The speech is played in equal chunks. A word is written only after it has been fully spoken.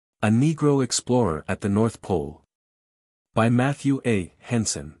A Negro Explorer at the North Pole. By Matthew A.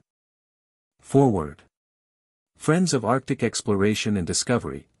 Henson. Foreword. Friends of Arctic exploration and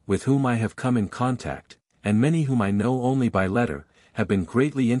discovery, with whom I have come in contact, and many whom I know only by letter, have been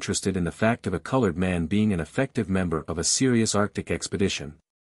greatly interested in the fact of a colored man being an effective member of a serious Arctic expedition.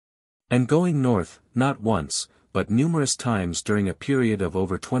 And going north, not once, but numerous times during a period of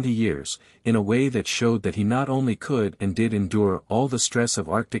over 20 years, in a way that showed that he not only could and did endure all the stress of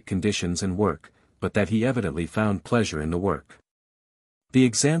Arctic conditions and work, but that he evidently found pleasure in the work. The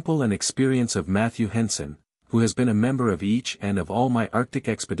example and experience of Matthew Henson, who has been a member of each and of all my Arctic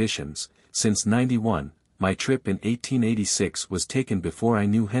expeditions, since '91, my trip in 1886 was taken before I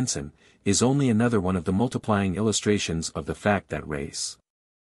knew Henson, is only another one of the multiplying illustrations of the fact that race,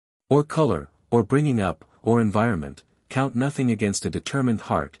 or color, or bringing up, or environment, count nothing against a determined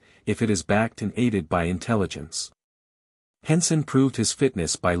heart, if it is backed and aided by intelligence. Henson proved his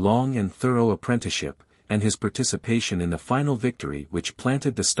fitness by long and thorough apprenticeship, and his participation in the final victory which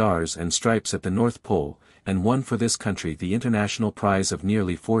planted the stars and stripes at the North Pole, and won for this country the international prize of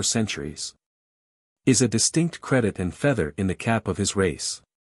nearly 4 centuries, is a distinct credit and feather in the cap of his race.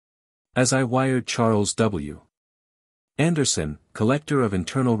 As I wired Charles W. Anderson, Collector of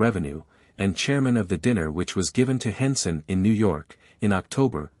Internal Revenue, and chairman of the dinner which was given to Henson in New York, in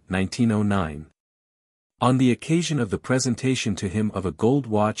October, 1909. On the occasion of the presentation to him of a gold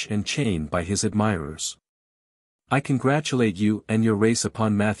watch and chain by his admirers. I congratulate you and your race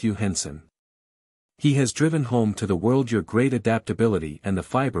upon Matthew Henson. He has driven home to the world your great adaptability and the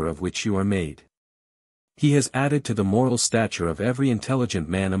fiber of which you are made. He has added to the moral stature of every intelligent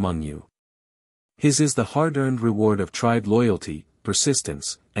man among you. His is the hard-earned reward of tried loyalty,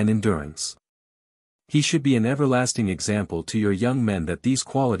 persistence, and endurance. He should be an everlasting example to your young men that these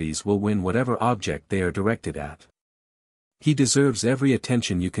qualities will win whatever object they are directed at. He deserves every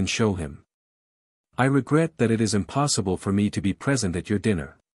attention you can show him. I regret that it is impossible for me to be present at your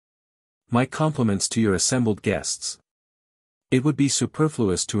dinner. My compliments to your assembled guests. It would be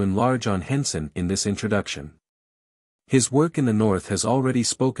superfluous to enlarge on Henson in this introduction. His work in the North has already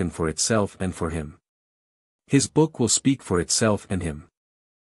spoken for itself and for him. His book will speak for itself and him.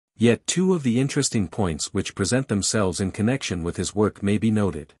 Yet 2 of the interesting points which present themselves in connection with his work may be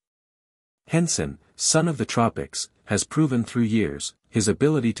noted. Henson, son of the tropics, has proven through years, his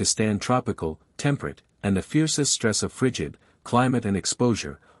ability to stand tropical, temperate, and the fiercest stress of frigid, climate and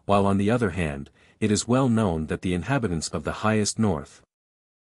exposure, while on the other hand, it is well known that the inhabitants of the highest north,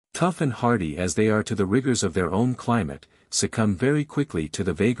 tough and hardy as they are to the rigors of their own climate, succumb very quickly to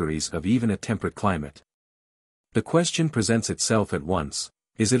the vagaries of even a temperate climate. The question presents itself at once,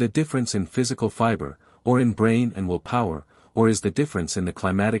 is it a difference in physical fiber, or in brain and willpower, or is the difference in the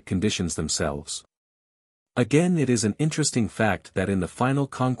climatic conditions themselves? Again, it is an interesting fact that in the final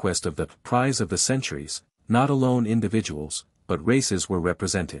conquest of the prize of the centuries, not alone individuals, but races were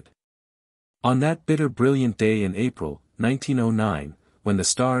represented. On that bitter brilliant day in April, 1909, when the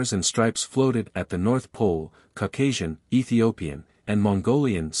stars and stripes floated at the North Pole, Caucasian, Ethiopian, and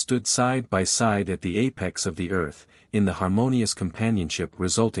Mongolian stood side by side at the apex of the earth, in the harmonious companionship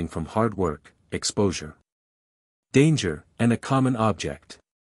resulting from hard work, exposure, danger, and a common object.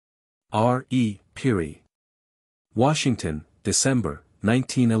 R. E. Peary. Washington, December,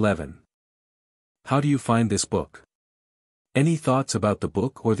 1911. How do you find this book? Any thoughts about the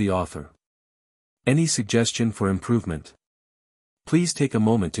book or the author? Any suggestion for improvement? Please take a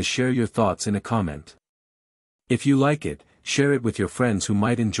moment to share your thoughts in a comment. If you like it, share it with your friends who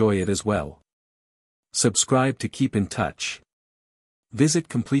might enjoy it as well. Subscribe to keep in touch. Visit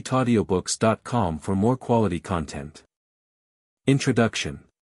CompleteAudiobooks.com for more quality content. Introduction.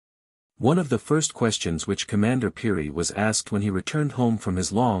 One of the first questions which Commander Peary was asked when he returned home from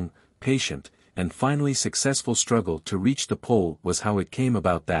his long, patient, and finally successful struggle to reach the pole was how it came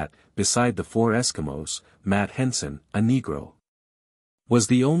about that, beside the 4 Eskimos, Matt Henson, a Negro, was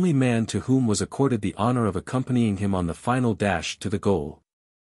the only man to whom was accorded the honor of accompanying him on the final dash to the goal.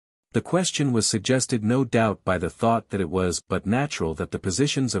 The question was suggested no doubt by the thought that it was but natural that the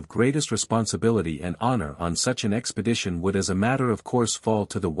positions of greatest responsibility and honor on such an expedition would as a matter of course fall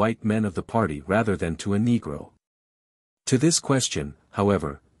to the white men of the party rather than to a Negro. To this question,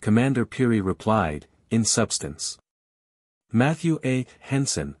 however, Commander Peary replied, in substance. Matthew A.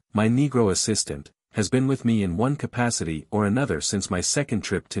 Henson, my Negro assistant, has been with me in one capacity or another since my second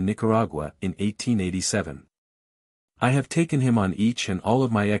trip to Nicaragua in 1887. I have taken him on each and all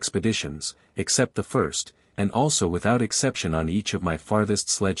of my expeditions, except the first, and also without exception on each of my farthest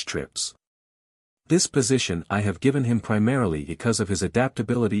sledge trips. This position I have given him primarily because of his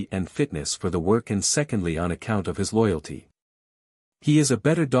adaptability and fitness for the work and secondly on account of his loyalty. He is a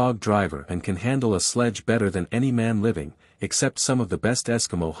better dog driver and can handle a sledge better than any man living, except some of the best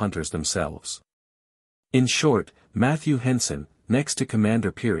Eskimo hunters themselves. In short, Matthew Henson, next to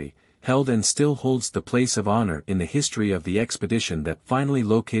Commander Peary, held and still holds the place of honor in the history of the expedition that finally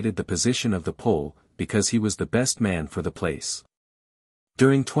located the position of the pole, because he was the best man for the place.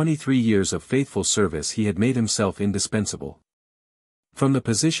 During 23 years of faithful service he had made himself indispensable. From the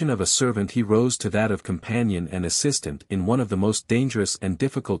position of a servant he rose to that of companion and assistant in one of the most dangerous and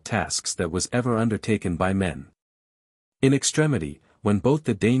difficult tasks that was ever undertaken by men. In extremity, when both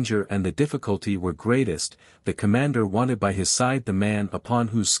the danger and the difficulty were greatest, the commander wanted by his side the man upon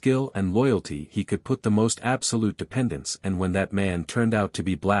whose skill and loyalty he could put the most absolute dependence, and when that man turned out to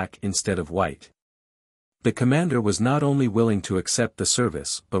be black instead of white, the commander was not only willing to accept the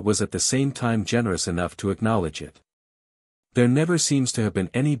service but was at the same time generous enough to acknowledge it. There never seems to have been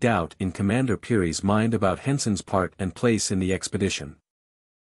any doubt in Commander Peary's mind about Henson's part and place in the expedition.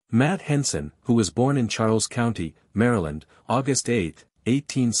 Matt Henson, who was born in Charles County, Maryland, August 8,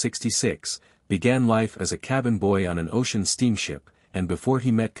 1866, began life as a cabin boy on an ocean steamship, and before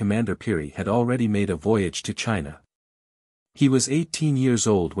he met Commander Peary had already made a voyage to China. He was 18 years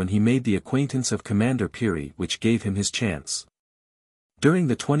old when he made the acquaintance of Commander Peary, which gave him his chance. During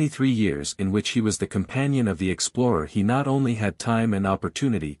the 23 years in which he was the companion of the explorer he not only had time and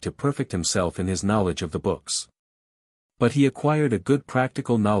opportunity to perfect himself in his knowledge of the books, but he acquired a good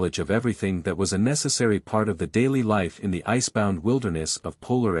practical knowledge of everything that was a necessary part of the daily life in the icebound wilderness of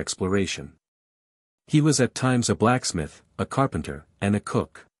polar exploration. He was at times a blacksmith, a carpenter, and a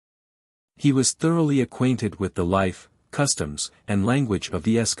cook. He was thoroughly acquainted with the life, customs, and language of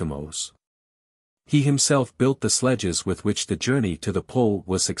the Eskimos. He himself built the sledges with which the journey to the pole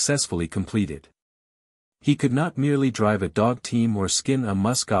was successfully completed. He could not merely drive a dog team or skin a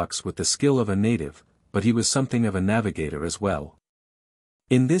muskox with the skill of a native, but he was something of a navigator as well.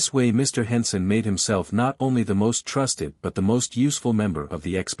 In this way Mr. Henson made himself not only the most trusted but the most useful member of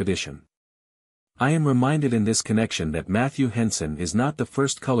the expedition. I am reminded in this connection that Matthew Henson is not the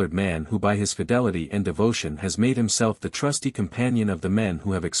first colored man who by his fidelity and devotion has made himself the trusty companion of the men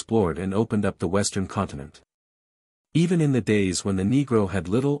who have explored and opened up the western continent. Even in the days when the Negro had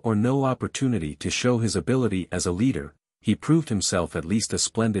little or no opportunity to show his ability as a leader, he proved himself at least a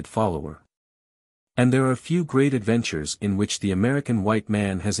splendid follower. And there are few great adventures in which the American white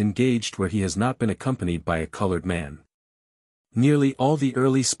man has engaged where he has not been accompanied by a colored man. Nearly all the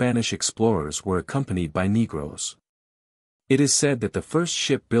early Spanish explorers were accompanied by Negroes. It is said that the first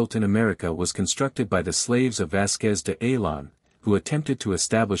ship built in America was constructed by the slaves of Vasquez de Ayllon, who attempted to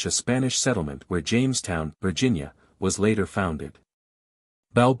establish a Spanish settlement where Jamestown, Virginia, was later founded.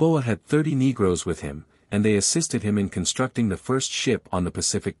 Balboa had 30 Negroes with him, and they assisted him in constructing the first ship on the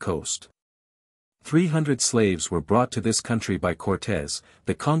Pacific coast. 300 slaves were brought to this country by Cortés,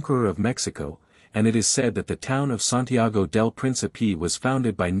 the conqueror of Mexico, and it is said that the town of Santiago del Príncipe was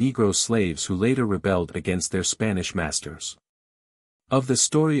founded by Negro slaves who later rebelled against their Spanish masters. Of the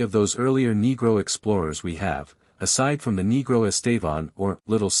story of those earlier Negro explorers we have, aside from the Negro Estevan or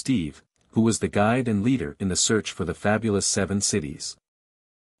Little Steve, who was the guide and leader in the search for the fabulous 7 cities,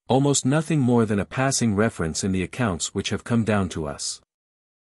 almost nothing more than a passing reference in the accounts which have come down to us.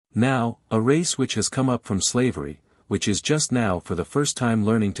 Now, a race which has come up from slavery, which is just now for the first time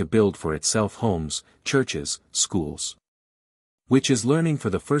learning to build for itself homes, churches, schools. Which is learning for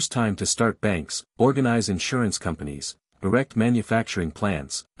the first time to start banks, organize insurance companies, erect manufacturing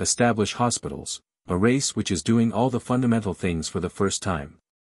plants, establish hospitals, a race which is doing all the fundamental things for the first time.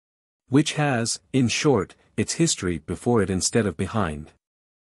 Which has, in short, its history before it instead of behind.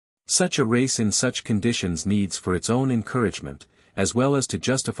 Such a race in such conditions needs for its own encouragement, as well as to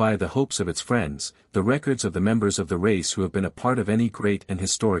justify the hopes of its friends, the records of the members of the race who have been a part of any great and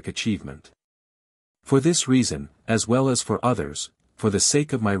historic achievement. For this reason, as well as for others, for the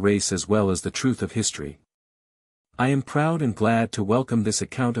sake of my race as well as the truth of history, I am proud and glad to welcome this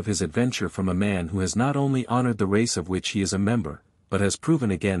account of his adventure from a man who has not only honored the race of which he is a member, but has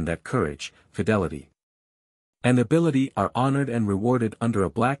proven again that courage, fidelity, and ability are honored and rewarded under a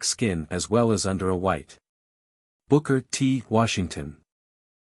black skin as well as under a white. Booker T. Washington.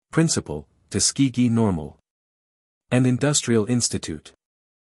 Principal, Tuskegee Normal and Industrial Institute.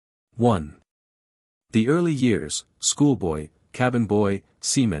 1. The early years, schoolboy, cabin boy,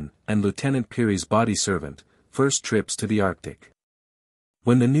 seaman, and Lieutenant Peary's body servant, first trips to the Arctic.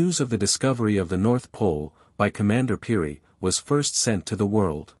 When the news of the discovery of the North Pole, by Commander Peary, was first sent to the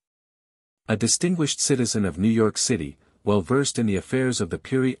world. A distinguished citizen of New York City, well versed in the affairs of the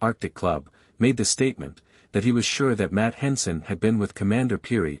Peary Arctic Club, made the statement, that he was sure that Matt Henson had been with Commander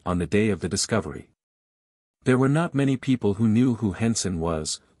Peary on the day of the discovery. There were not many people who knew who Henson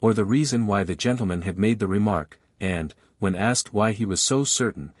was, or the reason why the gentleman had made the remark, and, when asked why he was so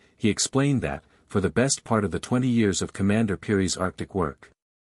certain, he explained that, for the best part of the 20 years of Commander Peary's Arctic work,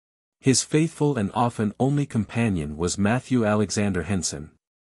 his faithful and often only companion was Matthew Alexander Henson.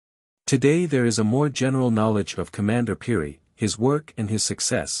 Today there is a more general knowledge of Commander Peary, his work and his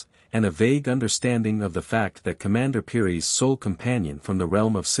success, and a vague understanding of the fact that Commander Peary's sole companion from the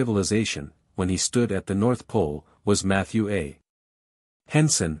realm of civilization, when he stood at the North Pole, was Matthew A.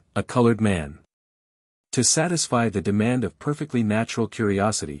 Henson, a colored man. To satisfy the demand of perfectly natural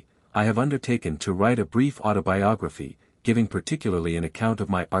curiosity, I have undertaken to write a brief autobiography, giving particularly an account of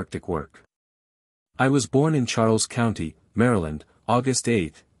my Arctic work. I was born in Charles County, Maryland, August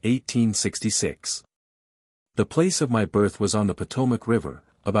 8, 1866. The place of my birth was on the Potomac River,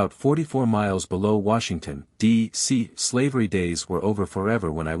 about 44 miles below Washington, D.C. Slavery days were over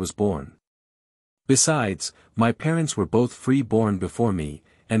forever when I was born. Besides, my parents were both free-born before me,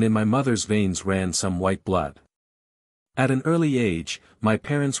 and in my mother's veins ran some white blood. At an early age, my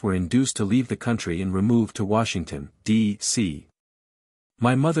parents were induced to leave the country and remove to Washington, D.C.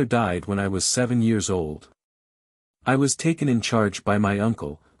 My mother died when I was 7 years old. I was taken in charge by my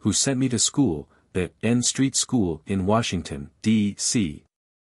uncle, who sent me to school, the N Street School in Washington, D.C.,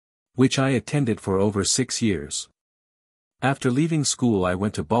 which I attended for over 6 years. After leaving school I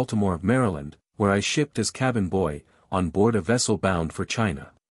went to Baltimore, Maryland, where I shipped as cabin boy, on board a vessel bound for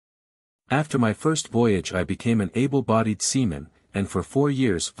China. After my first voyage I became an able-bodied seaman, and for 4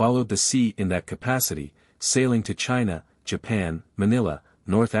 years followed the sea in that capacity, sailing to China, Japan, Manila,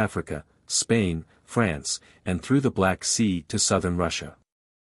 North Africa, Spain, France, and through the Black Sea to southern Russia.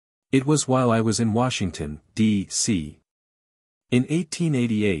 It was while I was in Washington, D.C. in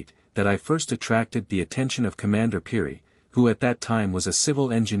 1888, that I first attracted the attention of Commander Peary, who at that time was a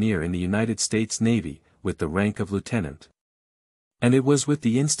civil engineer in the United States Navy, with the rank of lieutenant. And it was with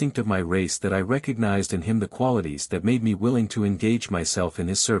the instinct of my race that I recognized in him the qualities that made me willing to engage myself in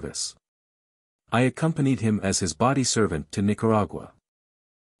his service. I accompanied him as his body servant to Nicaragua.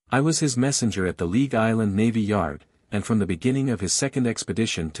 I was his messenger at the League Island Navy Yard, and from the beginning of his second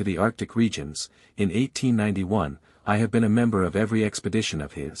expedition to the Arctic regions, in 1891, I have been a member of every expedition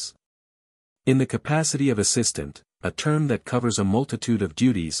of his. In the capacity of assistant, a term that covers a multitude of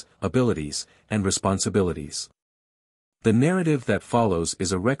duties, abilities, and responsibilities. The narrative that follows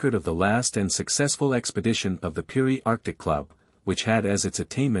is a record of the last and successful expedition of the Peary Arctic Club, which had as its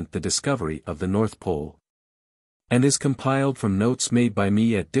attainment the discovery of the North Pole, and is compiled from notes made by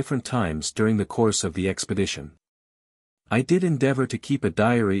me at different times during the course of the expedition. I did endeavor to keep a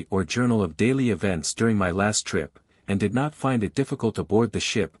diary or journal of daily events during my last trip, and did not find it difficult aboard the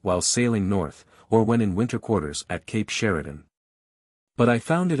ship while sailing north, or when in winter quarters at Cape Sheridan. But I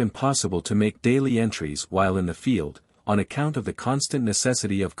found it impossible to make daily entries while in the field, on account of the constant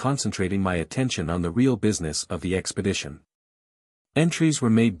necessity of concentrating my attention on the real business of the expedition. Entries were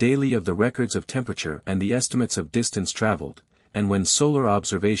made daily of the records of temperature and the estimates of distance traveled, and when solar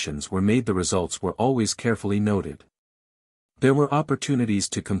observations were made the results were always carefully noted. There were opportunities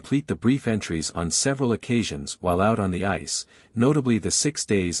to complete the brief entries on several occasions while out on the ice, notably the 6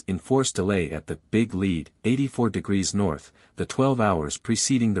 days enforced delay at the Big Lead, 84 degrees north, the 12 hours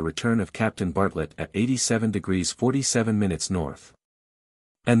preceding the return of Captain Bartlett at 87 degrees 47 minutes north,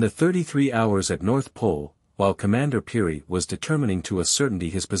 and the 33 hours at North Pole, while Commander Peary was determining to a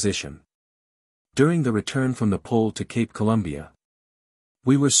certainty his position. During the return from the Pole to Cape Columbia,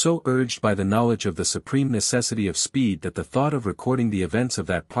 we were so urged by the knowledge of the supreme necessity of speed that the thought of recording the events of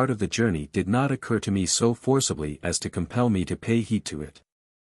that part of the journey did not occur to me so forcibly as to compel me to pay heed to it.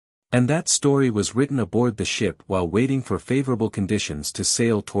 And that story was written aboard the ship while waiting for favorable conditions to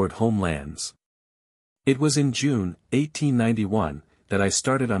sail toward home lands. It was in June, 1891, that I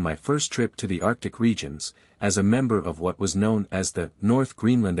started on my first trip to the Arctic regions, as a member of what was known as the North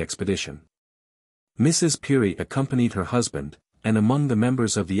Greenland Expedition. Mrs. Peary accompanied her husband, and among the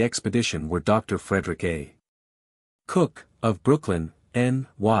members of the expedition were Dr. Frederick A. Cook, of Brooklyn,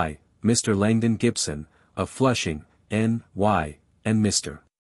 N.Y., Mr. Langdon Gibson, of Flushing, N.Y., and Mr.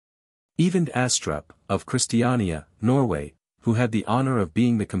 Evand Astrup, of Christiania, Norway, who had the honor of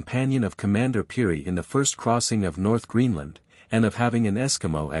being the companion of Commander Peary in the first crossing of North Greenland, and of having an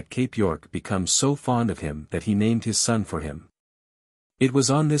Eskimo at Cape York become so fond of him that he named his son for him. It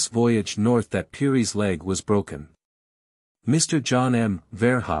was on this voyage north that Peary's leg was broken. Mr. John M.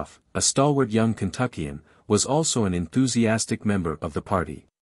 Verhoff, a stalwart young Kentuckian, was also an enthusiastic member of the party.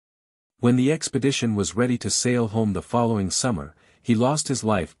 When the expedition was ready to sail home the following summer, he lost his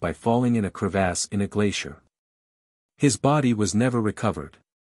life by falling in a crevasse in a glacier. His body was never recovered.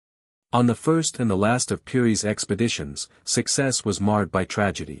 On the first and the last of Peary's expeditions, success was marred by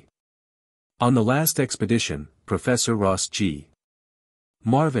tragedy. On the last expedition, Professor Ross G.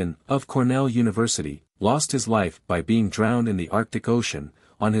 Marvin, of Cornell University, lost his life by being drowned in the Arctic Ocean,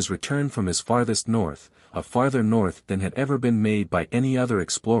 on his return from his farthest north, a farther north than had ever been made by any other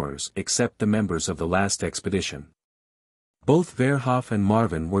explorers except the members of the last expedition. Both Verhoeff and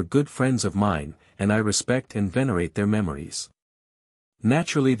Marvin were good friends of mine, and I respect and venerate their memories.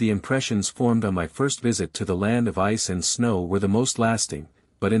 Naturally, the impressions formed on my first visit to the land of ice and snow were the most lasting,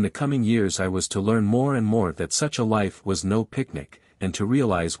 but in the coming years I was to learn more and more that such a life was no picnic, and to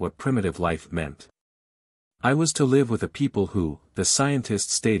realize what primitive life meant. I was to live with a people who, the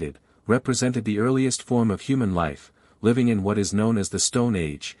scientists stated, represented the earliest form of human life, living in what is known as the Stone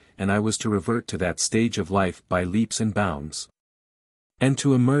Age, and I was to revert to that stage of life by leaps and bounds. And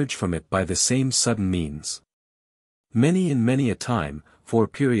to emerge from it by the same sudden means. Many a time, for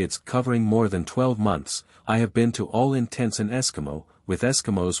periods covering more than 12 months, I have been to all intents an Eskimo, with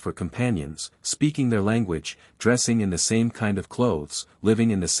Eskimos for companions, speaking their language, dressing in the same kind of clothes,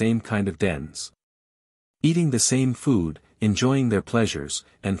 living in the same kind of dens. Eating the same food, enjoying their pleasures,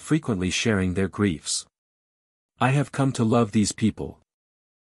 and frequently sharing their griefs. I have come to love these people.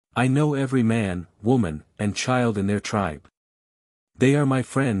 I know every man, woman, and child in their tribe. They are my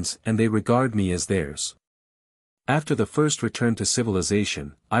friends and they regard me as theirs. After the first return to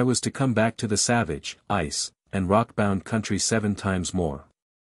civilization, I was to come back to the savage, ice, and rock-bound country 7 times more.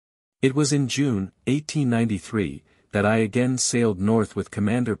 It was in June, 1893, that I again sailed north with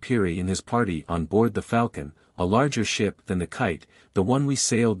Commander Peary and his party on board the Falcon, a larger ship than the Kite, the one we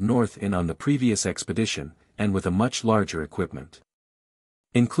sailed north in on the previous expedition, and with a much larger equipment.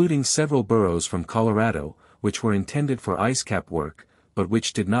 Including several burros from Colorado, which were intended for ice cap work, but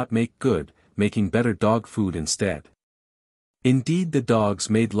which did not make good, making better dog food instead. Indeed, the dogs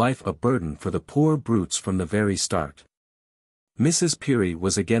made life a burden for the poor brutes from the very start. Mrs. Peary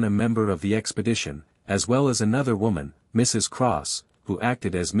was again a member of the expedition, as well as another woman, Mrs. Cross, who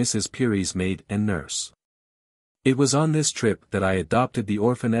acted as Mrs. Peary's maid and nurse. It was on this trip that I adopted the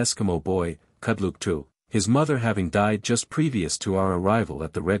orphan Eskimo boy, Kudluktu, his mother having died just previous to our arrival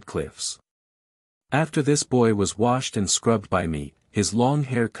at the Red Cliffs. After this boy was washed and scrubbed by me, his long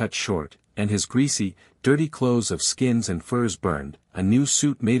hair cut short, and his greasy, dirty clothes of skins and furs burned, a new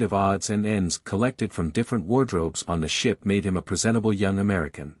suit made of odds and ends collected from different wardrobes on the ship made him a presentable young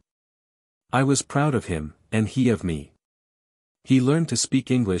American. I was proud of him, and he of me. He learned to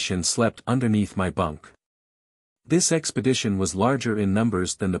speak English and slept underneath my bunk. This expedition was larger in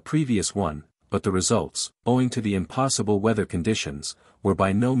numbers than the previous one, but the results, owing to the impossible weather conditions, were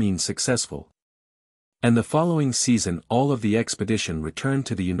by no means successful. And the following season all of the expedition returned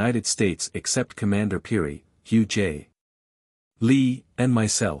to the United States except Commander Peary, Hugh J. Lee, and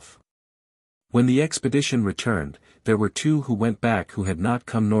myself. When the expedition returned, there were 2 who went back who had not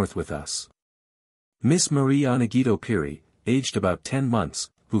come north with us. Miss Marie Onegito Peary, aged about 10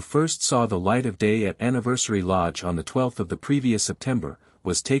 months, who first saw the light of day at Anniversary Lodge on the 12th of the previous September,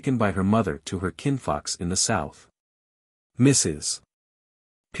 was taken by her mother to her kinfolks in the south. Mrs.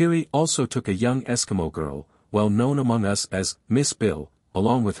 Peary also took a young Eskimo girl, well known among us as Miss Bill,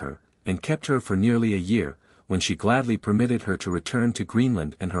 along with her, and kept her for nearly a year, when she gladly permitted her to return to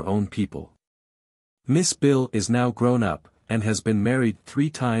Greenland and her own people. Miss Bill is now grown up, and has been married 3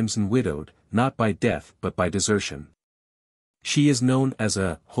 times and widowed, not by death but by desertion. She is known as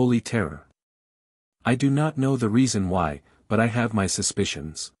a Holy Terror. I do not know the reason why, but I have my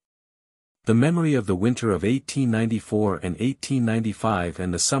suspicions. The memory of the winter of 1894 and 1895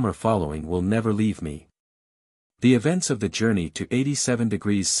 and the summer following will never leave me. The events of the journey to 87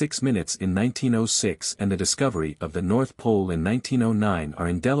 degrees 6 minutes in 1906 and the discovery of the North Pole in 1909 are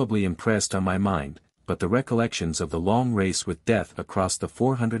indelibly impressed on my mind, but the recollections of the long race with death across the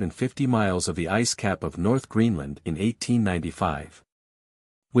 450 miles of the ice cap of North Greenland in 1895,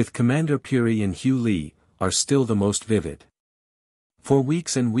 with Commander Peary and Hugh Lee, are still the most vivid. For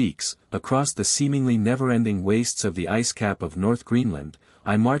weeks and weeks, across the seemingly never-ending wastes of the ice cap of North Greenland,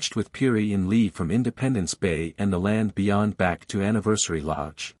 I marched with Peary and Lee from Independence Bay and the land beyond back to Anniversary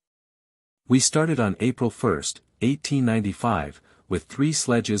Lodge. We started on April 1, 1895, with 3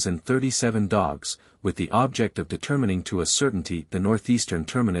 sledges and 37 dogs, with the object of determining to a certainty the northeastern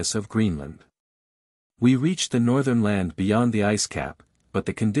terminus of Greenland. We reached the northern land beyond the ice cap, but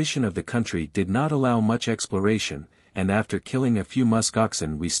the condition of the country did not allow much exploration, and after killing a few musk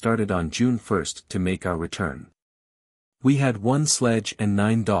oxen we started on June 1 to make our return. We had 1 sledge and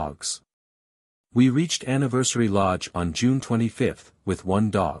 9 dogs. We reached Anniversary Lodge on June 25, with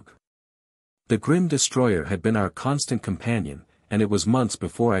 1 dog. The grim destroyer had been our constant companion, and it was months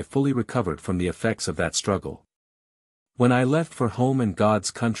before I fully recovered from the effects of that struggle. When I left for home and God's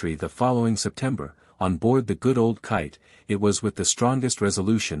country the following September, on board the good old Kite, it was with the strongest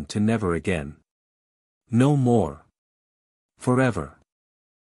resolution to never again. No more. Forever.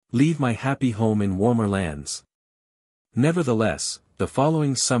 Leave my happy home in warmer lands. Nevertheless, the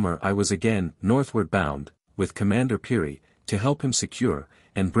following summer I was again northward bound, with Commander Peary, to help him secure,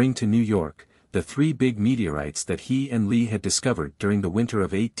 and bring to New York, the 3 big meteorites that he and Lee had discovered during the winter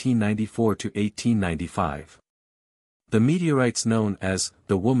of 1894 to 1895. The meteorites known as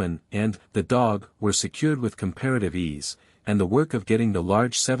the Woman and the Dog were secured with comparative ease, and the work of getting the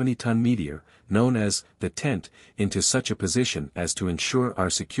large 70-ton meteor, known as the Tent, into such a position as to ensure our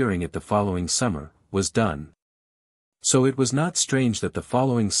securing it the following summer, was done. So it was not strange that the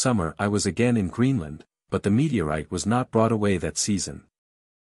following summer I was again in Greenland, but the meteorite was not brought away that season.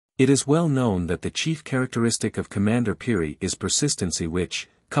 It is well known that the chief characteristic of Commander Peary is persistency, which,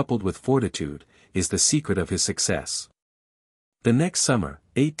 coupled with fortitude, is the secret of his success. The next summer,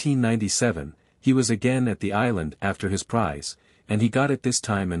 1897, he was again at the island after his prize, and he got it this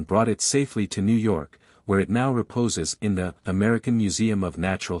time and brought it safely to New York, where it now reposes in the American Museum of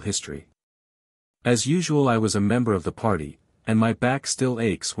Natural History. As usual, I was a member of the party, and my back still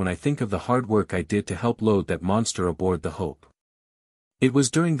aches when I think of the hard work I did to help load that monster aboard the Hope. It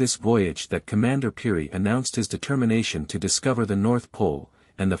was during this voyage that Commander Peary announced his determination to discover the North Pole,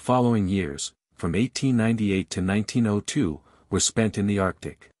 and the following years, from 1898 to 1902, were spent in the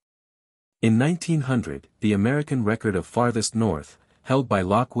Arctic. In 1900, the American record of farthest north, held by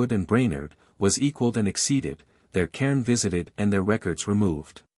Lockwood and Brainerd, was equaled and exceeded, their cairn visited and their records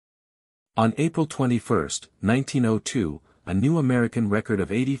removed. On April 21, 1902, a new American record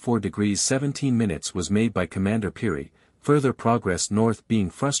of 84 degrees 17 minutes was made by Commander Peary, further progress north being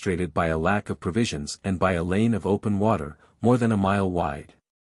frustrated by a lack of provisions and by a lane of open water, more than a mile wide.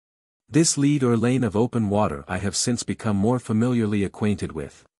 This lead or lane of open water I have since become more familiarly acquainted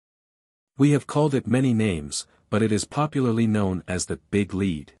with. We have called it many names, but it is popularly known as the Big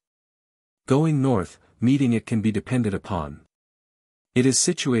Lead. Going north, meeting it can be depended upon. It is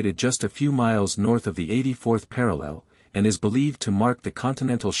situated just a few miles north of the 84th parallel, and is believed to mark the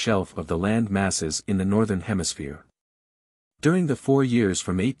continental shelf of the land masses in the northern hemisphere. During the 4 years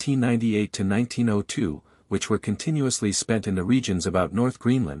from 1898 to 1902, which were continuously spent in the regions about North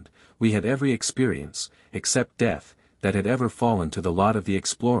Greenland, we had every experience, except death, that had ever fallen to the lot of the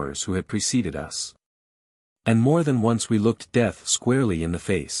explorers who had preceded us. And more than once we looked death squarely in the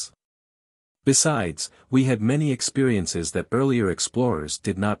face. Besides, we had many experiences that earlier explorers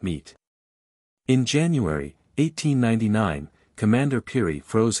did not meet. In January, 1899, Commander Peary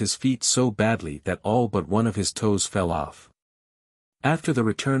froze his feet so badly that all but one of his toes fell off. After the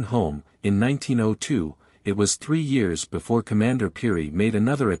return home, in 1902, it was 3 years before Commander Peary made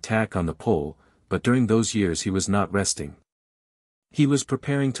another attack on the pole, but during those years he was not resting. He was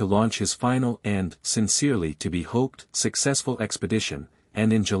preparing to launch his final and, sincerely to be hoped, successful expedition,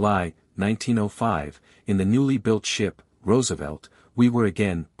 and in July, 1905, in the newly built ship, Roosevelt, we were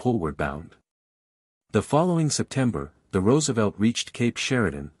again poleward bound. The following September, the Roosevelt reached Cape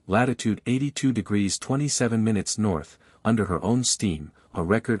Sheridan, latitude 82 degrees 27 minutes north, under her own steam, a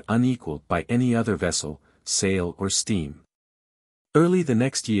record unequaled by any other vessel, sail or steam. Early the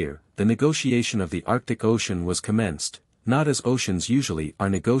next year, the negotiation of the Arctic Ocean was commenced, not as oceans usually are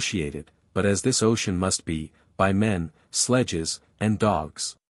negotiated, but as this ocean must be, by men, sledges, and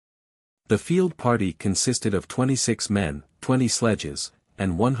dogs. The field party consisted of 26 men, 20 sledges,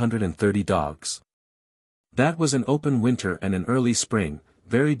 and 130 dogs. That was an open winter and an early spring,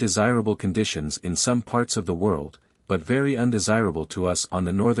 very desirable conditions in some parts of the world, but very undesirable to us on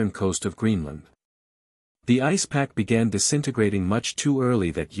the northern coast of Greenland. The ice pack began disintegrating much too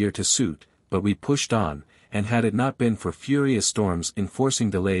early that year to suit, but we pushed on, and had it not been for furious storms enforcing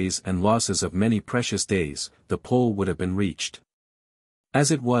delays and losses of many precious days, the pole would have been reached.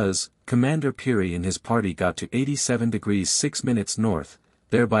 As it was, Commander Peary and his party got to 87 degrees 6 minutes north,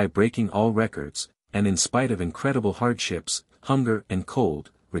 thereby breaking all records, and in spite of incredible hardships, hunger and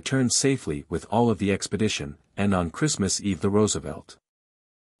cold, returned safely with all of the expedition, and on Christmas Eve the Roosevelt,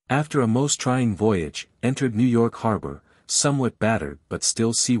 after a most trying voyage, entered New York Harbor, somewhat battered but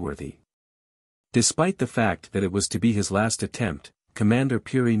still seaworthy. Despite the fact that it was to be his last attempt, Commander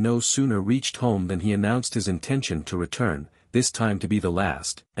Peary no sooner reached home than he announced his intention to return, this time to be the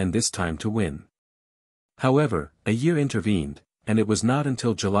last, and this time to win. However, a year intervened, and it was not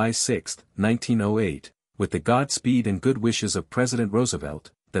until July 6, 1908, with the Godspeed and good wishes of President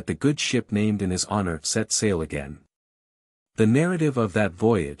Roosevelt, that the good ship named in his honor set sail again. The narrative of that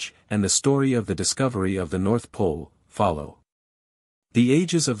voyage, and the story of the discovery of the North Pole, follow. The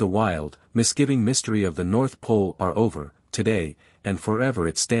ages of the wild, misgiving mystery of the North Pole are over, today, and forever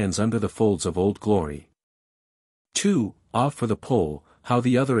it stands under the folds of old glory. 2. Off for the pole, how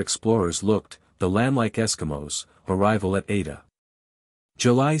the other explorers looked, the lamb-like Eskimos, arrival at Ada.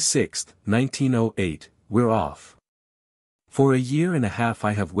 July 6, 1908, we're off. For a year and a half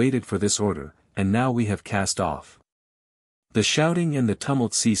I have waited for this order, and now we have cast off. The shouting and the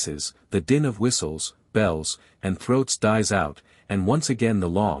tumult ceases, the din of whistles, bells, and throats dies out, and once again the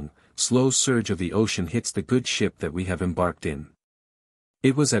long, slow surge of the ocean hits the good ship that we have embarked in.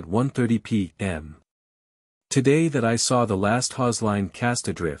 It was at 1:30 p.m. today that I saw the last hawse-line cast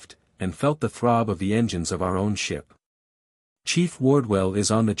adrift, and felt the throb of the engines of our own ship. Chief Wardwell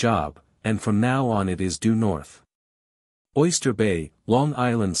is on the job, and from now on it is due north. Oyster Bay, Long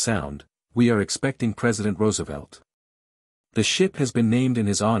Island Sound, we are expecting President Roosevelt. The ship has been named in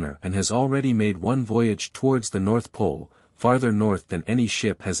his honor and has already made one voyage towards the North Pole, farther north than any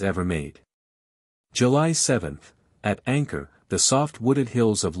ship has ever made. July 7, at anchor, the soft wooded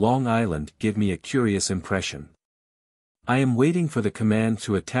hills of Long Island give me a curious impression. I am waiting for the command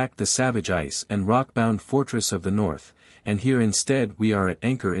to attack the savage ice and rock-bound fortress of the north, and here instead we are at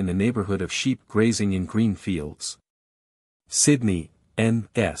anchor in the neighborhood of sheep grazing in green fields. Sydney,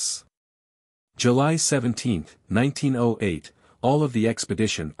 N.S. July 17, 1908, all of the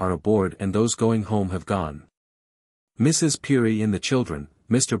expedition are aboard and those going home have gone. Mrs. Peary and the children,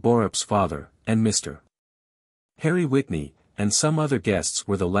 Mr. Borup's father, and Mr. Harry Whitney, and some other guests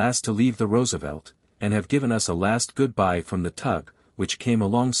were the last to leave the Roosevelt, and have given us a last goodbye from the tug, which came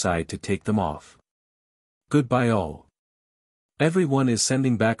alongside to take them off. Goodbye all. Everyone is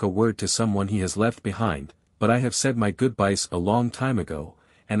sending back a word to someone he has left behind, but I have said my goodbyes a long time ago,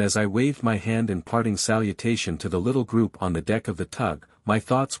 and as I waved my hand in parting salutation to the little group on the deck of the tug, my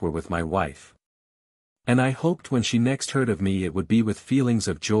thoughts were with my wife. And I hoped when she next heard of me it would be with feelings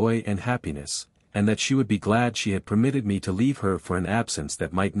of joy and happiness, and that she would be glad she had permitted me to leave her for an absence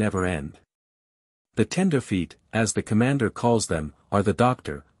that might never end. The tenderfeet, as the commander calls them, are the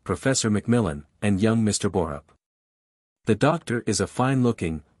doctor, Professor Macmillan, and young Mr. Borup. The doctor is a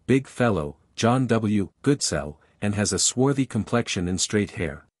fine-looking, big fellow, John W. Goodsell, and has a swarthy complexion and straight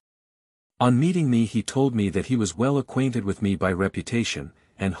hair. On meeting me he told me that he was well acquainted with me by reputation,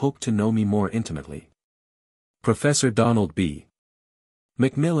 and hoped to know me more intimately. Professor Donald B.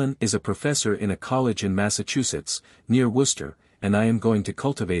 Macmillan is a professor in a college in Massachusetts, near Worcester, and I am going to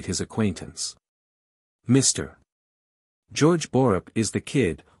cultivate his acquaintance. Mr. George Borup is the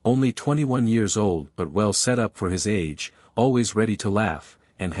kid, only 21 years old but well set up for his age, always ready to laugh,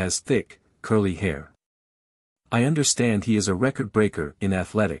 and has thick, curly hair. I understand he is a record breaker in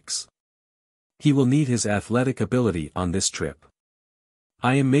athletics. He will need his athletic ability on this trip.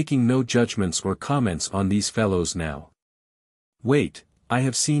 I am making no judgments or comments on these fellows now. Wait, I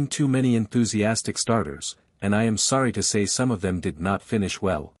have seen too many enthusiastic starters, and I am sorry to say some of them did not finish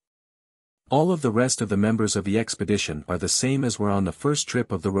well. All of the rest of the members of the expedition are the same as were on the first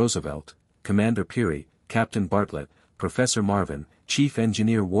trip of the Roosevelt, Commander Peary, Captain Bartlett, Professor Marvin, Chief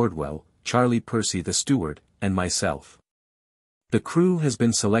Engineer Wardwell, Charlie Percy the steward, and myself. The crew has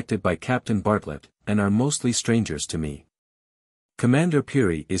been selected by Captain Bartlett, and are mostly strangers to me. Commander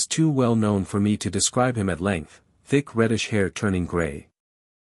Peary is too well known for me to describe him at length, thick reddish hair turning gray.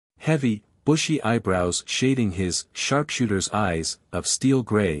 Heavy, bushy eyebrows shading his sharpshooter's eyes of steel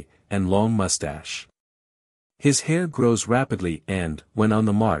gray, and long mustache. His hair grows rapidly and, when on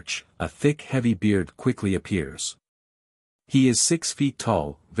the march, a thick heavy beard quickly appears. He is 6 feet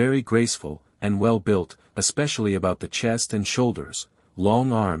tall, very graceful, and well built, especially about the chest and shoulders,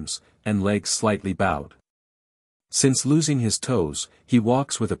 long arms, and legs slightly bowed. Since losing his toes, he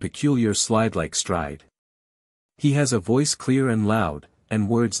walks with a peculiar slide-like stride. He has a voice clear and loud, and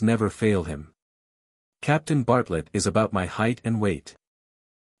words never fail him. Captain Bartlett is about my height and weight.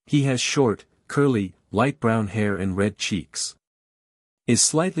 He has short, curly, light brown hair and red cheeks. Is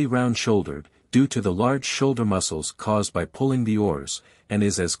slightly round-shouldered, due to the large shoulder muscles caused by pulling the oars, and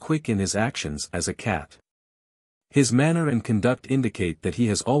is as quick in his actions as a cat. His manner and conduct indicate that he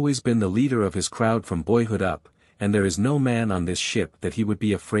has always been the leader of his crowd from boyhood up, and there is no man on this ship that he would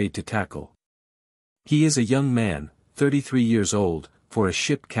be afraid to tackle. He is a young man, 33 years old, for a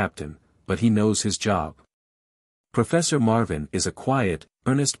ship captain, but he knows his job. Professor Marvin is a quiet,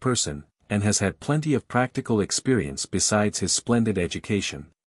 earnest person, and has had plenty of practical experience besides his splendid education.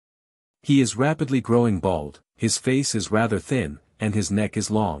 He is rapidly growing bald, his face is rather thin, and his neck is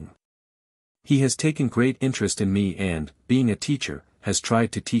long. He has taken great interest in me and, being a teacher, has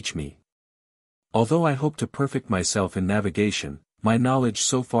tried to teach me. Although I hope to perfect myself in navigation, my knowledge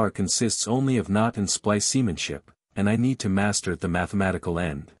so far consists only of knot and splice seamanship, and I need to master the mathematical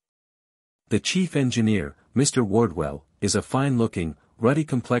end. The chief engineer, Mr. Wardwell, is a fine-looking,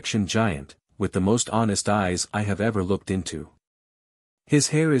 ruddy-complexioned giant, with the most honest eyes I have ever looked into. His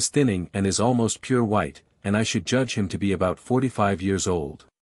hair is thinning and is almost pure white, and I should judge him to be about 45 years old.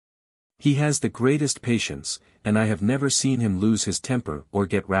 He has the greatest patience, and I have never seen him lose his temper or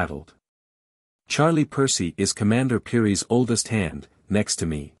get rattled. Charlie Percy is Commander Peary's oldest hand, next to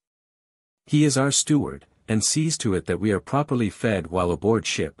me. He is our steward, and sees to it that we are properly fed while aboard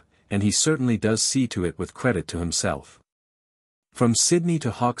ship, and he certainly does see to it with credit to himself. From Sydney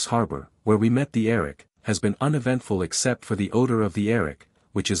to Hawke's Harbour, where we met the Eric, has been uneventful except for the odour of the Eric,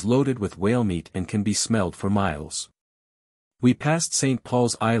 which is loaded with whale meat and can be smelled for miles. We passed St.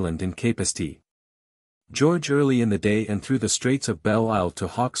 Paul's Island in Cape St. George early in the day and through the Straits of Belle Isle to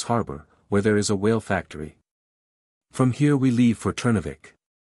Hawke's Harbour, where there is a whale factory. From here we leave for Turnavik.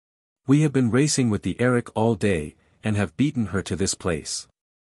 We have been racing with the Eric all day, and have beaten her to this place.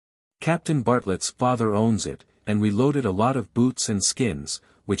 Captain Bartlett's father owns it, and we loaded a lot of boots and skins,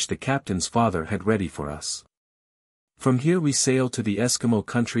 which the captain's father had ready for us. From here we sail to the Eskimo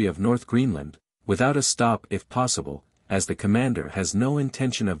country of North Greenland, without a stop if possible, as the commander has no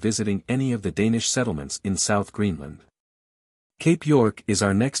intention of visiting any of the Danish settlements in South Greenland. Cape York is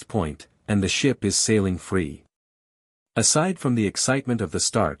our next point, and the ship is sailing free. Aside from the excitement of the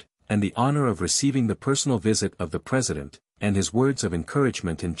start, and the honor of receiving the personal visit of the President, and his words of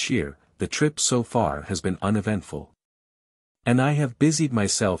encouragement and cheer, the trip so far has been uneventful. And I have busied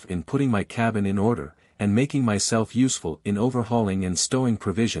myself in putting my cabin in order, and making myself useful in overhauling and stowing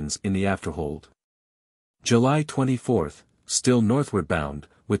provisions in the afterhold. July 24th, still northward bound,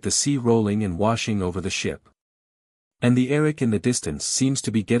 with the sea rolling and washing over the ship. And the Eric in the distance seems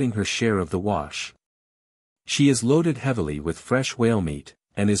to be getting her share of the wash. She is loaded heavily with fresh whale meat,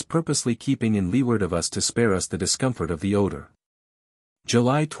 and is purposely keeping in leeward of us to spare us the discomfort of the odor.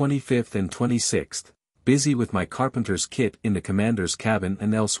 July 25th and 26th, busy with my carpenter's kit in the commander's cabin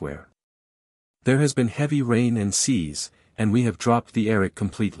and elsewhere. There has been heavy rain and seas, and we have dropped the Eric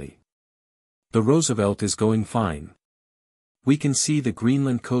completely. The Roosevelt is going fine. We can see the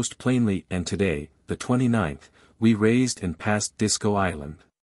Greenland coast plainly, and today, the 29th, we raised and passed Disco Island.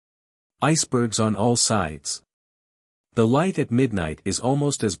 Icebergs on all sides. The light at midnight is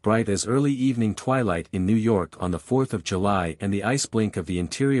almost as bright as early evening twilight in New York on the 4th of July, and the ice blink of the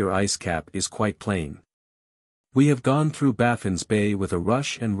interior ice cap is quite plain. We have gone through Baffin's Bay with a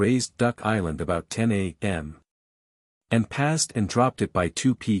rush and raised Duck Island about 10 a.m. and passed and dropped it by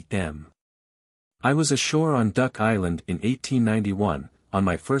 2 p.m. I was ashore on Duck Island in 1891, on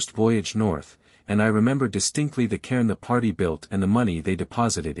my first voyage north, and I remember distinctly the cairn the party built and the money they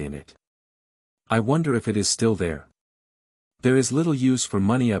deposited in it. I wonder if it is still there. There is little use for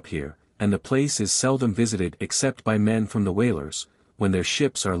money up here, and the place is seldom visited except by men from the whalers, when their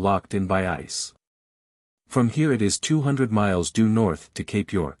ships are locked in by ice. From here it is 200 miles due north to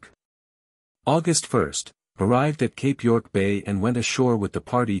Cape York. August 1st, arrived at Cape York Bay and went ashore with the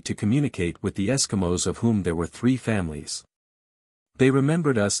party to communicate with the Eskimos, of whom there were 3 families. They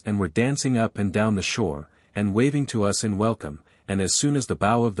remembered us and were dancing up and down the shore, and waving to us in welcome, and as soon as the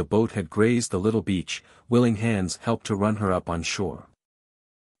bow of the boat had grazed the little beach, willing hands helped to run her up on shore.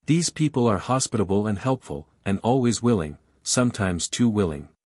 These people are hospitable and helpful, and always willing, sometimes too willing.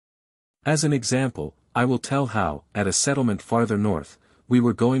 As an example, I will tell how, at a settlement farther north, we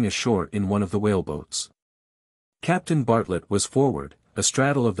were going ashore in one of the whaleboats. Captain Bartlett was forward,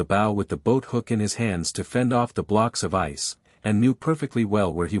 astraddle of the bow with the boat hook in his hands to fend off the blocks of ice, and knew perfectly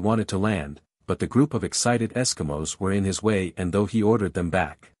well where he wanted to land, but the group of excited Eskimos were in his way, and though he ordered them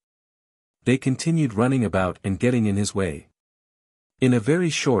back, they continued running about and getting in his way. In a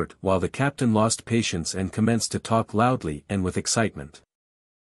very short while the captain lost patience and commenced to talk loudly and with excitement.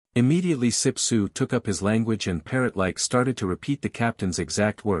 Immediately Sipsu took up his language and parrot-like started to repeat the captain's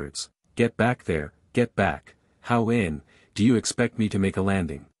exact words, "Get back there, get back, how in, do you expect me to make a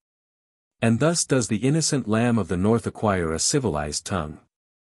landing?" And thus does the innocent lamb of the north acquire a civilized tongue.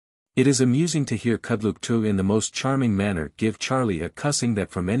 It is amusing to hear Kudluk in the most charming manner give Charlie a cussing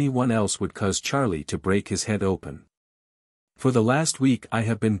that from any one else would cause Charlie to break his head open. For the last week I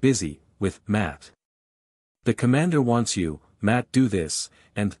have been busy, with Matt. The commander wants you, Matt do this,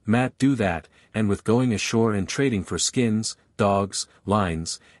 and Matt do that, and with going ashore and trading for skins, dogs,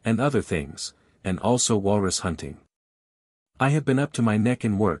 lines, and other things, and also walrus hunting. I have been up to my neck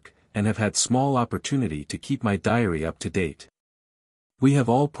in work, and have had small opportunity to keep my diary up to date. We have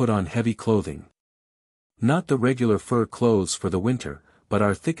all put on heavy clothing. Not the regular fur clothes for the winter, but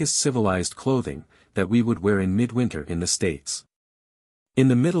our thickest civilized clothing, that we would wear in midwinter in the States. In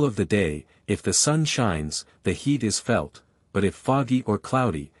the middle of the day, if the sun shines, the heat is felt, but if foggy or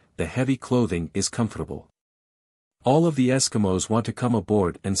cloudy, the heavy clothing is comfortable. All of the Eskimos want to come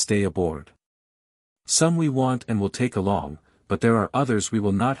aboard and stay aboard. Some we want and will take along, but there are others we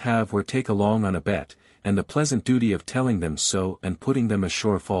will not have or take along on a bet, and the pleasant duty of telling them so and putting them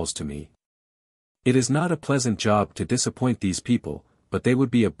ashore falls to me. It is not a pleasant job to disappoint these people, but they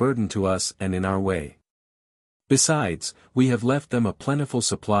would be a burden to us and in our way. Besides, we have left them a plentiful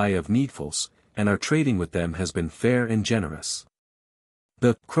supply of needfuls, and our trading with them has been fair and generous.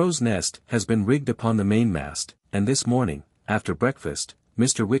 The crow's nest has been rigged upon the mainmast, and this morning, after breakfast,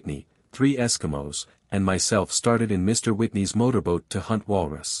 Mr. Whitney, 3 Eskimos, and myself started in Mr. Whitney's motorboat to hunt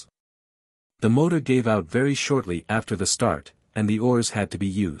walrus. The motor gave out very shortly after the start, and the oars had to be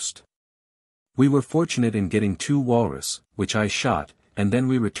used. We were fortunate in getting 2 walrus, which I shot, and then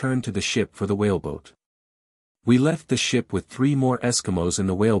we returned to the ship for the whaleboat. We left the ship with 3 more Eskimos in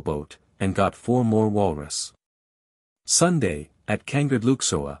the whaleboat, and got 4 more walrus. Sunday, at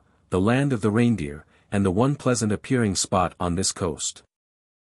Kangerdluksoa, the land of the reindeer, and the one pleasant appearing spot on this coast.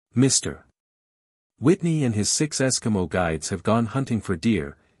 Mr. Whitney and his 6 Eskimo guides have gone hunting for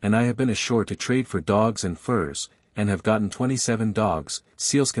deer, and I have been ashore to trade for dogs and furs, and have gotten 27 dogs,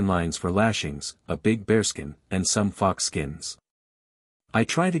 sealskin lines for lashings, a big bearskin, and some fox skins. I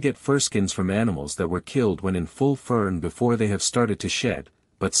try to get fur skins from animals that were killed when in full fur and before they have started to shed,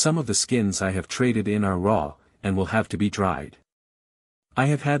 but some of the skins I have traded in are raw, and will have to be dried. I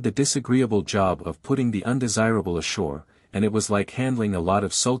have had the disagreeable job of putting the undesirable ashore, and it was like handling a lot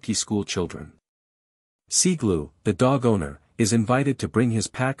of sulky school children. Seaglue, the dog owner, is invited to bring his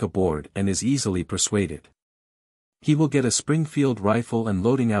pack aboard and is easily persuaded. He will get a Springfield rifle and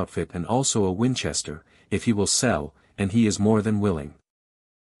loading outfit and also a Winchester, if he will sell, and he is more than willing.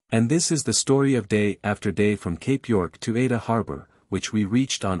 And this is the story of day after day from Cape York to Ada Harbor, which we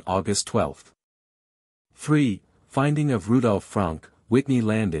reached on August 12. 3. Finding of Rudolf Frank, Whitney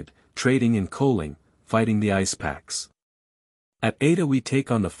landed, trading in coaling, fighting the ice packs. At Ada we take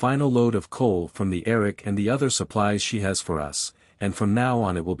on the final load of coal from the Eric and the other supplies she has for us, and from now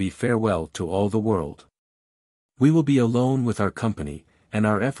on it will be farewell to all the world. We will be alone with our company, and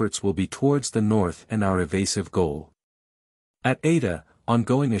our efforts will be towards the north and our evasive goal. At Ada, on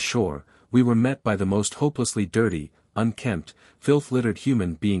going ashore, we were met by the most hopelessly dirty, unkempt, filth-littered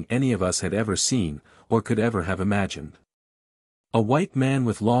human being any of us had ever seen, or could ever have imagined. A white man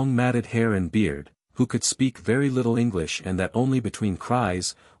with long matted hair and beard, who could speak very little English and that only between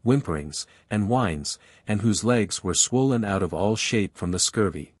cries, whimperings, and whines, and whose legs were swollen out of all shape from the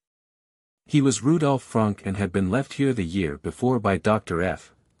scurvy. He was Rudolf Frank and had been left here the year before by Dr.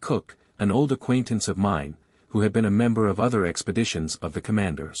 F. Cook, an old acquaintance of mine, who had been a member of other expeditions of the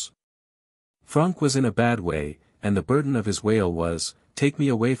commander's. Frank was in a bad way, and the burden of his wail was, "Take me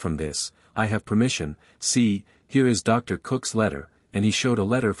away from this, I have permission, see, here is Dr. Cook's letter," and he showed a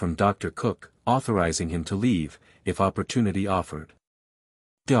letter from Dr. Cook, authorizing him to leave, if opportunity offered.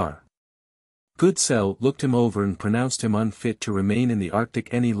 Dr. Goodsell looked him over and pronounced him unfit to remain in the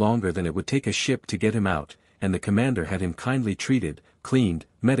Arctic any longer than it would take a ship to get him out, and the commander had him kindly treated, cleaned,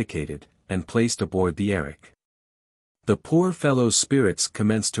 medicated, and placed aboard the Eric. The poor fellow's spirits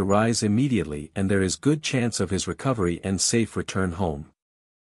commenced to rise immediately and there is good chance of his recovery and safe return home.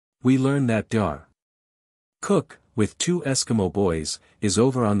 We learn that Dr. Cook, with 2 Eskimo boys, is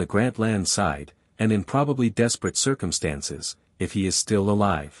over on the Grant Land side, and in probably desperate circumstances, if he is still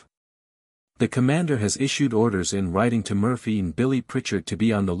alive. The commander has issued orders in writing to Murphy and Billy Pritchard to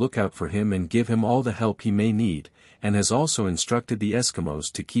be on the lookout for him and give him all the help he may need, and has also instructed the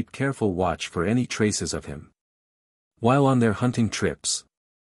Eskimos to keep careful watch for any traces of him while on their hunting trips.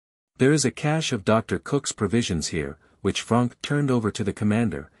 There is a cache of Dr. Cook's provisions here, which Frank turned over to the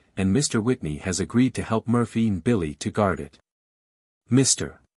commander, and Mr. Whitney has agreed to help Murphy and Billy to guard it.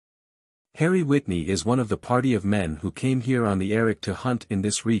 Mr. Harry Whitney is one of the party of men who came here on the Eric to hunt in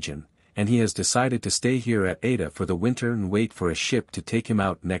this region, and he has decided to stay here at Ada for the winter and wait for a ship to take him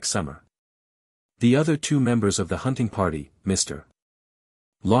out next summer. The other 2 members of the hunting party, Mr.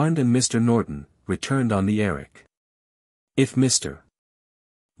 Larned and Mr. Norton, returned on the Eric. If Mr.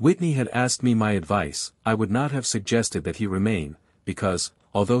 Whitney had asked me my advice, I would not have suggested that he remain, because,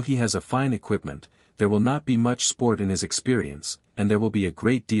 although he has a fine equipment, there will not be much sport in his experience, and there will be a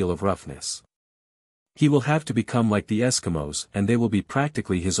great deal of roughness. He will have to become like the Eskimos and they will be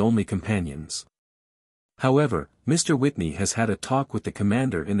practically his only companions. However, Mr. Whitney has had a talk with the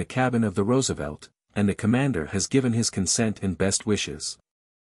commander in the cabin of the Roosevelt, and the commander has given his consent and best wishes.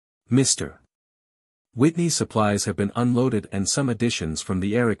 Mr. Whitney's supplies have been unloaded and some additions from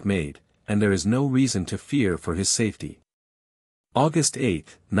the Eric made, and there is no reason to fear for his safety. August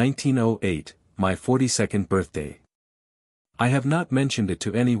 8, 1908, my 42nd birthday. I have not mentioned it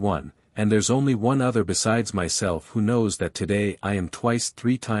to anyone, and there's only one other besides myself who knows that today I am twice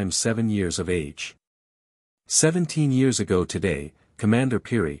 3 times 7 years of age. 17 years ago today, Commander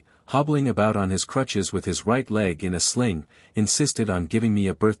Peary, hobbling about on his crutches with his right leg in a sling, insisted on giving me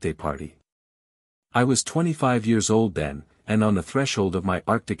a birthday party. I was 25 years old then, and on the threshold of my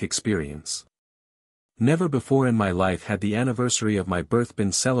Arctic experience. Never before in my life had the anniversary of my birth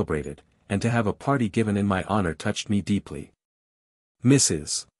been celebrated, and to have a party given in my honor touched me deeply.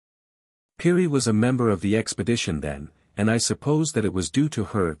 Mrs. Peary was a member of the expedition then, and I suppose that it was due to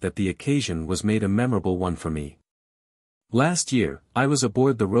her that the occasion was made a memorable one for me. Last year, I was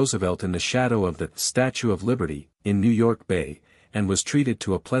aboard the Roosevelt in the shadow of the Statue of Liberty, in New York Bay, and was treated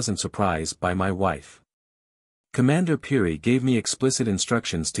to a pleasant surprise by my wife. Commander Peary gave me explicit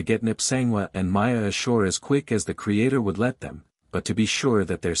instructions to get Nipsangwa and Maya ashore as quick as the Creator would let them, but to be sure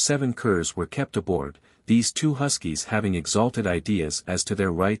that their 7 curs were kept aboard, these 2 huskies having exalted ideas as to their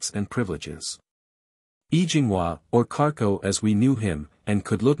rights and privileges. Ijingwa, or Karko as we knew him, and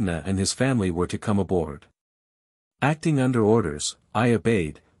Kudlugna and his family were to come aboard. Acting under orders, I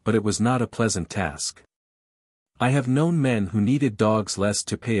obeyed, but it was not a pleasant task. I have known men who needed dogs less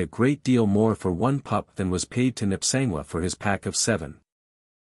to pay a great deal more for one pup than was paid to Nipsangwa for his pack of 7.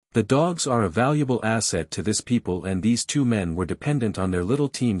 The dogs are a valuable asset to this people, and these 2 men were dependent on their little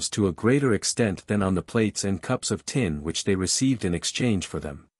teams to a greater extent than on the plates and cups of tin which they received in exchange for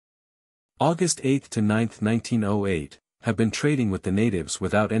them. August 8 to 9, 1908, have been trading with the natives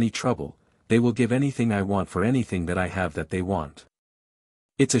without any trouble. They will give anything I want for anything that I have that they want.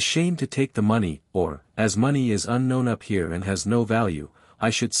 It's a shame to take the money, or, as money is unknown up here and has no value, I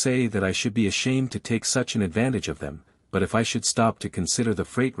should say that I should be ashamed to take such an advantage of them, but if I should stop to consider the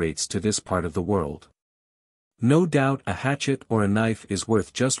freight rates to this part of the world. No doubt a hatchet or a knife is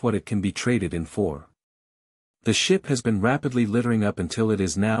worth just what it can be traded in for. The ship has been rapidly littering up until it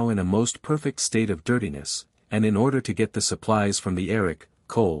is now in a most perfect state of dirtiness, and in order to get the supplies from the Erik,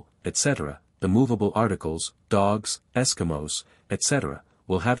 coal, etc., the movable articles, dogs, Eskimos, etc.,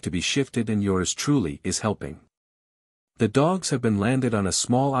 will have to be shifted, and yours truly is helping. The dogs have been landed on a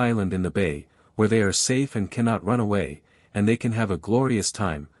small island in the bay, where they are safe and cannot run away, and they can have a glorious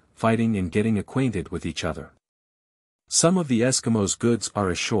time, fighting and getting acquainted with each other. Some of the Eskimos' goods are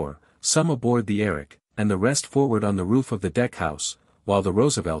ashore, some aboard the Erik, and the rest forward on the roof of the deckhouse, while the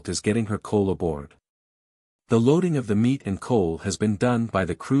Roosevelt is getting her coal aboard. The loading of the meat and coal has been done by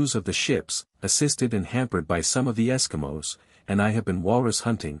the crews of the ships, assisted and hampered by some of the Eskimos, and I have been walrus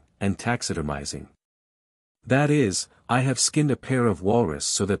hunting, and taxidermizing. That is, I have skinned a pair of walrus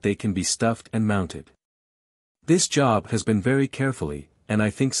so that they can be stuffed and mounted. This job has been very carefully, and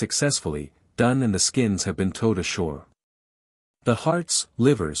I think successfully, done, and the skins have been towed ashore. The hearts,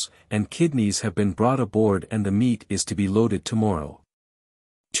 livers, and kidneys have been brought aboard, and the meat is to be loaded tomorrow.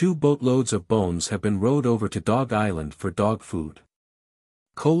 2 boatloads of bones have been rowed over to Dog Island for dog food.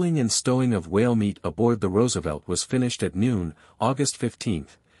 Coaling and stowing of whale meat aboard the Roosevelt was finished at noon, August 15,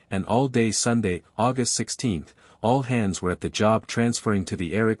 and all day Sunday, August 16, all hands were at the job transferring to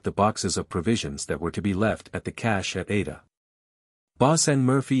the Erik the boxes of provisions that were to be left at the cache at Ada. Bosun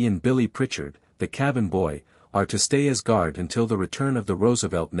Murphy and Billy Pritchard, the cabin boy, are to stay as guard until the return of the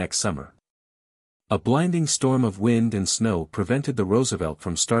Roosevelt next summer. A blinding storm of wind and snow prevented the Roosevelt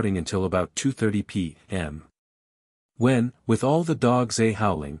from starting until about 2:30 p.m. When, with all the dogs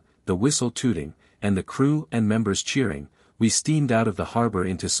howling, the whistle tooting, and the crew and members cheering, we steamed out of the harbor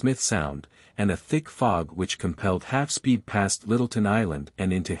into Smith Sound, and a thick fog which compelled half-speed past Littleton Island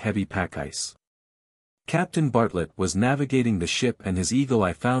and into heavy pack ice. Captain Bartlett was navigating the ship, and his Eagle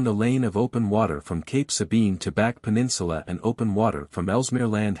Eye found a lane of open water from Cape Sabine to Back Peninsula and open water from Ellesmere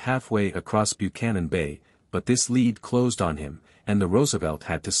Land halfway across Buchanan Bay, but this lead closed on him, and the Roosevelt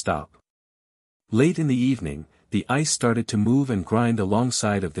had to stop. Late in the evening, the ice started to move and grind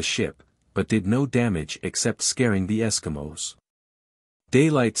alongside of the ship, but did no damage except scaring the Eskimos.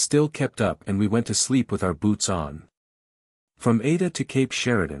 Daylight still kept up, and we went to sleep with our boots on. From Ada to Cape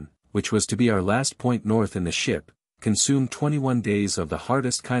Sheridan, which was to be our last point north in the ship, consumed 21 days of the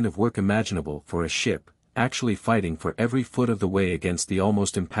hardest kind of work imaginable for a ship, actually fighting for every foot of the way against the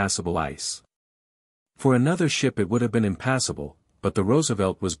almost impassable ice. For another ship it would have been impassable, but the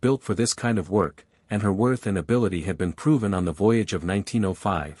Roosevelt was built for this kind of work, and her worth and ability had been proven on the voyage of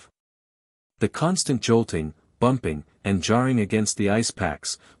 1905. The constant jolting, bumping, and jarring against the ice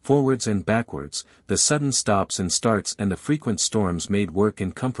packs, forwards and backwards, the sudden stops and starts and the frequent storms made work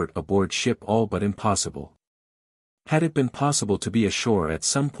in comfort aboard ship all but impossible. Had it been possible to be ashore at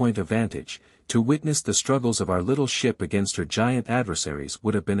some point of vantage, to witness the struggles of our little ship against her giant adversaries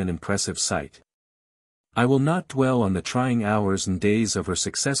would have been an impressive sight. I will not dwell on the trying hours and days of her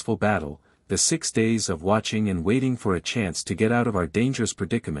successful battle, the 6 days of watching and waiting for a chance to get out of our dangerous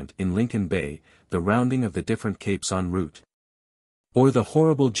predicament in Lincoln Bay, the rounding of the different capes en route, or the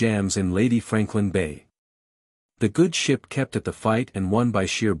horrible jams in Lady Franklin Bay. The good ship kept at the fight and won by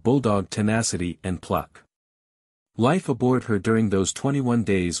sheer bulldog tenacity and pluck. Life aboard her during those 21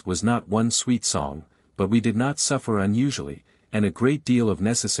 days was not one sweet song, but we did not suffer unusually, and a great deal of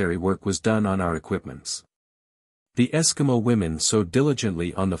necessary work was done on our equipments. The Eskimo women sewed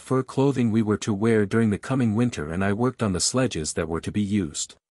diligently on the fur clothing we were to wear during the coming winter, and I worked on the sledges that were to be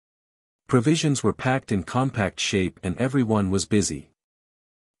used. Provisions were packed in compact shape and everyone was busy.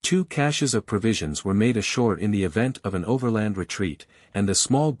 2 caches of provisions were made ashore in the event of an overland retreat, and the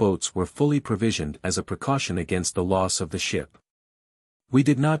small boats were fully provisioned as a precaution against the loss of the ship. We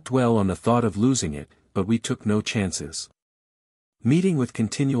did not dwell on the thought of losing it, but we took no chances. Meeting with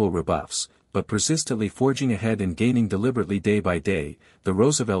continual rebuffs, but persistently forging ahead and gaining deliberately day by day, the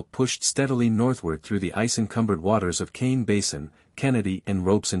Roosevelt pushed steadily northward through the ice-encumbered waters of Kane Basin, Kennedy and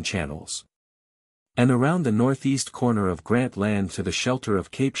Robeson channels, and around the northeast corner of Grant Land to the shelter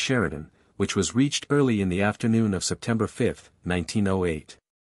of Cape Sheridan, which was reached early in the afternoon of September 5, 1908.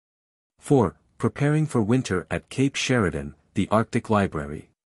 4. Preparing for winter at Cape Sheridan, the Arctic Library.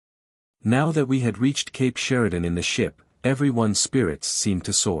 Now that we had reached Cape Sheridan in the ship, everyone's spirits seemed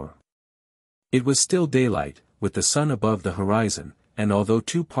to soar. It was still daylight, with the sun above the horizon, and although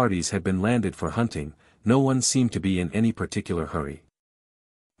 2 parties had been landed for hunting, no one seemed to be in any particular hurry.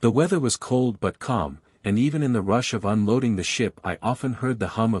 The weather was cold but calm, and even in the rush of unloading the ship I often heard the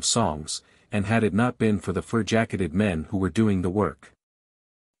hum of songs, and had it not been for the fur-jacketed men who were doing the work,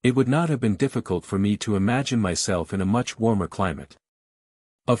 it would not have been difficult for me to imagine myself in a much warmer climate.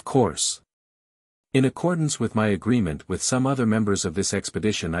 Of course, in accordance with my agreement with some other members of this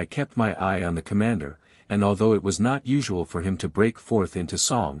expedition, I kept my eye on the commander, and although it was not usual for him to break forth into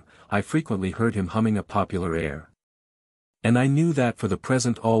song, I frequently heard him humming a popular air. And I knew that for the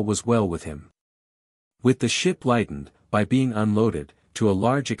present all was well with him. With the ship lightened, by being unloaded, to a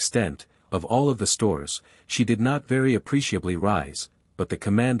large extent, of all of the stores, she did not very appreciably rise, but the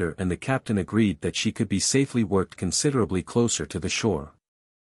commander and the captain agreed that she could be safely worked considerably closer to the shore.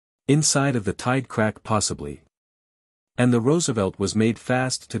 Inside of the tide crack possibly. And the Roosevelt was made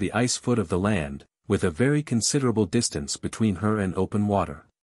fast to the ice foot of the land, with a very considerable distance between her and open water.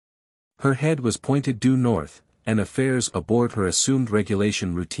 Her head was pointed due north, and affairs aboard her assumed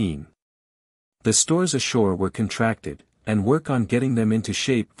regulation routine. The stores ashore were contracted, and work on getting them into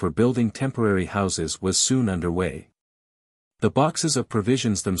shape for building temporary houses was soon underway. The boxes of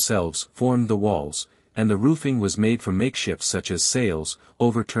provisions themselves formed the walls, and the roofing was made from makeshifts such as sails,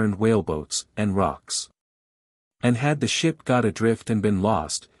 overturned whaleboats, and rocks. And had the ship got adrift and been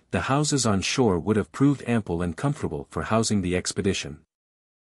lost, the houses on shore would have proved ample and comfortable for housing the expedition.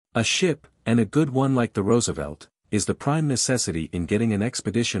 A ship, and a good one like the Roosevelt, is the prime necessity in getting an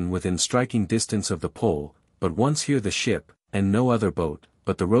expedition within striking distance of the pole, but once here the ship, and no other boat,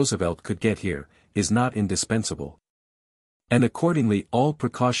 but the Roosevelt could get here, is not indispensable. And accordingly all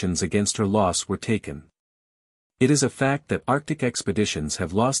precautions against her loss were taken. It is a fact that Arctic expeditions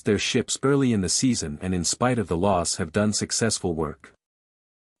have lost their ships early in the season and in spite of the loss have done successful work.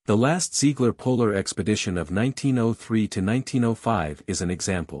 The last Ziegler polar expedition of 1903 to 1905 is an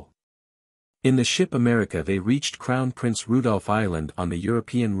example. In the ship America they reached Crown Prince Rudolph Island on the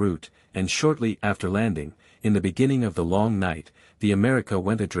European route, and shortly after landing, in the beginning of the long night, the America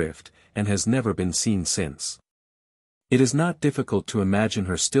went adrift, and has never been seen since. It is not difficult to imagine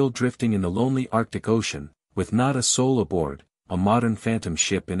her still drifting in the lonely Arctic Ocean, with not a soul aboard, a modern phantom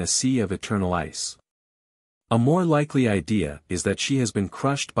ship in a sea of eternal ice. A more likely idea is that she has been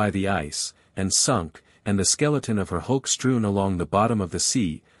crushed by the ice, and sunk, and the skeleton of her hulk strewn along the bottom of the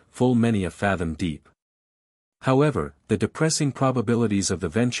sea, full many a fathom deep. However, the depressing probabilities of the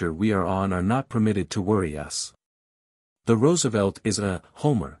venture we are on are not permitted to worry us. The Roosevelt is a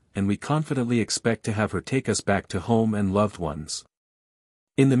Homer, and we confidently expect to have her take us back to home and loved ones.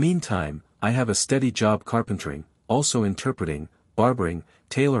 In the meantime, I have a steady job carpentering, also interpreting, barbering,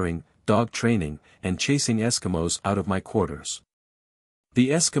 tailoring, dog training, and chasing Eskimos out of my quarters. The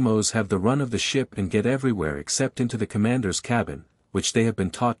Eskimos have the run of the ship and get everywhere except into the commander's cabin, which they have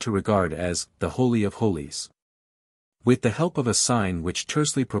been taught to regard as the Holy of Holies. With the help of a sign which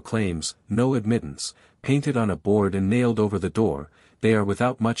tersely proclaims, "No admittance," painted on a board and nailed over the door, they are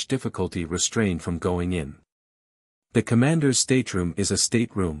without much difficulty restrained from going in. The commander's stateroom is a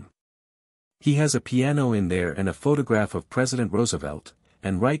stateroom. He has a piano in there and a photograph of President Roosevelt,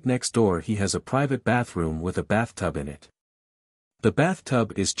 and right next door he has a private bathroom with a bathtub in it. The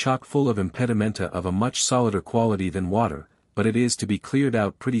bathtub is chock full of impedimenta of a much solider quality than water, but it is to be cleared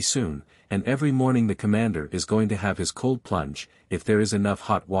out pretty soon, and every morning the commander is going to have his cold plunge, if there is enough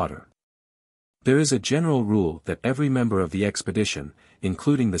hot water. There is a general rule that every member of the expedition,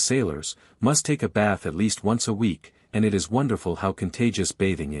 including the sailors, must take a bath at least once a week, and it is wonderful how contagious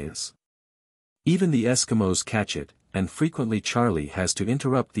bathing is. Even the Eskimos catch it, and frequently Charlie has to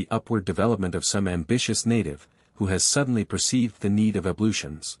interrupt the upward development of some ambitious native, who has suddenly perceived the need of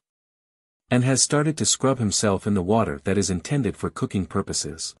ablutions, and has started to scrub himself in the water that is intended for cooking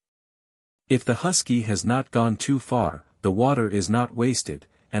purposes. If the husky has not gone too far, the water is not wasted,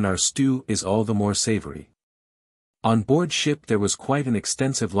 and our stew is all the more savory. On board ship there was quite an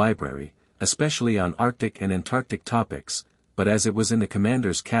extensive library, especially on Arctic and Antarctic topics, but as it was in the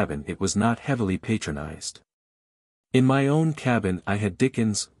commander's cabin it was not heavily patronized. In my own cabin I had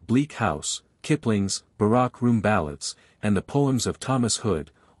Dickens' Bleak House, Kipling's Baroque Room Ballads, and the poems of Thomas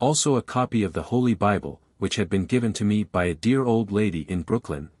Hood, also a copy of the Holy Bible, which had been given to me by a dear old lady in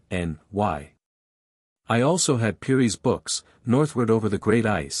Brooklyn, N.Y. I also had Peary's books, Northward Over the Great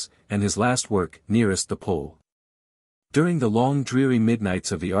Ice, and his last work, Nearest the Pole. During the long dreary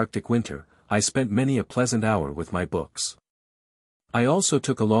midnights of the Arctic winter, I spent many a pleasant hour with my books. I also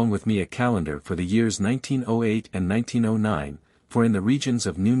took along with me a calendar for the years 1908 and 1909, for in the regions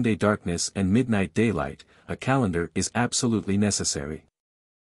of noonday darkness and midnight daylight, a calendar is absolutely necessary.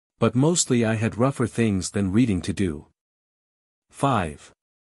 But mostly I had rougher things than reading to do. 5.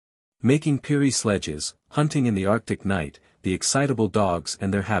 Making Peary sledges, hunting in the Arctic night, the excitable dogs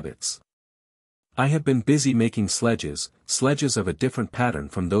and their habits. I have been busy making sledges of a different pattern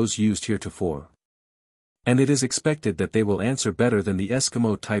from those used heretofore. And it is expected that they will answer better than the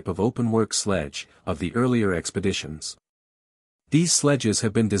Eskimo type of open-work sledge of the earlier expeditions. These sledges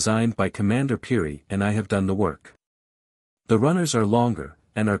have been designed by Commander Peary and I have done the work. The runners are longer,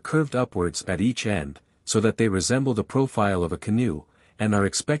 and are curved upwards at each end, so that they resemble the profile of a canoe, and are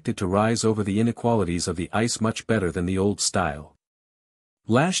expected to rise over the inequalities of the ice much better than the old style.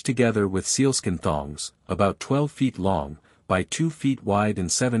 Lashed together with sealskin thongs, about 12 feet long, by 2 feet wide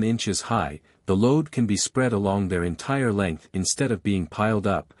and 7 inches high, the load can be spread along their entire length instead of being piled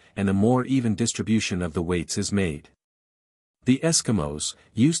up, and a more even distribution of the weights is made. The Eskimos,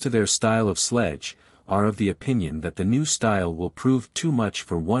 used to their style of sledge, are of the opinion that the new style will prove too much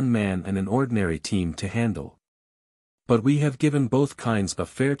for one man and an ordinary team to handle. But we have given both kinds a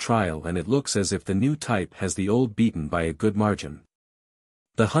fair trial and it looks as if the new type has the old beaten by a good margin.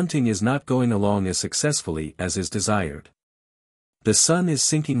 The hunting is not going along as successfully as is desired. The sun is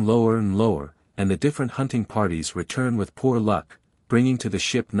sinking lower and lower, and the different hunting parties return with poor luck, bringing to the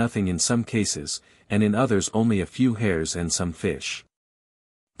ship nothing in some cases, and in others only a few hares and some fish.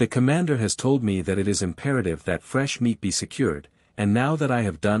 The commander has told me that it is imperative that fresh meat be secured, and now that I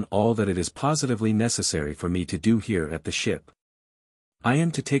have done all that it is positively necessary for me to do here at the ship, I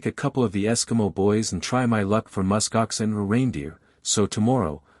am to take a couple of the Eskimo boys and try my luck for musk oxen or reindeer, so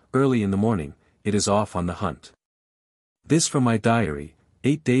tomorrow, early in the morning, it is off on the hunt. This from my diary,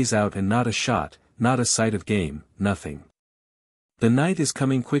 8 days out and not a shot, not a sight of game, nothing. The night is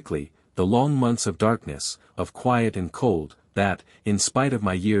coming quickly, the long months of darkness, of quiet and cold, that, in spite of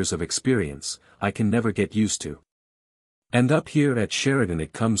my years of experience, I can never get used to. And up here at Sheridan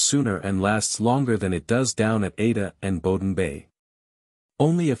it comes sooner and lasts longer than it does down at Ada and Bowden Bay.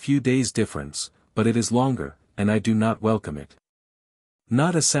 Only a few days difference, but it is longer, and I do not welcome it.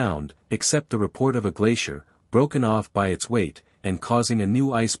 Not a sound, except the report of a glacier, broken off by its weight, and causing a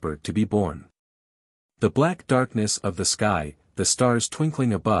new iceberg to be born. The black darkness of the sky, the stars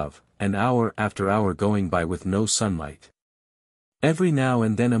twinkling above, and hour after hour going by with no sunlight. Every now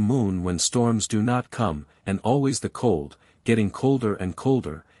and then a moon when storms do not come, and always the cold, getting colder and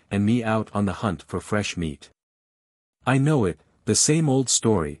colder, and me out on the hunt for fresh meat. I know it, the same old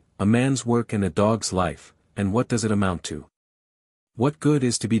story, a man's work and a dog's life, and what does it amount to? What good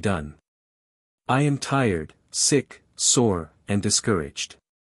is to be done? I am tired, sick, sore, and discouraged.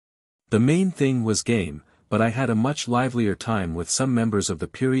 The main thing was game, but I had a much livelier time with some members of the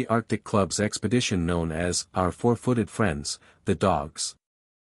Peary Arctic Club's expedition known as our four-footed friends, the dogs.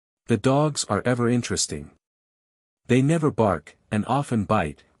 The dogs are ever interesting. They never bark, and often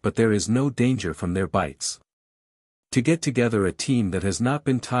bite, but there is no danger from their bites. To get together a team that has not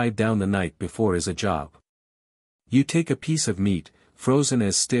been tied down the night before is a job. You take a piece of meat, frozen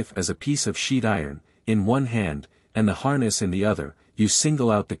as stiff as a piece of sheet iron, in one hand, and the harness in the other, you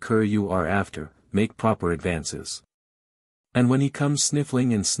single out the cur you are after, make proper advances. And when he comes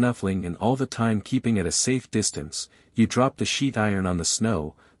sniffling and snuffling and all the time keeping at a safe distance, you drop the sheet iron on the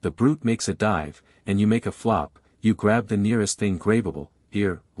snow, the brute makes a dive, and you make a flop, you grab the nearest thing grabbable,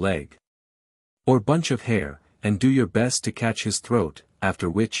 ear, leg, or bunch of hair, and do your best to catch his throat, after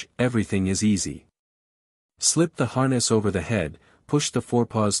which, everything is easy. Slip the harness over the head, push the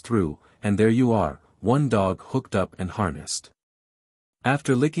forepaws through, and there you are, one dog hooked up and harnessed.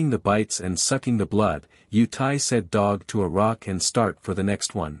 After licking the bites and sucking the blood, you tie said dog to a rock and start for the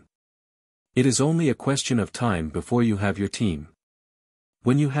next one. It is only a question of time before you have your team.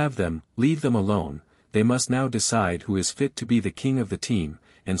 When you have them, leave them alone, they must now decide who is fit to be the king of the team,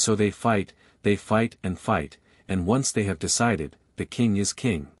 and so they fight, and once they have decided, the king is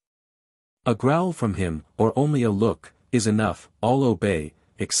king. A growl from him, or only a look, is enough, all obey,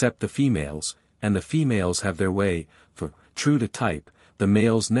 except the females, and the females have their way, for, true to type, the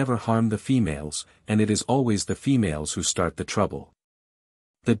males never harm the females, and it is always the females who start the trouble.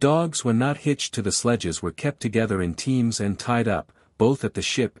 The dogs when not hitched to the sledges were kept together in teams and tied up, both at the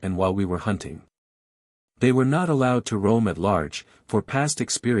ship and while we were hunting. They were not allowed to roam at large, for past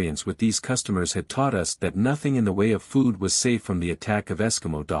experience with these customers had taught us that nothing in the way of food was safe from the attack of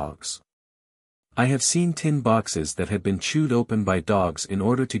Eskimo dogs. I have seen tin boxes that had been chewed open by dogs in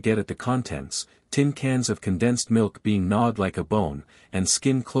order to get at the contents, tin cans of condensed milk being gnawed like a bone, and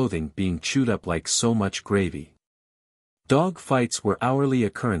skin clothing being chewed up like so much gravy. Dog fights were hourly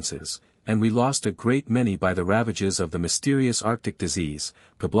occurrences, and we lost a great many by the ravages of the mysterious Arctic disease,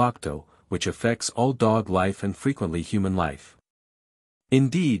 Pablocto, which affects all dog life and frequently human life.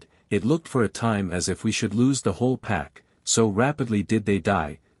 Indeed, it looked for a time as if we should lose the whole pack, so rapidly did they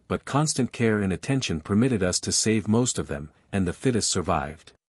die, but constant care and attention permitted us to save most of them, and the fittest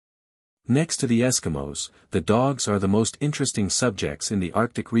survived. Next to the Eskimos, the dogs are the most interesting subjects in the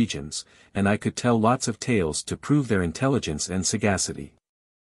Arctic regions, and I could tell lots of tales to prove their intelligence and sagacity.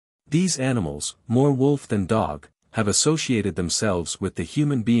 These animals, more wolf than dog, have associated themselves with the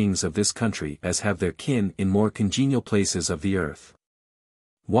human beings of this country as have their kin in more congenial places of the earth.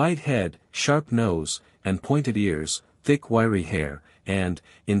 Wide head, sharp nose, and pointed ears, thick wiry hair, and,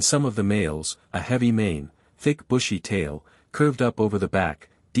 in some of the males, a heavy mane, thick bushy tail, curved up over the back,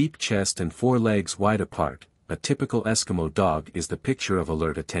 deep chest and 4 legs wide apart, a typical Eskimo dog is the picture of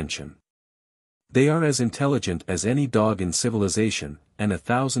alert attention. They are as intelligent as any dog in civilization, and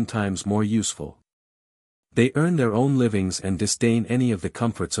 1,000 times more useful. They earn their own livings and disdain any of the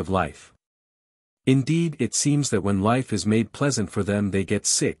comforts of life. Indeed, it seems that when life is made pleasant for them they get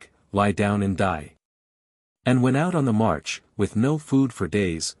sick, lie down and die. And when out on the march, with no food for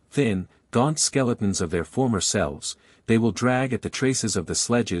days, thin, gaunt skeletons of their former selves, they will drag at the traces of the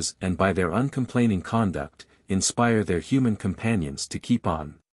sledges and by their uncomplaining conduct, inspire their human companions to keep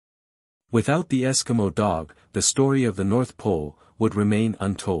on. Without the Eskimo dog, the story of the North Pole would remain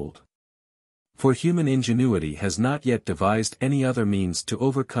untold. For human ingenuity has not yet devised any other means to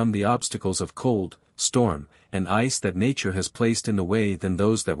overcome the obstacles of cold, storm, and ice that nature has placed in the way than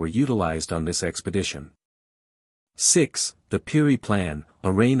those that were utilized on this expedition. 6. The Peary Plan,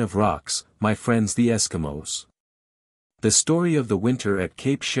 a Rain of Rocks, my friends the Eskimos. The story of the winter at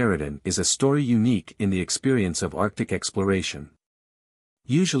Cape Sheridan is a story unique in the experience of Arctic exploration.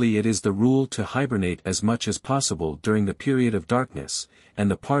 Usually it is the rule to hibernate as much as possible during the period of darkness, and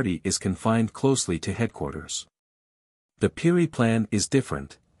the party is confined closely to headquarters. The Peary Plan is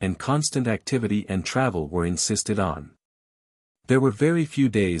different, and constant activity and travel were insisted on. There were very few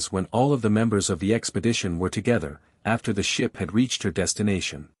days when all of the members of the expedition were together, after the ship had reached her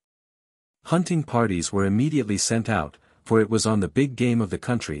destination. Hunting parties were immediately sent out, for it was on the big game of the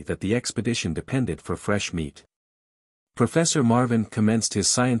country that the expedition depended for fresh meat. Professor Marvin commenced his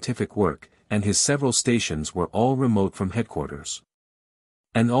scientific work, and his several stations were all remote from headquarters.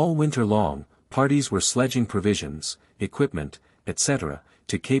 And all winter long, parties were sledging provisions, equipment, etc.,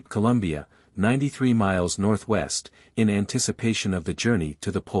 to Cape Columbia, 93 miles northwest, in anticipation of the journey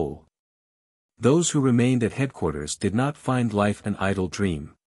to the pole. Those who remained at headquarters did not find life an idle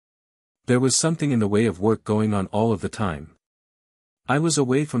dream. There was something in the way of work going on all of the time. I was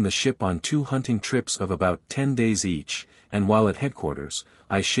away from the ship on 2 hunting trips of about 10 days each, and while at headquarters,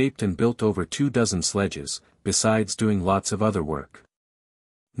 I shaped and built over 24 sledges, besides doing lots of other work.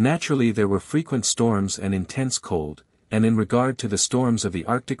 Naturally there were frequent storms and intense cold, and in regard to the storms of the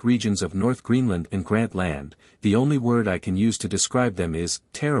Arctic regions of North Greenland and Grant Land, the only word I can use to describe them is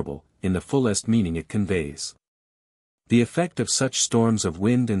terrible, in the fullest meaning it conveys. The effect of such storms of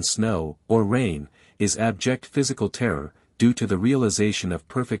wind and snow, or rain, is abject physical terror, due to the realization of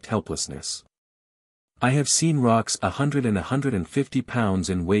perfect helplessness. I have seen rocks 100 and 150 pounds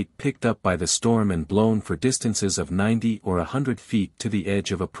in weight picked up by the storm and blown for distances of 90 or 100 feet to the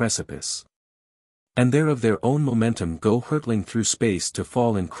edge of a precipice. And there of their own momentum go hurtling through space to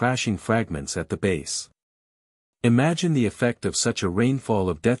fall in crashing fragments at the base. Imagine the effect of such a rainfall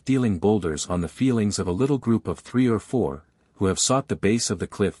of death-dealing boulders on the feelings of a little group of 3 or 4, who have sought the base of the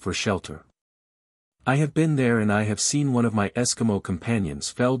cliff for shelter. I have been there, and I have seen one of my Eskimo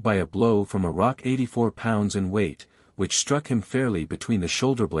companions felled by a blow from a rock 84 pounds in weight, which struck him fairly between the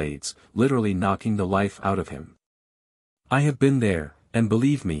shoulder blades, literally knocking the life out of him. I have been there, and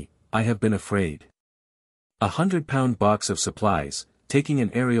believe me, I have been afraid. A 100-pound box of supplies, taking an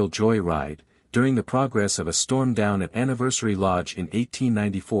aerial joy ride, during the progress of a storm down at Anniversary Lodge in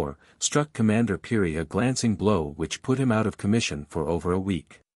 1894, struck Commander Peary a glancing blow which put him out of commission for over a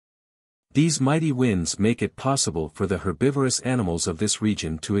week. These mighty winds make it possible for the herbivorous animals of this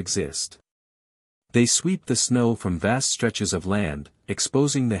region to exist. They sweep the snow from vast stretches of land,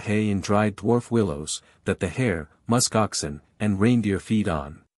 exposing the hay and dried dwarf willows, that the hare, musk oxen, and reindeer feed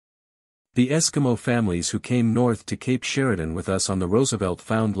on. The Eskimo families who came north to Cape Sheridan with us on the Roosevelt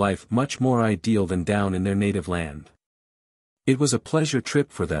found life much more ideal than down in their native land. It was a pleasure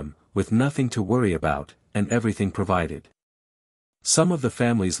trip for them, with nothing to worry about, and everything provided. Some of the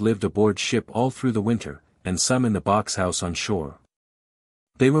families lived aboard ship all through the winter, and some in the boxhouse on shore.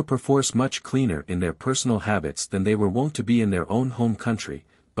 They were perforce much cleaner in their personal habits than they were wont to be in their own home country,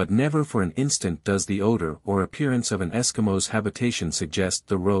 but never for an instant does the odor or appearance of an Eskimo's habitation suggest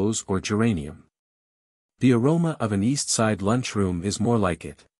the rose or geranium. The aroma of an East Side lunchroom is more like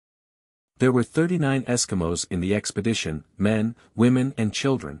it. There were 39 Eskimos in the expedition, men, women and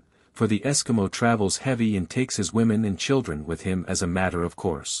children, for the Eskimo travels heavy and takes his women and children with him as a matter of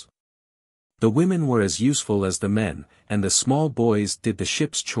course. The women were as useful as the men, and the small boys did the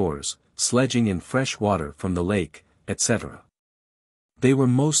ship's chores, sledging in fresh water from the lake, etc. They were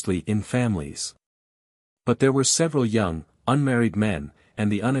mostly in families. But there were several young, unmarried men, and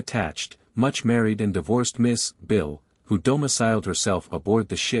the unattached, much married and divorced Miss Bill, who domiciled herself aboard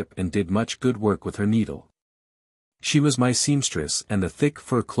the ship and did much good work with her needle. She was my seamstress, and the thick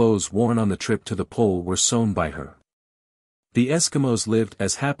fur clothes worn on the trip to the pole were sewn by her. The Eskimos lived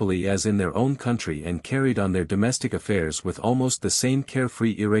as happily as in their own country and carried on their domestic affairs with almost the same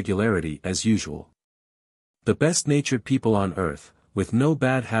carefree irregularity as usual. The best-natured people on earth, with no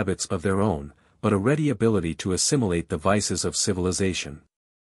bad habits of their own, but a ready ability to assimilate the vices of civilization.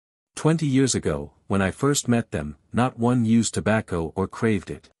 20 years ago, when I first met them, not one used tobacco or craved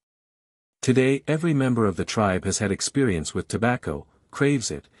it. Today every member of the tribe has had experience with tobacco,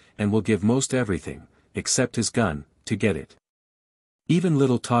 craves it, and will give most everything, except his gun, to get it. Even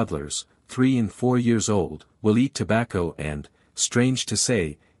little toddlers, 3 and 4 years old, will eat tobacco and, strange to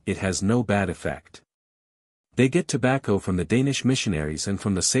say, it has no bad effect. They get tobacco from the Danish missionaries and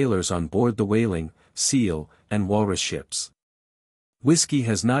from the sailors on board the whaling, seal, and walrus ships. Whiskey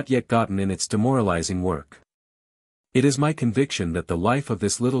has not yet gotten in its demoralizing work. It is my conviction that the life of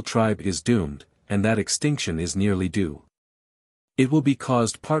this little tribe is doomed, and that extinction is nearly due. It will be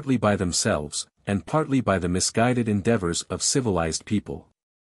caused partly by themselves, and partly by the misguided endeavors of civilized people.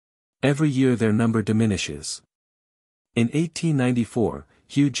 Every year their number diminishes. In 1894,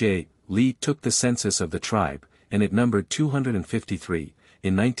 Hugh J. Lee took the census of the tribe, and it numbered 253.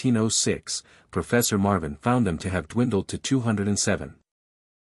 In 1906, Professor Marvin found them to have dwindled to 207.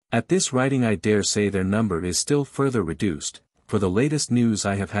 At this writing I dare say their number is still further reduced, for the latest news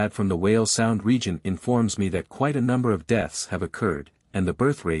I have had from the Whale Sound region informs me that quite a number of deaths have occurred, and the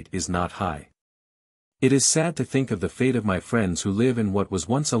birth rate is not high. It is sad to think of the fate of my friends who live in what was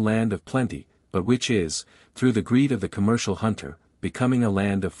once a land of plenty, but which is, through the greed of the commercial hunter, becoming a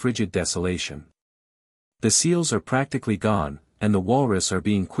land of frigid desolation. The seals are practically gone, and the walrus are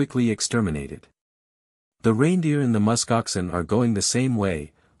being quickly exterminated. The reindeer and the musk oxen are going the same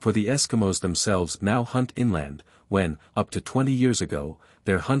way, for the Eskimos themselves now hunt inland, when, up to 20 years ago,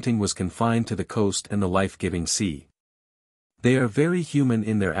 their hunting was confined to the coast and the life-giving sea. They are very human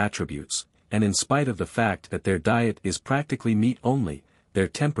in their attributes, and in spite of the fact that their diet is practically meat only, their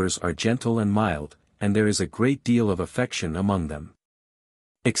tempers are gentle and mild, and there is a great deal of affection among them.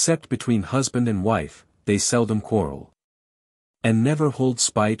 Except between husband and wife, they seldom quarrel. And never hold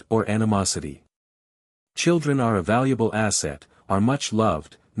spite or animosity. Children are a valuable asset, are much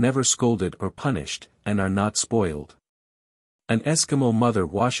loved, never scolded or punished, and are not spoiled. An Eskimo mother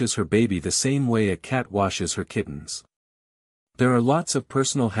washes her baby the same way a cat washes her kittens. There are lots of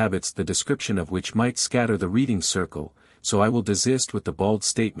personal habits the description of which might scatter the reading circle, so I will desist with the bald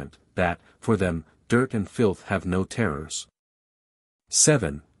statement, that, for them, dirt and filth have no terrors.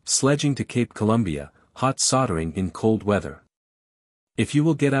 7. Sledging to Cape Columbia, hot soldering in cold weather. If you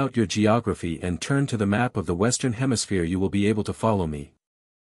will get out your geography and turn to the map of the Western Hemisphere, you will be able to follow me.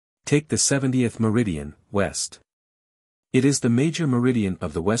 Take the 70th meridian, west. It is the major meridian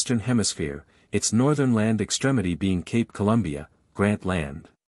of the Western Hemisphere, its northern land extremity being Cape Columbia, Grant Land.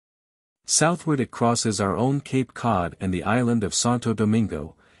 Southward it crosses our own Cape Cod and the island of Santo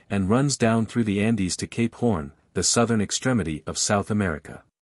Domingo, and runs down through the Andes to Cape Horn, the southern extremity of South America.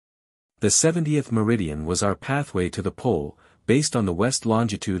 The 70th meridian was our pathway to the pole, based on the west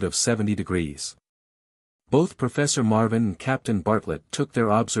longitude of 70 degrees. Both Professor Marvin and Captain Bartlett took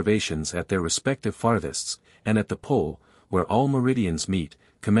their observations at their respective farthests, and at the pole, where all meridians meet,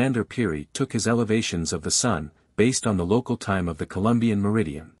 Commander Peary took his elevations of the sun, based on the local time of the Columbian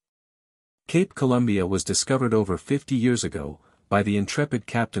meridian. Cape Columbia was discovered over 50 years ago, by the intrepid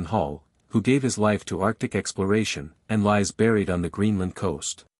Captain Hall, who gave his life to Arctic exploration, and lies buried on the Greenland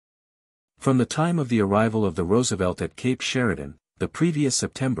coast. From the time of the arrival of the Roosevelt at Cape Sheridan, the previous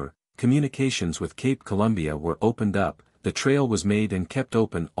September, communications with Cape Columbia were opened up, the trail was made and kept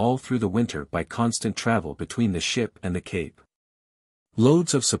open all through the winter by constant travel between the ship and the Cape.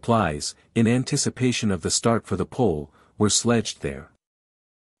 Loads of supplies, in anticipation of the start for the pole, were sledged there.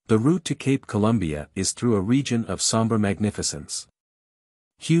 The route to Cape Columbia is through a region of somber magnificence.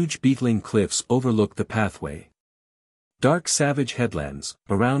 Huge beetling cliffs overlook the pathway. Dark savage headlands,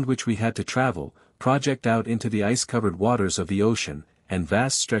 around which we had to travel, project out into the ice-covered waters of the ocean, and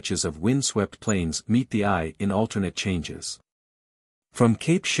vast stretches of wind-swept plains meet the eye in alternate changes. From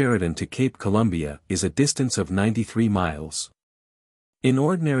Cape Sheridan to Cape Columbia is a distance of 93 miles. In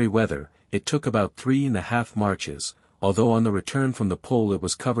ordinary weather, it took about 3.5 marches, although on the return from the pole it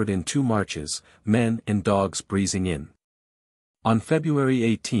was covered in 2 marches, men and dogs breezing in. On February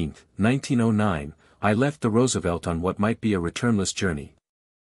 18, 1909, I left the Roosevelt on what might be a returnless journey.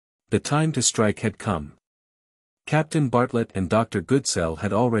 The time to strike had come. Captain Bartlett and Dr. Goodsell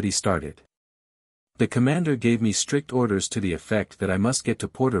had already started. The commander gave me strict orders to the effect that I must get to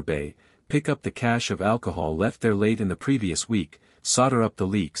Porter Bay, pick up the cache of alcohol left there late in the previous week, solder up the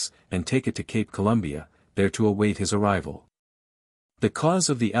leaks, and take it to Cape Columbia, there to await his arrival. The cause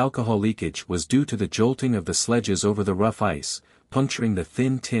of the alcohol leakage was due to the jolting of the sledges over the rough ice, puncturing the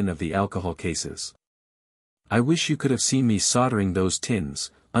thin tin of the alcohol cases. I wish you could have seen me soldering those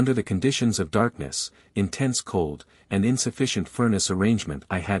tins, under the conditions of darkness, intense cold, and insufficient furnace arrangement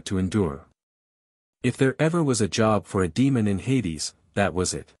I had to endure. If there ever was a job for a demon in Hades, that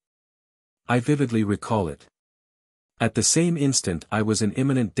was it. I vividly recall it. At the same instant I was in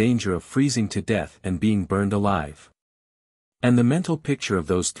imminent danger of freezing to death and being burned alive. And the mental picture of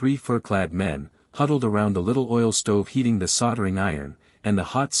those 3 fur-clad men, huddled around the little oil stove heating the soldering iron, and the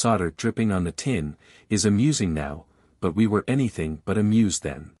hot solder dripping on the tin, is amusing now, but we were anything but amused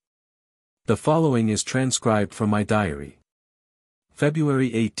then. The following is transcribed from my diary.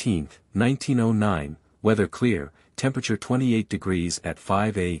 February 18, 1909, weather clear, temperature 28 degrees at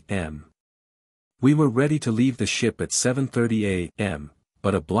 5 a.m. We were ready to leave the ship at 7:30 a.m.,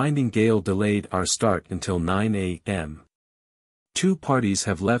 but a blinding gale delayed our start until 9 a.m. 2 parties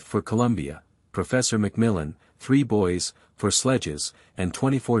have left for Columbia, Professor Macmillan, 3 boys, for sledges, and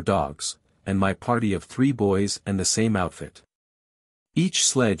 24 dogs, and my party of 3 boys and the same outfit. Each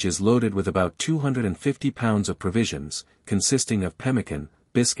sledge is loaded with about 250 pounds of provisions, consisting of pemmican,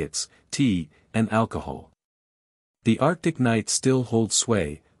 biscuits, tea, and alcohol. The Arctic night still holds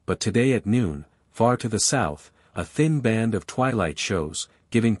sway, but today at noon, far to the south, a thin band of twilight shows,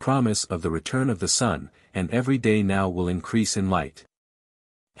 giving promise of the return of the sun, and every day now will increase in light.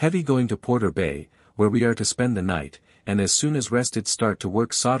 Heavy going to Porter Bay, where we are to spend the night, and as soon as rested start to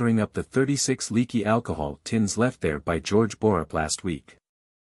work soldering up the 36 leaky alcohol tins left there by George Borup last week.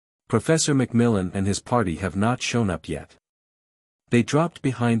 Professor Macmillan and his party have not shown up yet. They dropped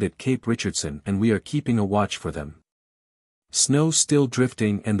behind at Cape Richardson and we are keeping a watch for them. Snow still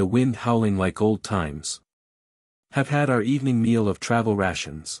drifting and the wind howling like old times. Have had our evening meal of travel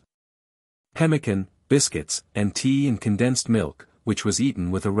rations. Pemmican, biscuits, and tea and condensed milk, which was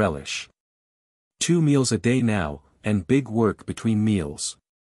eaten with a relish. 2 meals a day now, and big work between meals.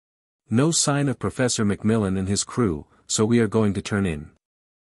 No sign of Professor Macmillan and his crew, so we are going to turn in.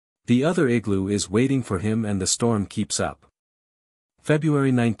 The other igloo is waiting for him and the storm keeps up.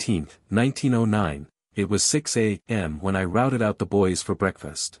 February 19, 1909, it was 6 a.m. when I routed out the boys for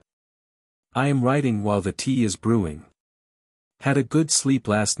breakfast. I am writing while the tea is brewing. Had a good sleep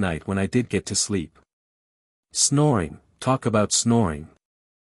last night when I did get to sleep. Snoring, talk about snoring.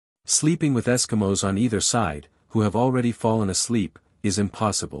 Sleeping with Eskimos on either side, who have already fallen asleep, is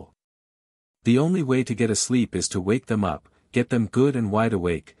impossible. The only way to get asleep is to wake them up, get them good and wide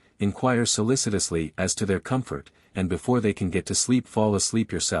awake, inquire solicitously as to their comfort, and before they can get to sleep fall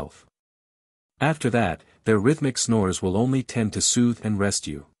asleep yourself. After that, their rhythmic snores will only tend to soothe and rest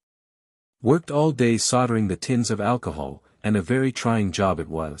you. Worked all day soldering the tins of alcohol, and a very trying job it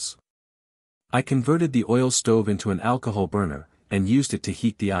was. I converted the oil stove into an alcohol burner, and used it to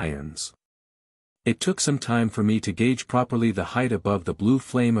heat the irons. It took some time for me to gauge properly the height above the blue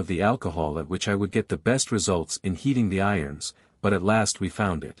flame of the alcohol at which I would get the best results in heating the irons, but at last we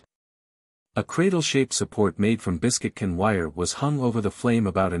found it. A cradle-shaped support made from biscuit-can wire was hung over the flame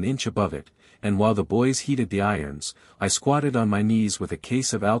about an inch above it, and while the boys heated the irons, I squatted on my knees with a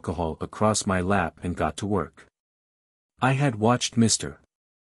case of alcohol across my lap and got to work. I had watched Mr.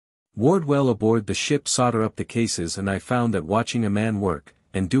 Wardwell aboard the ship solder up the cases, and I found that watching a man work,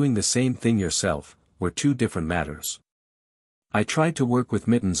 and doing the same thing yourself, were two different matters. I tried to work with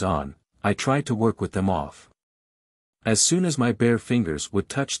mittens on, I tried to work with them off. As soon as my bare fingers would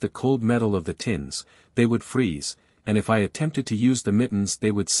touch the cold metal of the tins, they would freeze, and if I attempted to use the mittens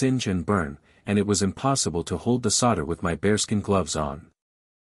they would singe and burn, and it was impossible to hold the solder with my bearskin gloves on.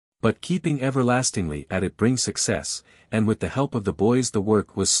 But keeping everlastingly at it brings success, and with the help of the boys the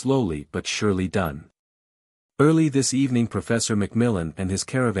work was slowly but surely done. Early this evening Professor Macmillan and his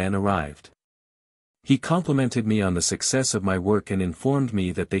caravan arrived. He complimented me on the success of my work and informed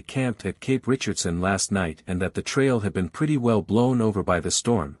me that they camped at Cape Richardson last night and that the trail had been pretty well blown over by the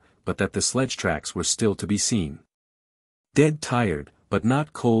storm, but that the sledge tracks were still to be seen. Dead tired, but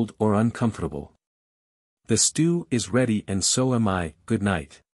not cold or uncomfortable. The stew is ready and so am I. Good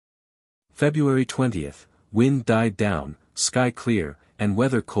night. February 20th, wind died down, sky clear, and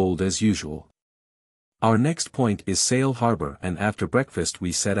weather cold as usual. Our next point is Sail Harbor, and after breakfast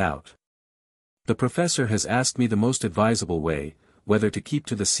we set out. The professor has asked me the most advisable way, whether to keep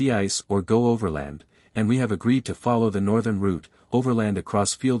to the sea ice or go overland, and we have agreed to follow the northern route, overland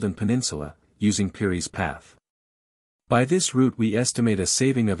across field and peninsula, using Peary's path. By this route we estimate a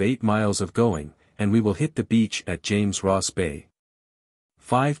saving of 8 miles of going, and we will hit the beach at James Ross Bay.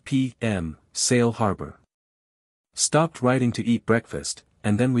 5 p.m., Sail Harbor. Stopped writing to eat breakfast,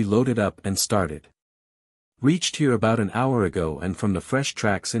 and then we loaded up and started. Reached here about an hour ago, and from the fresh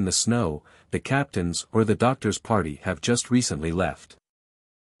tracks in the snow, the captain's or the doctor's party have just recently left.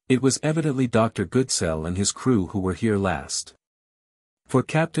 It was evidently Dr. Goodsell and his crew who were here last. For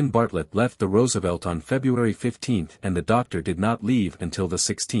Captain Bartlett left the Roosevelt on February 15th and the doctor did not leave until the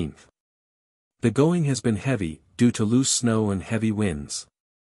 16th. The going has been heavy, due to loose snow and heavy winds.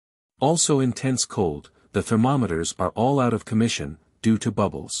 Also intense cold, the thermometers are all out of commission, due to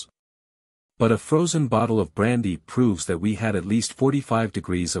bubbles. But a frozen bottle of brandy proves that we had at least 45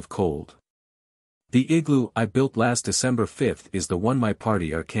 degrees of cold. The igloo I built last December 5th is the one my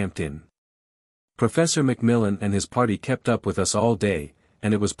party are camped in. Professor Macmillan and his party kept up with us all day,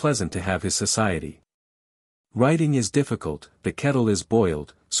 and it was pleasant to have his society. Writing is difficult, the kettle is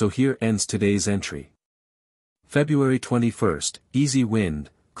boiled, so here ends today's entry. February 21st, easy wind,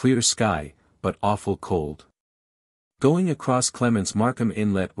 clear sky, but awful cold. Going across Clements Markham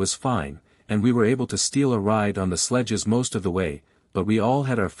Inlet was fine, and we were able to steal a ride on the sledges most of the way, but we all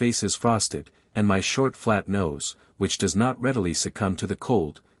had our faces frosted, and my short flat nose, which does not readily succumb to the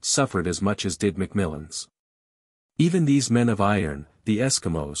cold, suffered as much as did Macmillan's. Even these men of iron, the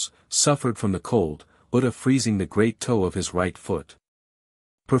Eskimos, suffered from the cold, Uta freezing the great toe of his right foot.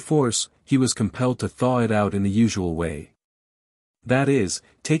 Perforce, he was compelled to thaw it out in the usual way. That is,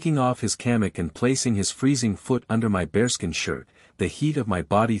 taking off his cammock and placing his freezing foot under my bearskin shirt, the heat of my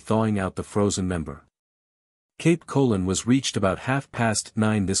body thawing out the frozen member. Cape Colon was reached about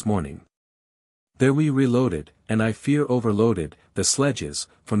 9:30 this morning. There we reloaded, and I fear overloaded, the sledges,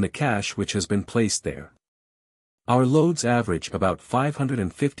 from the cache which has been placed there. Our loads average about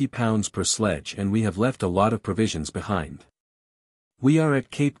 550 pounds per sledge and we have left a lot of provisions behind. We are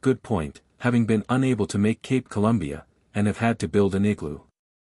at Cape Good Point, having been unable to make Cape Columbia, and have had to build an igloo.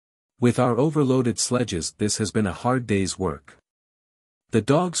 With our overloaded sledges this has been a hard day's work. The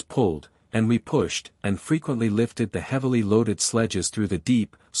dogs pulled, and we pushed, and frequently lifted the heavily loaded sledges through the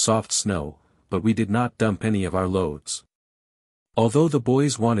deep, soft snow, but we did not dump any of our loads. Although the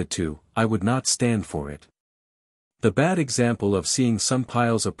boys wanted to, I would not stand for it. The bad example of seeing some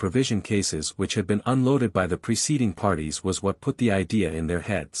piles of provision cases which had been unloaded by the preceding parties was what put the idea in their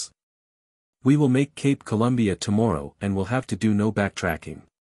heads. We will make Cape Columbia tomorrow and will have to do no backtracking.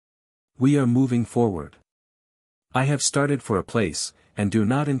 We are moving forward. I have started for a place, and do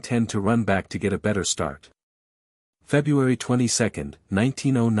not intend to run back to get a better start. February 22nd,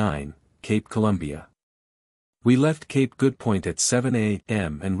 1909, Cape Columbia. We left Cape Good Point at 7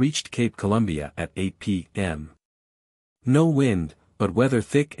 a.m. and reached Cape Columbia at 8 p.m. No wind, but weather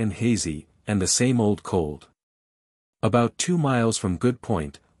thick and hazy, and the same old cold. About 2 miles from Good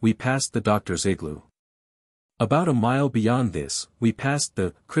Point, we passed the doctor's igloo. About a mile beyond this, we passed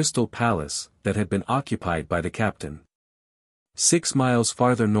the Crystal Palace that had been occupied by the captain. 6 miles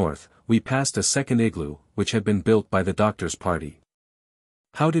farther north, we passed a second igloo, which had been built by the doctor's party.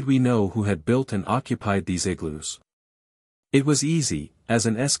 How did we know who had built and occupied these igloos? It was easy, as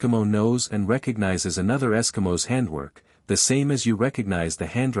an Eskimo knows and recognizes another Eskimo's handwork, the same as you recognize the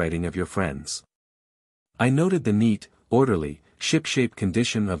handwriting of your friends. I noted the neat, orderly, ship-shape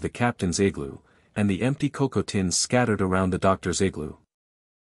condition of the captain's igloo, and the empty cocoa tins scattered around the doctor's igloo.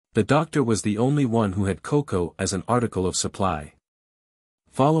 The doctor was the only one who had cocoa as an article of supply.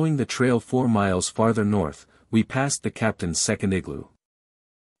 Following the trail 4 miles farther north, we passed the captain's second igloo.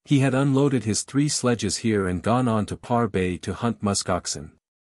 He had unloaded his 3 sledges here and gone on to Parr Bay to hunt muskoxen.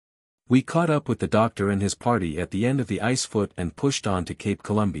 We caught up with the doctor and his party at the end of the ice foot and pushed on to Cape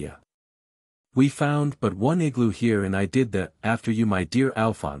Columbia. We found but one igloo here, and I did the "after you my dear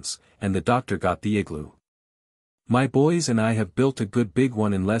Alphonse," and the doctor got the igloo. My boys and I have built a good big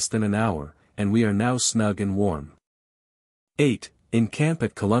one in less than an hour, and we are now snug and warm. 8. In camp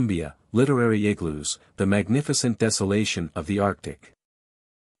at Columbia, literary igloos, the magnificent desolation of the Arctic.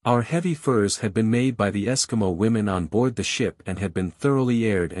 Our heavy furs had been made by the Eskimo women on board the ship and had been thoroughly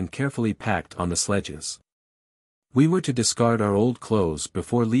aired and carefully packed on the sledges. We were to discard our old clothes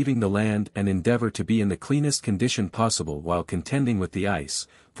before leaving the land and endeavor to be in the cleanest condition possible while contending with the ice,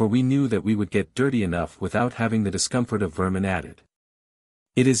 for we knew that we would get dirty enough without having the discomfort of vermin added.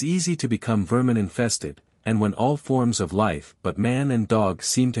 It is easy to become vermin-infested, and when all forms of life but man and dog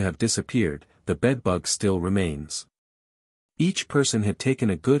seem to have disappeared, the bedbug still remains. Each person had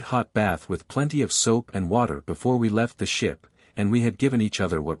taken a good hot bath with plenty of soap and water before we left the ship, and we had given each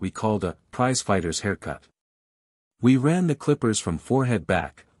other what we called a prizefighter's haircut. We ran the clippers from forehead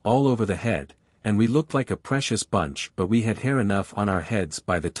back, all over the head, and we looked like a precious bunch, but we had hair enough on our heads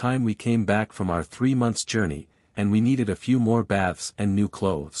by the time we came back from our 3 months' journey, and we needed a few more baths and new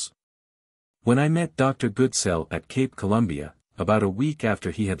clothes. When I met Dr. Goodsell at Cape Columbia, about a week after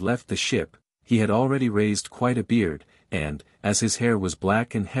he had left the ship, he had already raised quite a beard, and, as his hair was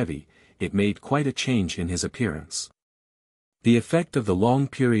black and heavy, it made quite a change in his appearance. The effect of the long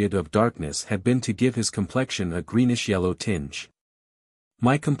period of darkness had been to give his complexion a greenish-yellow tinge.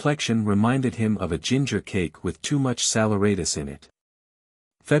 My complexion reminded him of a ginger cake with too much saleratus in it.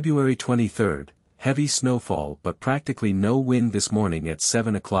 February 23, heavy snowfall but practically no wind this morning at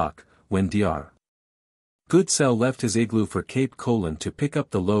 7 o'clock, when Dr. Goodsell left his igloo for Cape Colon to pick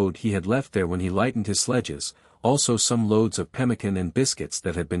up the load he had left there when he lightened his sledges, also some loads of pemmican and biscuits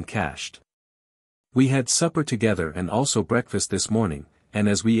that had been cached. We had supper together and also breakfast this morning, and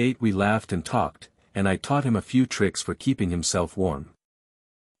as we ate we laughed and talked, and I taught him a few tricks for keeping himself warm.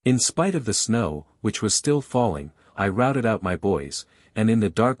 In spite of the snow, which was still falling, I routed out my boys, and in the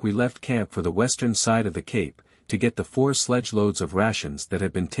dark we left camp for the western side of the Cape, to get the 4 sledge loads of rations that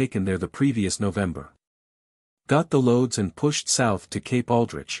had been taken there the previous November. Got the loads and pushed south to Cape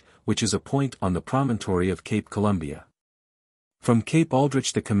Aldrich, which is a point on the promontory of Cape Columbia. From Cape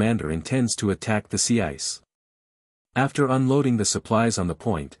Aldrich the commander intends to attack the sea ice. After unloading the supplies on the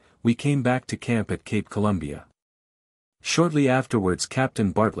point, we came back to camp at Cape Columbia. Shortly afterwards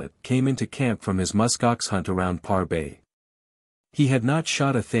Captain Bartlett came into camp from his muskox hunt around Parr Bay. He had not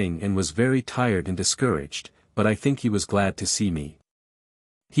shot a thing and was very tired and discouraged, but I think he was glad to see me.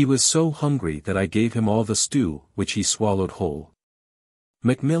 He was so hungry that I gave him all the stew, which he swallowed whole.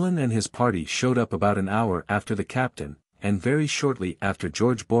 Macmillan and his party showed up about an hour after the captain, and very shortly after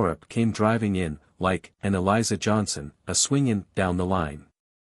George Borup came driving in, like an Eliza Johnson, a swingin' down the line.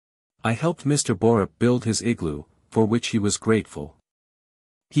 I helped Mr. Borup build his igloo, for which he was grateful.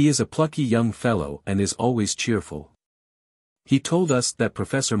 He is a plucky young fellow and is always cheerful. He told us that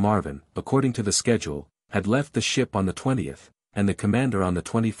Professor Marvin, according to the schedule, had left the ship on the 20th, and the commander on the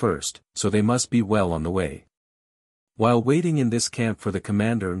 21st, so they must be well on the way. While waiting in this camp for the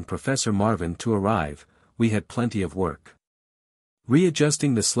commander and Professor Marvin to arrive, we had plenty of work.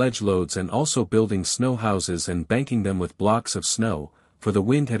 Readjusting the sledge loads and also building snow houses and banking them with blocks of snow, for the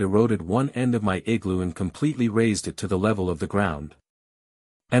wind had eroded one end of my igloo and completely raised it to the level of the ground.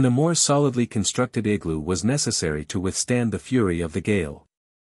 And a more solidly constructed igloo was necessary to withstand the fury of the gale.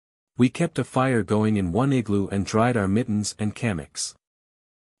 We kept a fire going in one igloo and dried our mittens and kamiks.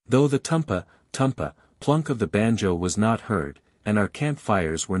 Though the tumpa, plunk of the banjo was not heard, and our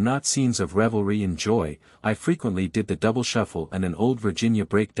campfires were not scenes of revelry and joy, I frequently did the double shuffle and an old Virginia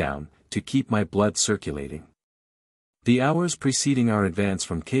breakdown, to keep my blood circulating. The hours preceding our advance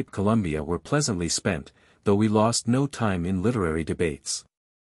from Cape Columbia were pleasantly spent, though we lost no time in literary debates.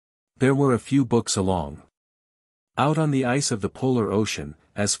 There were a few books along. Out on the ice of the polar ocean,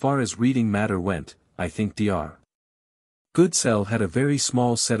 as far as reading matter went, I think Dr. Goodsell had a very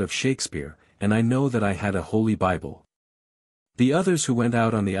small set of Shakespeare, and I know that I had a Holy Bible. The others who went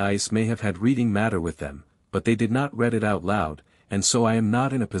out on the ice may have had reading matter with them, but they did not read it out loud, and so I am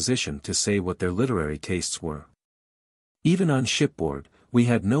not in a position to say what their literary tastes were. Even on shipboard, we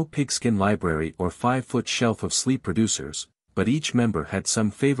had no pigskin library or 5-foot shelf of sleep producers, but each member had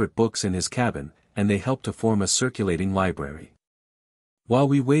some favorite books in his cabin, and they helped to form a circulating library. While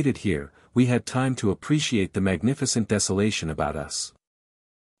we waited here, we had time to appreciate the magnificent desolation about us.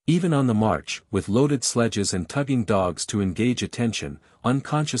 Even on the march, with loaded sledges and tugging dogs to engage attention,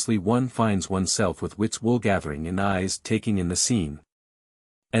 unconsciously one finds oneself with wits wool-gathering and eyes taking in the scene.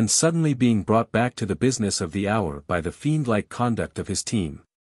 And suddenly being brought back to the business of the hour by the fiend-like conduct of his team.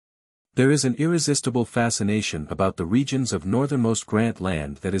 There is an irresistible fascination about the regions of northernmost Grant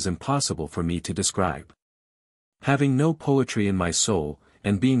Land that is impossible for me to describe. Having no poetry in my soul,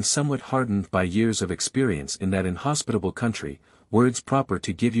 and being somewhat hardened by years of experience in that inhospitable country, words proper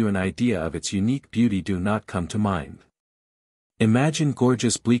to give you an idea of its unique beauty do not come to mind. Imagine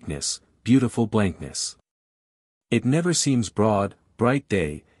gorgeous bleakness, beautiful blankness. It never seems broad, bright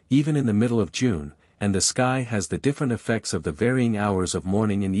day, even in the middle of June, and the sky has the different effects of the varying hours of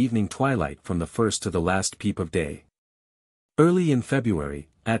morning and evening twilight from the first to the last peep of day. Early in February,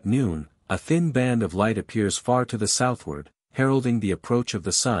 at noon, a thin band of light appears far to the southward, heralding the approach of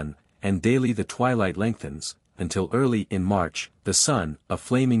the sun, and daily the twilight lengthens, until early in March, the sun, a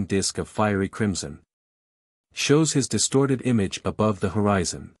flaming disk of fiery crimson, shows his distorted image above the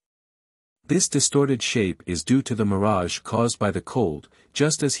horizon. This distorted shape is due to the mirage caused by the cold,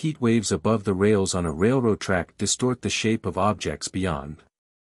 just as heat waves above the rails on a railroad track distort the shape of objects beyond.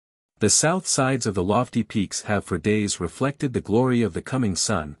 The south sides of the lofty peaks have for days reflected the glory of the coming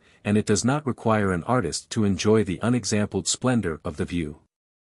sun, and it does not require an artist to enjoy the unexampled splendor of the view.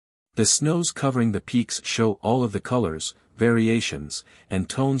 The snows covering the peaks show all of the colors, variations, and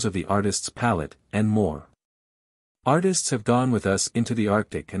tones of the artist's palette, and more. Artists have gone with us into the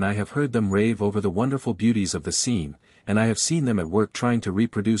Arctic and I have heard them rave over the wonderful beauties of the scene, and I have seen them at work trying to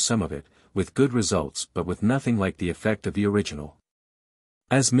reproduce some of it, with good results but with nothing like the effect of the original.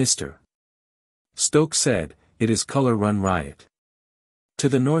 As Mr. Stokes said, it is color run riot. To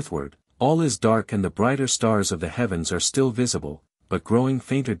the northward, all is dark and the brighter stars of the heavens are still visible, but growing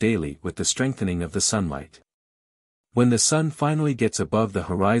fainter daily with the strengthening of the sunlight. When the sun finally gets above the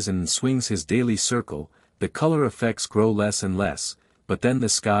horizon and swings his daily circle, the color effects grow less and less, but then the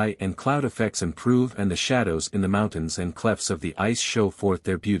sky and cloud effects improve and the shadows in the mountains and clefts of the ice show forth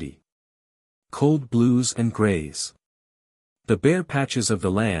their beauty. Cold blues and grays. The bare patches of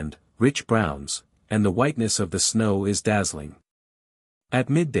the land, rich browns, and the whiteness of the snow is dazzling. At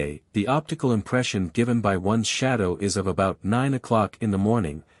midday, the optical impression given by one's shadow is of about 9 o'clock in the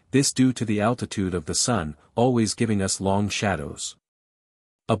morning, this due to the altitude of the sun, always giving us long shadows.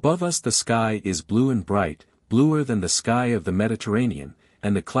 Above us the sky is blue and bright, bluer than the sky of the Mediterranean,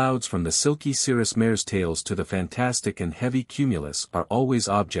 and the clouds from the silky cirrus mare's tails to the fantastic and heavy cumulus are always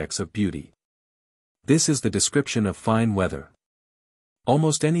objects of beauty. This is the description of fine weather.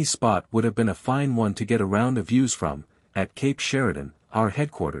 Almost any spot would have been a fine one to get a round of views from. At Cape Sheridan, our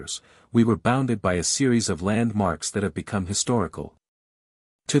headquarters, we were bounded by a series of landmarks that have become historical.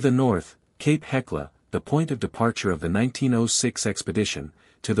 To the north, Cape Hecla, the point of departure of the 1906 expedition,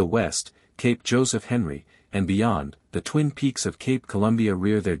 to the west, Cape Joseph Henry, and beyond, the twin peaks of Cape Columbia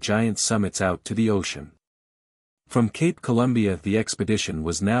rear their giant summits out to the ocean. From Cape Columbia the expedition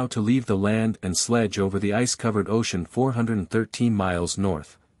was now to leave the land and sledge over the ice-covered ocean 413 miles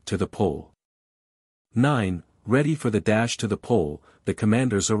north, to the pole. 9. Ready for the dash to the pole, the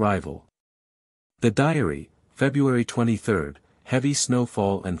commander's arrival. The diary, February 23, heavy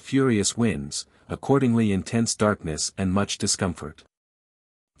snowfall and furious winds, accordingly intense darkness and much discomfort.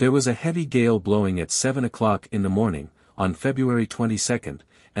 There was a heavy gale blowing at 7 o'clock in the morning, on February 22,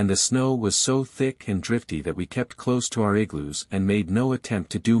 and the snow was so thick and drifty that we kept close to our igloos and made no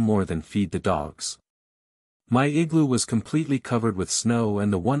attempt to do more than feed the dogs. My igloo was completely covered with snow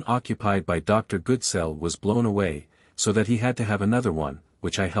and the one occupied by Dr. Goodsell was blown away, so that he had to have another one,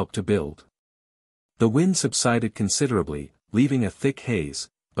 which I helped to build. The wind subsided considerably, leaving a thick haze,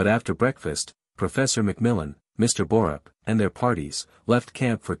 but after breakfast, Professor Macmillan, Mr. Borup, and their parties, left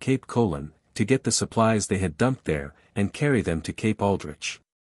camp for Cape Colon, to get the supplies they had dumped there, and carry them to Cape Aldrich.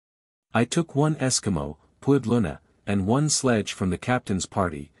 I took one Eskimo, Pud Luna, and one sledge from the captain's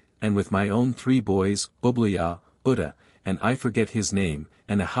party, and with my own 3 boys, Ublia, Uda, and I forget his name,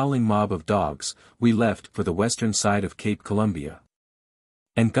 and a howling mob of dogs, we left for the western side of Cape Columbia.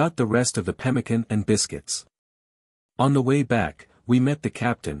 And got the rest of the pemmican and biscuits. On the way back, we met the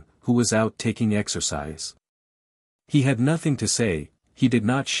captain, who was out taking exercise. He had nothing to say, he did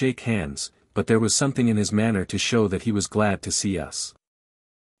not shake hands, but there was something in his manner to show that he was glad to see us.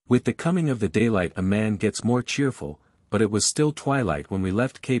 With the coming of the daylight a man gets more cheerful, but it was still twilight when we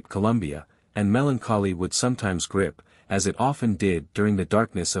left Cape Columbia, and melancholy would sometimes grip, as it often did during the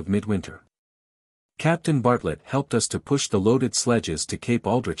darkness of midwinter. Captain Bartlett helped us to push the loaded sledges to Cape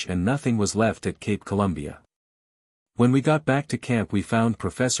Aldrich and nothing was left at Cape Columbia. When we got back to camp we found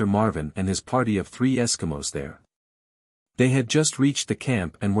Professor Marvin and his party of 3 Eskimos there. They had just reached the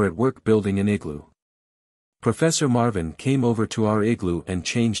camp and were at work building an igloo. Professor Marvin came over to our igloo and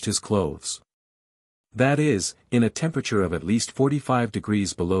changed his clothes. That is, in a temperature of at least 45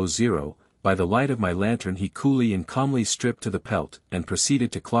 degrees below zero, by the light of my lantern he coolly and calmly stripped to the pelt and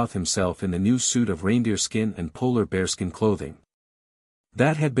proceeded to clothe himself in the new suit of reindeer skin and polar bearskin clothing.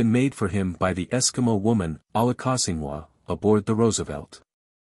 That had been made for him by the Eskimo woman, Alakasingwa, aboard the Roosevelt.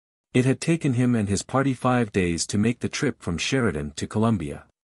 It had taken him and his party 5 days to make the trip from Sheridan to Columbia.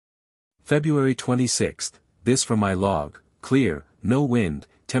 February 26th, this from my log, clear, no wind,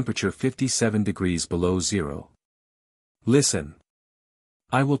 temperature 57 degrees below zero. Listen.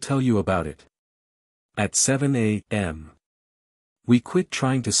 I will tell you about it. At 7 a.m. we quit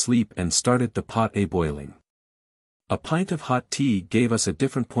trying to sleep and started the pot a-boiling. A pint of hot tea gave us a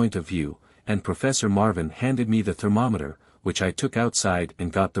different point of view, and Professor Marvin handed me the thermometer, which I took outside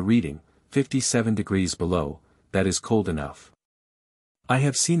and got the reading, 57 degrees below, that is cold enough. I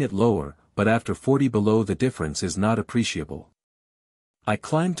have seen it lower, but after 40 below the difference is not appreciable. I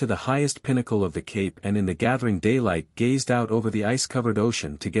climbed to the highest pinnacle of the cape and in the gathering daylight gazed out over the ice-covered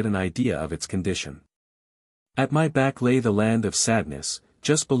ocean to get an idea of its condition. At my back lay the land of sadness,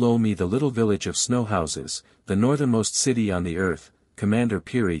 just below me the little village of snow houses, the northernmost city on the earth, Commander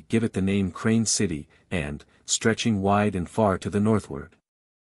Peary give it the name Crane City, and, stretching wide and far to the northward,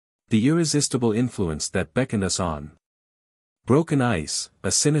 the irresistible influence that beckoned us on. Broken ice,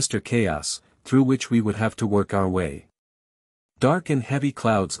 a sinister chaos, through which we would have to work our way. Dark and heavy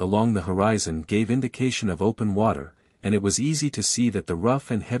clouds along the horizon gave indication of open water, and it was easy to see that the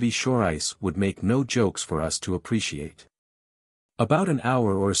rough and heavy shore ice would make no jokes for us to appreciate. About an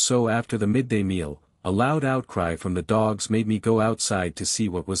hour or so after the midday meal, a loud outcry from the dogs made me go outside to see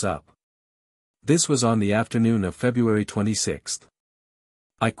what was up. This was on the afternoon of February 26th.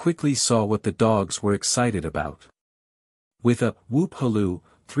 I quickly saw what the dogs were excited about. With a whoop-halloo,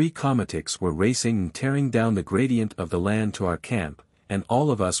 3 komatiks were racing and tearing down the gradient of the land to our camp, and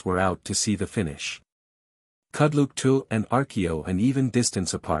all of us were out to see the finish. Kudluktu and Arkeo an even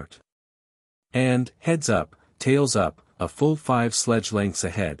distance apart. And, heads up, tails up, a full 5 sledge lengths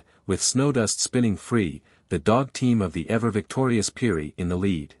ahead, with snowdust spinning free, the dog team of the ever-victorious Peary in the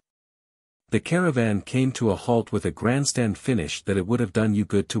lead. The caravan came to a halt with a grandstand finish that it would have done you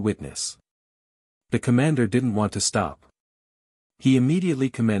good to witness. The commander didn't want to stop. He immediately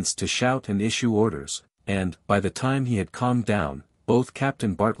commenced to shout and issue orders, and, by the time he had calmed down, both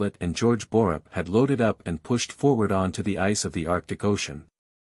Captain Bartlett and George Borup had loaded up and pushed forward onto the ice of the Arctic Ocean.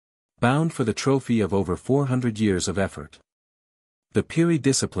 Bound for the trophy of over 400 years of effort. The Peary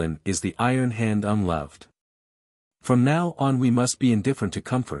discipline is the iron hand unloved. From now on we must be indifferent to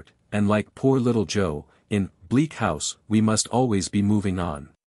comfort, and like poor little Joe, in Bleak House, we must always be moving on.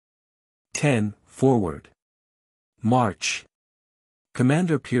 10. Forward. March.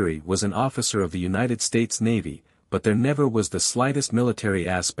 Commander Peary was an officer of the United States Navy, but there never was the slightest military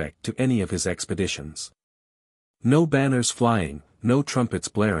aspect to any of his expeditions. No banners flying, no trumpets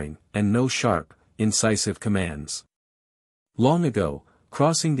blaring, and no sharp, incisive commands. Long ago,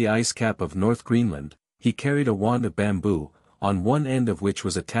 crossing the ice cap of North Greenland, he carried a wand of bamboo, on one end of which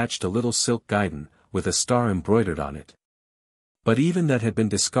was attached a little silk guidon, with a star embroidered on it. But even that had been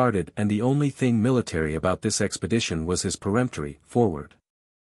discarded and the only thing military about this expedition was his peremptory, forward.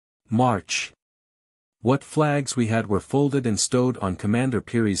 March. What flags we had were folded and stowed on Commander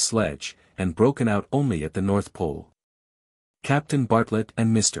Peary's sledge, and broken out only at the North Pole. Captain Bartlett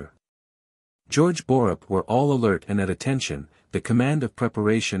and Mr. George Borup were all alert and at attention, the command of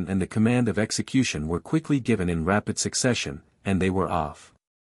preparation and the command of execution were quickly given in rapid succession, and they were off.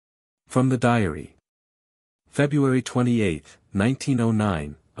 From the diary. February 28,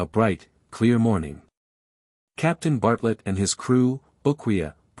 1909, a bright, clear morning. Captain Bartlett and his crew,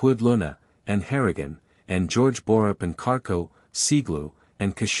 Uquia, Puidluna, and Harrigan, and George Borup and Karko, Siglu,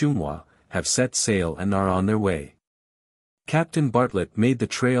 and Kashumwa, have set sail and are on their way. Captain Bartlett made the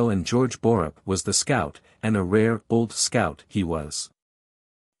trail and George Borup was the scout, and a rare, old scout he was.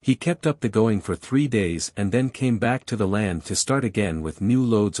 He kept up the going for 3 days and then came back to the land to start again with new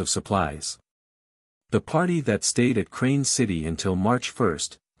loads of supplies. The party that stayed at Crane City until March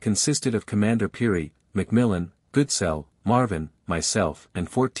 1st, consisted of Commander Peary, McMillan, Goodsell, Marvin, myself and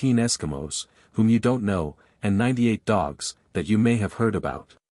 14 Eskimos, whom you don't know, and 98 dogs, that you may have heard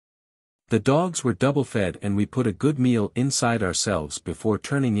about. The dogs were double-fed and we put a good meal inside ourselves before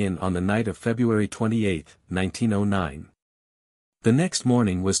turning in on the night of February 28, 1909. The next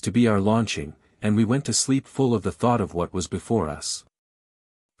morning was to be our launching, and we went to sleep full of the thought of what was before us.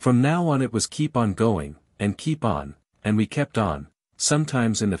 From now on it was keep on going, and keep on, and we kept on,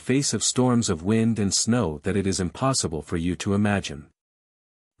 sometimes in the face of storms of wind and snow that it is impossible for you to imagine.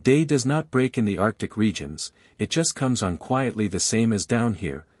 Day does not break in the Arctic regions, it just comes on quietly the same as down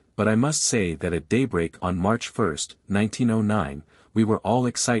here, but I must say that at daybreak on March 1, 1909, we were all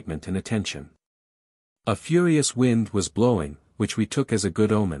excitement and attention. A furious wind was blowing, which we took as a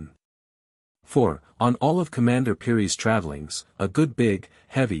good omen. For, on all of Commander Peary's travellings, a good big,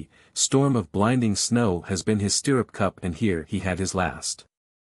 heavy, storm of blinding snow has been his stirrup cup, and here he had his last.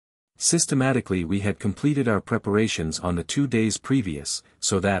 Systematically we had completed our preparations on the 2 days previous,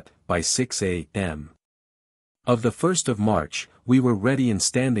 so that, by 6 a.m. of the 1st of March, we were ready and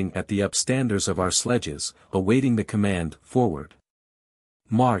standing at the upstanders of our sledges, awaiting the command, forward.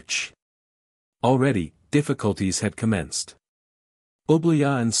 March. Already, difficulties had commenced.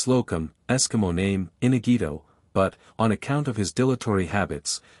 Ublia and Slocum, Eskimo name, Inagito, but, on account of his dilatory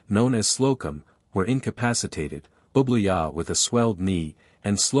habits, known as Slocum, were incapacitated, Ublia with a swelled knee,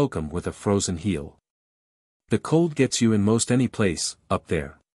 and Slocum with a frozen heel. The cold gets you in most any place, up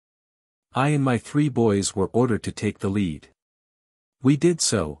there. I and my 3 boys were ordered to take the lead. We did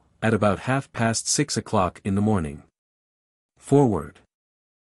so, at about 6:30 o'clock in the morning. Forward.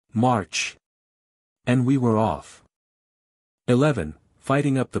 March. And we were off. 11,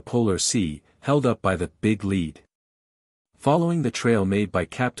 fighting up the Polar Sea, held up by the big lead. Following the trail made by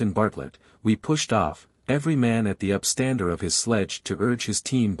Captain Bartlett, we pushed off, every man at the upstander of his sledge to urge his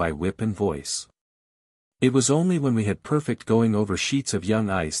team by whip and voice. It was only when we had perfect going over sheets of young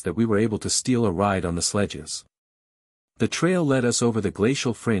ice that we were able to steal a ride on the sledges. The trail led us over the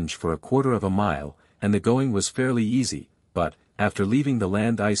glacial fringe for a quarter of a mile, and the going was fairly easy, but, after leaving the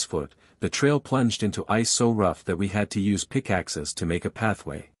land ice foot, the trail plunged into ice so rough that we had to use pickaxes to make a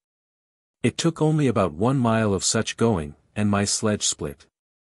pathway. It took only about 1 mile of such going, and my sledge split.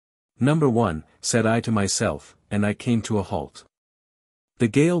 "Number 1, said I to myself, and I came to a halt. The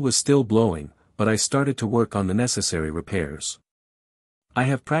gale was still blowing, but I started to work on the necessary repairs. I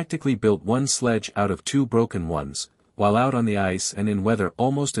have practically built 1 sledge out of 2 broken ones, while out on the ice and in weather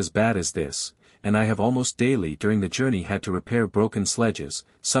almost as bad as this, and I have almost daily during the journey had to repair broken sledges,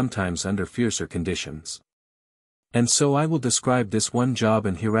 sometimes under fiercer conditions. And so I will describe this one job,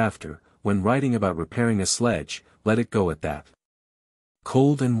 and hereafter, when writing about repairing a sledge, let it go at that.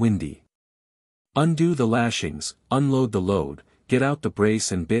 Cold and windy. Undo the lashings, unload the load, get out the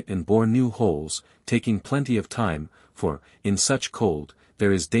brace and bit and bore new holes, taking plenty of time, for, in such cold,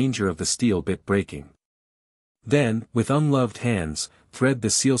 there is danger of the steel bit breaking. Then, with unloved hands, thread the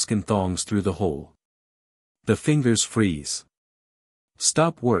sealskin thongs through the hole. The fingers freeze.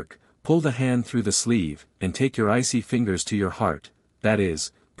 Stop work, pull the hand through the sleeve, and take your icy fingers to your heart, that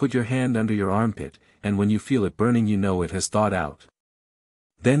is, put your hand under your armpit, and when you feel it burning you know it has thawed out.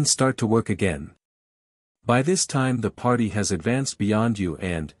 Then start to work again. By this time the party has advanced beyond you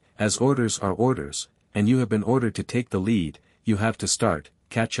and, as orders are orders, and you have been ordered to take the lead, you have to start,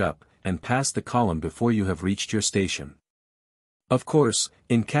 catch up, and pass the column before you have reached your station. Of course,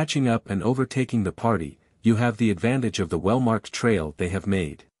 in catching up and overtaking the party, you have the advantage of the well-marked trail they have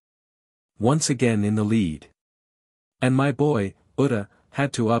made. Once again in the lead. And my boy, Uta,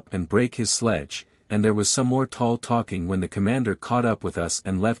 had to up and break his sledge, and there was some more tall talking when the commander caught up with us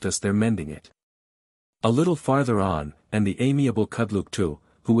and left us there mending it. A little farther on, and the amiable Kudluk,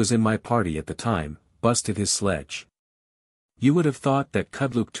 who was in my party at the time, busted his sledge. You would have thought that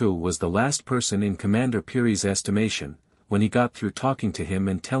Kudluk was the last person in Commander Peary's estimation, when he got through talking to him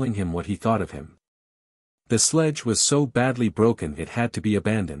and telling him what he thought of him. The sledge was so badly broken it had to be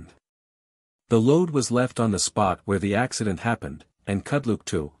abandoned. The load was left on the spot where the accident happened, and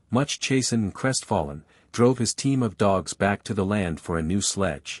Kudluk, much chastened and crestfallen, drove his team of dogs back to the land for a new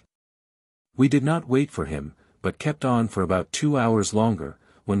sledge. We did not wait for him, but kept on for about 2 hours longer,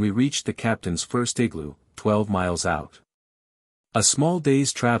 when we reached the captain's first igloo, 12 miles out. A small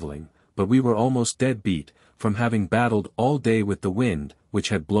day's traveling, but we were almost dead beat, from having battled all day with the wind, which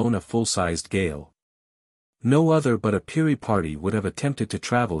had blown a full-sized gale. No other but a Peary party would have attempted to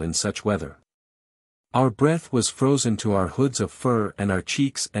travel in such weather. Our breath was frozen to our hoods of fur and our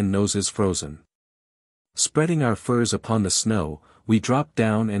cheeks and noses frozen. Spreading our furs upon the snow, we dropped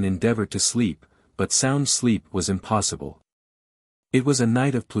down and endeavored to sleep, but sound sleep was impossible. It was a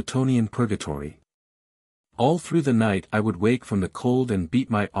night of Plutonian purgatory. All through the night I would wake from the cold and beat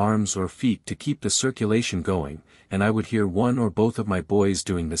my arms or feet to keep the circulation going, and I would hear one or both of my boys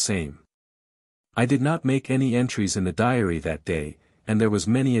doing the same. I did not make any entries in the diary that day, and there was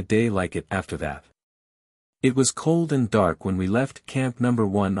many a day like it after that. It was cold and dark when we left Camp No.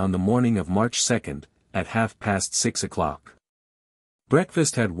 1 on the morning of March 2nd, at 6:30 o'clock.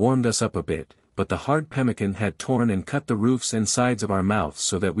 Breakfast had warmed us up a bit, but the hard pemmican had torn and cut the roofs and sides of our mouths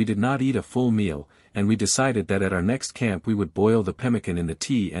so that we did not eat a full meal, and we decided that at our next camp we would boil the pemmican in the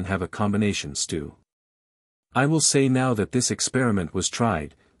tea and have a combination stew. I will say now that this experiment was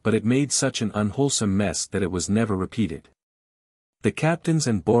tried, but it made such an unwholesome mess that it was never repeated. The captain's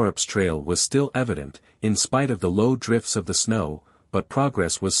and Borup's trail was still evident, in spite of the low drifts of the snow, but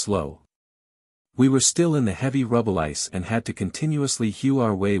progress was slow. We were still in the heavy rubble ice and had to continuously hew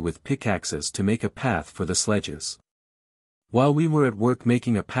our way with pickaxes to make a path for the sledges. While we were at work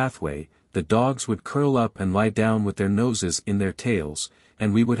making a pathway, the dogs would curl up and lie down with their noses in their tails,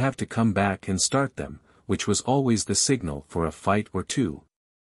 and we would have to come back and start them, which was always the signal for a fight or two.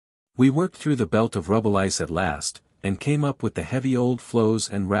 We worked through the belt of rubble ice at last, and came up with the heavy old floes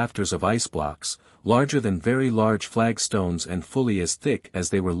and rafters of ice blocks, larger than very large flagstones and fully as thick as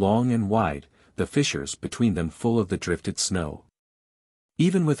they were long and wide, the fissures between them full of the drifted snow.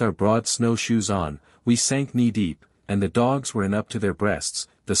 Even with our broad snowshoes on, we sank knee-deep, and the dogs were in up to their breasts,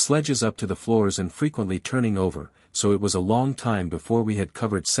 the sledges up to the floors and frequently turning over, so it was a long time before we had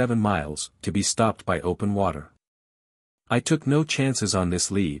covered 7 miles, to be stopped by open water. I took no chances on this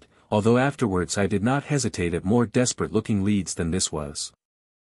lead, although afterwards I did not hesitate at more desperate-looking leads than this was.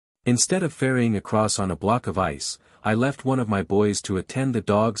 Instead of ferrying across on a block of ice, I left one of my boys to attend the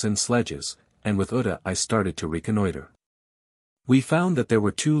dogs and sledges, and with Uta I started to reconnoiter. We found that there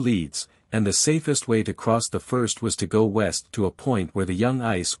were 2 leads, and the safest way to cross the first was to go west to a point where the young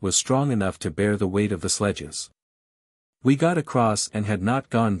ice was strong enough to bear the weight of the sledges. We got across and had not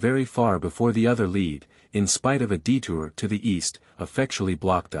gone very far before the other lead, in spite of a detour to the east, effectually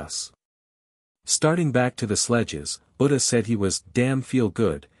blocked us. Starting back to the sledges, Uta said he was "damn feel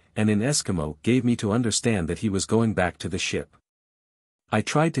good," and in Eskimo gave me to understand that he was going back to the ship. I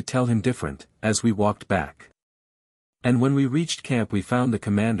tried to tell him different, as we walked back. And when we reached camp we found the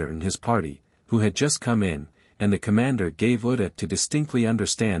commander and his party, who had just come in, and the commander gave Uta to distinctly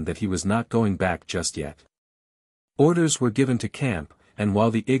understand that he was not going back just yet. Orders were given to camp, and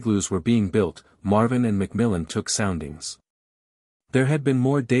while the igloos were being built, Marvin and Macmillan took soundings. There had been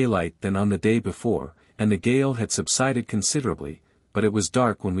more daylight than on the day before, and the gale had subsided considerably, but it was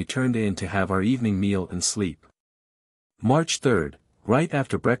dark when we turned in to have our evening meal and sleep. March 3rd, right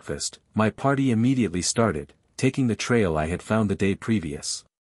after breakfast, my party immediately started, taking the trail I had found the day previous.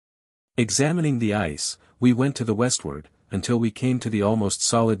 Examining the ice, we went to the westward, until we came to the almost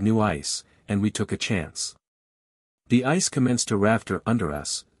solid new ice, and we took a chance. The ice commenced to rafter under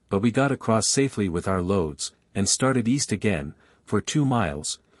us, but we got across safely with our loads, and started east again, for 2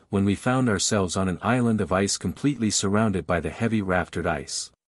 miles, when we found ourselves on an island of ice completely surrounded by the heavy raftered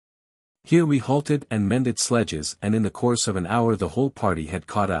ice. Here we halted and mended sledges, and in the course of an hour the whole party had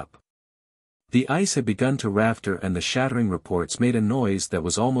caught up. The ice had begun to rafter and the shattering reports made a noise that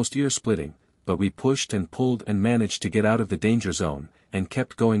was almost ear-splitting, but we pushed and pulled and managed to get out of the danger zone, and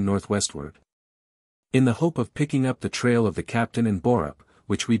kept going northwestward. In the hope of picking up the trail of the captain and Borup,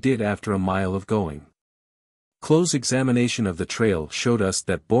 which we did after a mile of going. Close examination of the trail showed us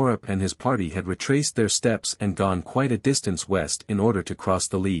that Borup and his party had retraced their steps and gone quite a distance west in order to cross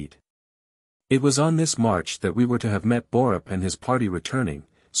the lead. It was on this march that we were to have met Borup and his party returning,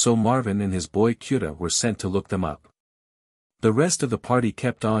 so Marvin and his boy Kyuta were sent to look them up. The rest of the party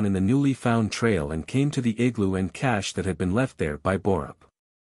kept on in the newly found trail and came to the igloo and cache that had been left there by Borup.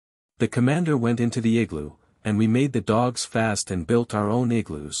 The commander went into the igloo, and we made the dogs fast and built our own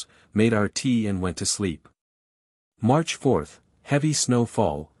igloos, made our tea and went to sleep. March 4th, heavy snow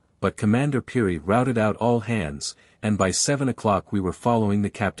fall, but Commander Peary routed out all hands, and by 7 o'clock we were following the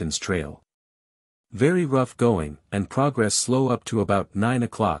captain's trail. Very rough going, and progress slow up to about 9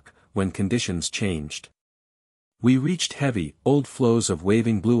 o'clock, when conditions changed. We reached heavy, old floes of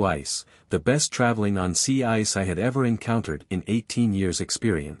waving blue ice, the best traveling on sea ice I had ever encountered in 18 years'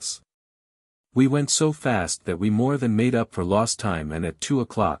 experience. We went so fast that we more than made up for lost time, and at 2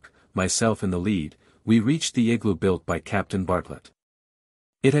 o'clock, myself in the lead, we reached the igloo built by Captain Bartlett.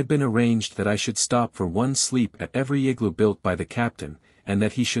 It had been arranged that I should stop for one sleep at every igloo built by the captain, and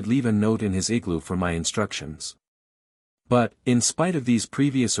that he should leave a note in his igloo for my instructions. But, in spite of these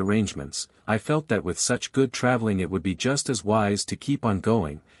previous arrangements, I felt that with such good traveling it would be just as wise to keep on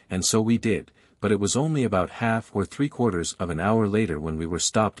going, and so we did, but it was only about half or three-quarters of an hour later when we were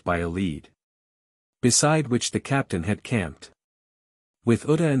stopped by a lead, beside which the captain had camped. With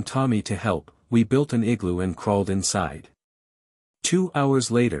Uda and Tommy to help, we built an igloo and crawled inside. 2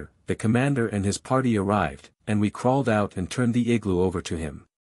 hours later, the commander and his party arrived, and we crawled out and turned the igloo over to him.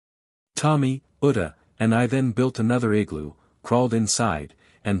 Tommy, Uda, and I then built another igloo, crawled inside,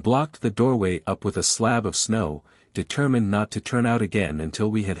 and blocked the doorway up with a slab of snow, determined not to turn out again until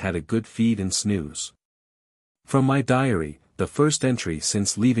we had had a good feed and snooze. From my diary, the first entry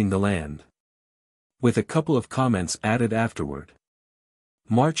since leaving the land. With a couple of comments added afterward.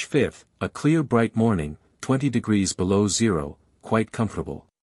 March 5th, a clear bright morning, 20 degrees below zero, quite comfortable.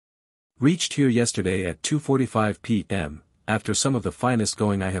 Reached here yesterday at 2:45 p.m., after some of the finest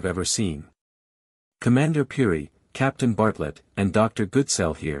going I have ever seen. Commander Peary, Captain Bartlett, and Dr.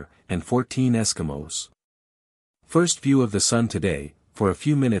 Goodsell here, and 14 Eskimos. First view of the sun today, for a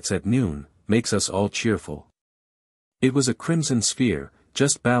few minutes at noon, makes us all cheerful. It was a crimson sphere,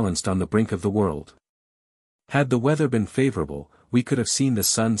 just balanced on the brink of the world. Had the weather been favorable, we could have seen the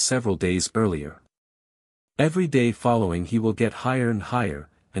sun several days earlier. Every day following he will get higher and higher,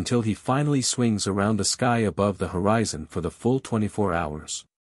 until he finally swings around the sky above the horizon for the full 24 hours.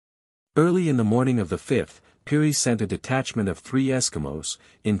 Early in the morning of the 5th, Peary sent a detachment of 3 Eskimos,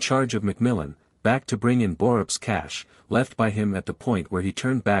 in charge of Macmillan, back to bring in Borup's cache, left by him at the point where he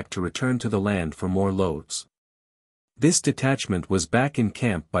turned back to return to the land for more loads. This detachment was back in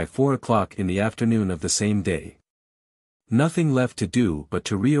camp by 4 o'clock in the afternoon of the same day. Nothing left to do but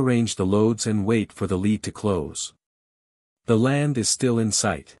to rearrange the loads and wait for the lead to close. The land is still in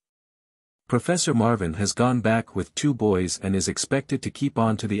sight. Professor Marvin has gone back with 2 boys and is expected to keep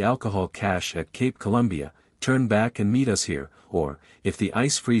on to the alcohol cache at Cape Columbia, turn back and meet us here, or, if the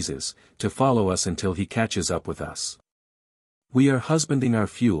ice freezes, to follow us until he catches up with us. We are husbanding our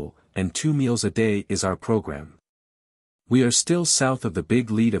fuel, and 2 meals a day is our program. We are still south of the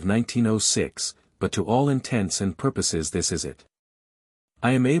big lead of 1906, but to all intents and purposes this is it.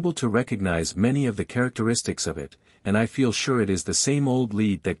 I am able to recognize many of the characteristics of it, and I feel sure it is the same old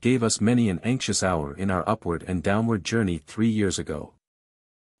lead that gave us many an anxious hour in our upward and downward journey 3 years ago.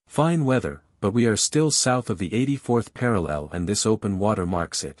 Fine weather, but we are still south of the 84th parallel and this open water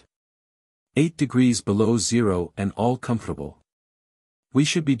marks it. 8 degrees below zero and all comfortable. We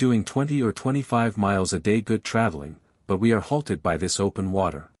should be doing 20 or 25 miles a day good traveling, but we are halted by this open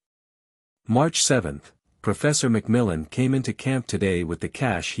water. March 7th, Professor Macmillan came into camp today with the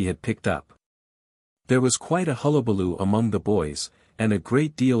cache he had picked up. There was quite a hullabaloo among the boys, and a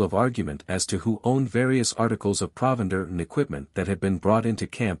great deal of argument as to who owned various articles of provender and equipment that had been brought into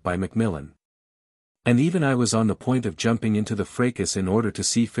camp by Macmillan. And even I was on the point of jumping into the fracas in order to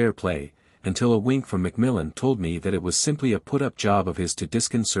see fair play, until a wink from Macmillan told me that it was simply a put-up job of his to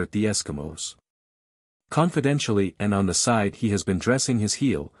disconcert the Eskimos. Confidentially and on the side he has been dressing his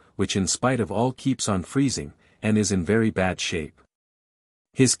heel, which in spite of all keeps on freezing, and is in very bad shape.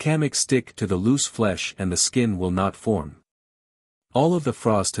 His kamiks stick to the loose flesh and the skin will not form. All of the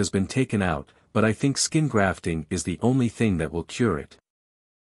frost has been taken out, but I think skin grafting is the only thing that will cure it.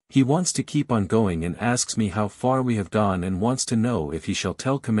 He wants to keep on going and asks me how far we have gone and wants to know if he shall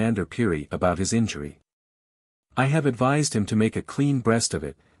tell Commander Peary about his injury. I have advised him to make a clean breast of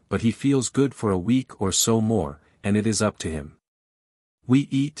it, but he feels good for a week or so more, and it is up to him. We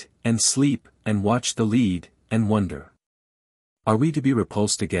eat, and sleep, and watch the lead, and wonder. Are we to be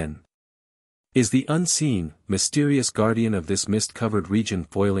repulsed again? Is the unseen, mysterious guardian of this mist-covered region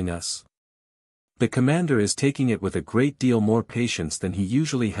foiling us? The commander is taking it with a great deal more patience than he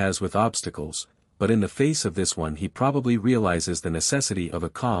usually has with obstacles, but in the face of this one he probably realizes the necessity of a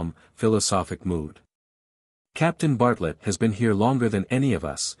calm, philosophic mood. Captain Bartlett has been here longer than any of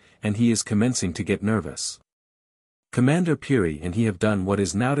us, and he is commencing to get nervous. Commander Peary and he have done what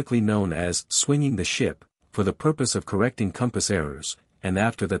is nautically known as swinging the ship, for the purpose of correcting compass errors, and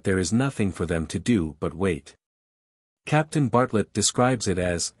after that there is nothing for them to do but wait. Captain Bartlett describes it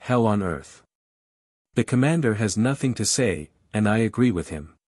as hell on earth. The commander has nothing to say, and I agree with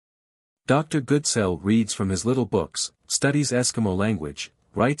him. Dr. Goodsell reads from his little books, studies Eskimo language,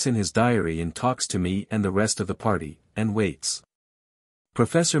 writes in his diary and talks to me and the rest of the party, and waits.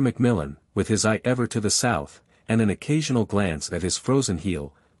 Professor Macmillan, with his eye ever to the south, and an occasional glance at his frozen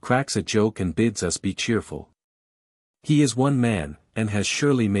heel, cracks a joke and bids us be cheerful. He is one man, and has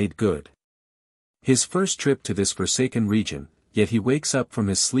surely made good. His first trip to this forsaken region, yet he wakes up from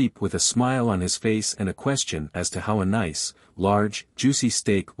his sleep with a smile on his face and a question as to how a nice, large, juicy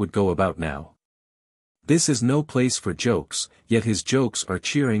steak would go about now. This is no place for jokes, yet his jokes are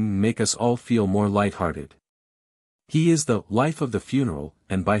cheering and make us all feel more light-hearted. He is the life of the funeral,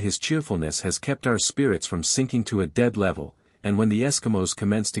 and by his cheerfulness has kept our spirits from sinking to a dead level, and when the Eskimos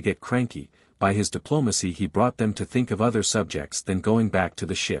commenced to get cranky, by his diplomacy he brought them to think of other subjects than going back to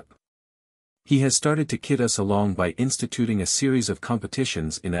the ship. He has started to kid us along by instituting a series of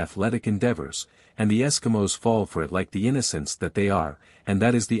competitions in athletic endeavors, and the Eskimos fall for it like the innocents that they are, and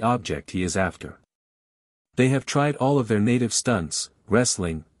that is the object he is after. They have tried all of their native stunts,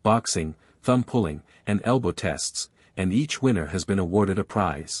 wrestling, boxing, thumb-pulling, and elbow tests, and each winner has been awarded a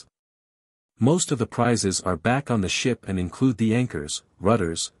prize. Most of the prizes are back on the ship and include the anchors,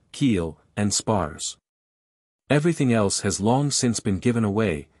 rudders, keel, and spars. Everything else has long since been given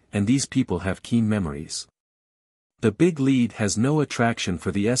away, and these people have keen memories. The big lead has no attraction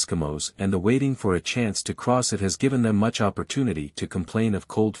for the Eskimos, and the waiting for a chance to cross it has given them much opportunity to complain of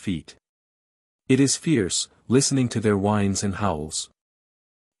cold feet. It is fierce, listening to their whines and howls.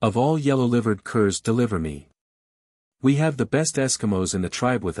 Of all yellow-livered curs deliver me. We have the best Eskimos in the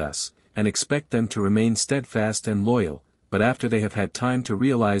tribe with us, and expect them to remain steadfast and loyal, but after they have had time to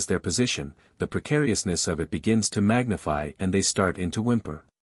realize their position, the precariousness of it begins to magnify and they start in to whimper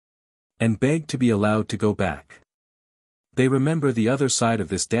and beg to be allowed to go back. They remember the other side of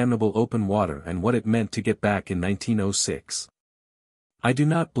this damnable open water and what it meant to get back in 1906. I do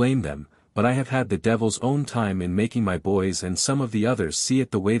not blame them, but I have had the devil's own time in making my boys and some of the others see it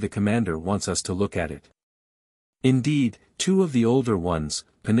the way the commander wants us to look at it. Indeed, two of the older ones,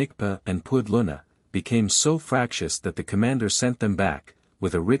 Panikpa and Pudluna, became so fractious that the commander sent them back,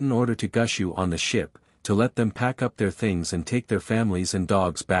 with a written order to Gushu on the ship, to let them pack up their things and take their families and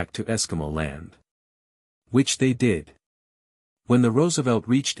dogs back to Eskimo land. Which they did. When the Roosevelt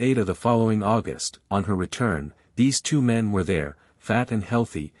reached Ada the following August, on her return, these two men were there, fat and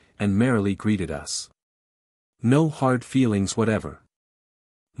healthy, and merrily greeted us. No hard feelings whatever.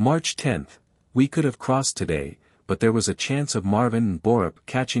 March 10th, we could have crossed today, but there was a chance of Marvin and Borup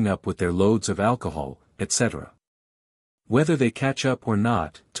catching up with their loads of alcohol, etc. Whether they catch up or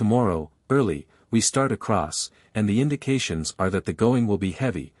not, tomorrow, early, we start across, and the indications are that the going will be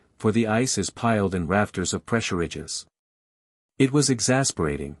heavy, for the ice is piled in rafters of pressure ridges. It was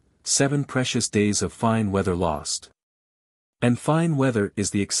exasperating, 7 precious days of fine weather lost. And fine weather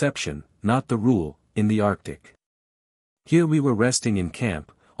is the exception, not the rule, in the Arctic. Here we were resting in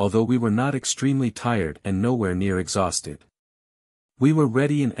camp, although we were not extremely tired and nowhere near exhausted. We were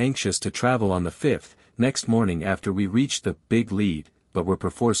ready and anxious to travel on the 5th, next morning after we reached the big lead, but were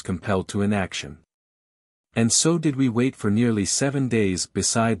perforce compelled to inaction. And so did we wait for nearly 7 days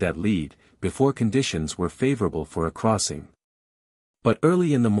beside that lead, before conditions were favorable for a crossing. But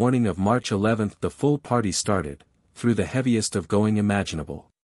early in the morning of March 11th the full party started, through the heaviest of going imaginable.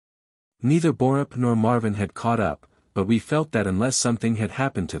 Neither Borup nor Marvin had caught up, but we felt that unless something had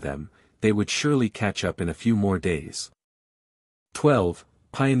happened to them, they would surely catch up in a few more days. 12.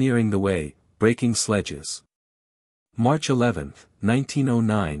 Pioneering the way, breaking sledges. March 11th,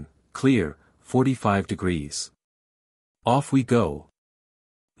 1909, clear, 45 degrees. Off we go.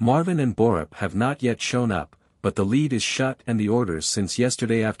 Marvin and Borup have not yet shown up, but the lead is shut and the orders since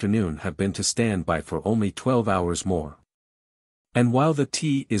yesterday afternoon have been to stand by for only 12 hours more. And while the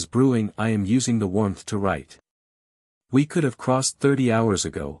tea is brewing I am using the warmth to write. We could have crossed 30 hours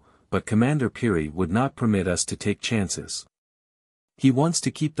ago, but Commander Peary would not permit us to take chances. He wants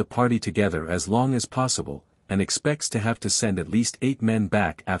to keep the party together as long as possible, and expects to have to send at least 8 men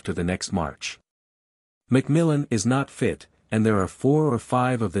back after the next march. Macmillan is not fit, and there are 4 or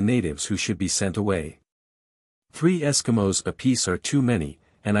 5 of the natives who should be sent away. 3 Eskimos apiece are too many,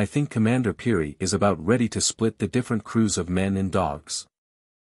 and I think Commander Peary is about ready to split the different crews of men and dogs.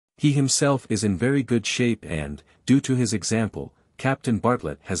 He himself is in very good shape and, due to his example, Captain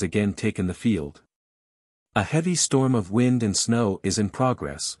Bartlett has again taken the field. A heavy storm of wind and snow is in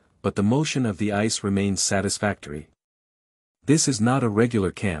progress, but the motion of the ice remains satisfactory. This is not a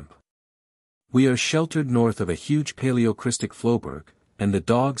regular camp. We are sheltered north of a huge paleocrystic floeberg, and the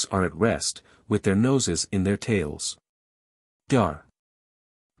dogs are at rest, with their noses in their tails. Dar.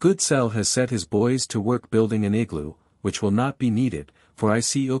 Goodsell has set his boys to work building an igloo, which will not be needed, for I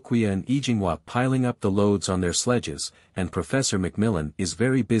see Okuya and Ijingwa piling up the loads on their sledges, and Professor Macmillan is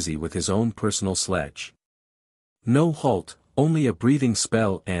very busy with his own personal sledge. No halt, only a breathing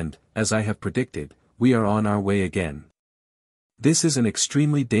spell and, as I have predicted, we are on our way again. This is an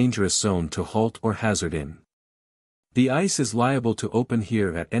extremely dangerous zone to halt or hazard in. The ice is liable to open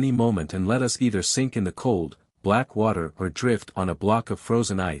here at any moment and let us either sink in the cold, black water or drift on a block of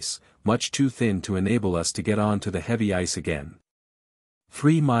frozen ice, much too thin to enable us to get on to the heavy ice again.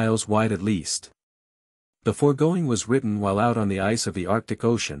 3 miles wide at least. The foregoing was written while out on the ice of the Arctic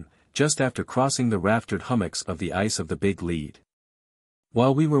Ocean, just after crossing the raftered hummocks of the ice of the Big Lead.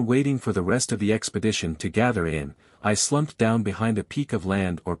 While we were waiting for the rest of the expedition to gather in, I slumped down behind a peak of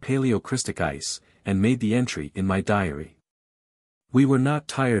land or paleocrystic ice, and made the entry in my diary. We were not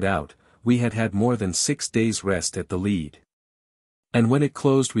tired out, we had had more than 6 days' rest at the lead. And when it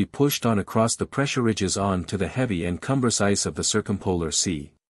closed we pushed on across the pressure ridges on to the heavy and cumbrous ice of the circumpolar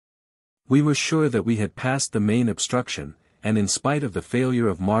sea. We were sure that we had passed the main obstruction, and in spite of the failure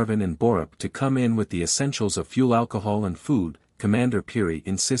of Marvin and Borup to come in with the essentials of fuel, alcohol and food, Commander Peary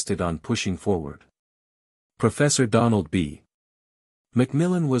insisted on pushing forward. Professor Donald B.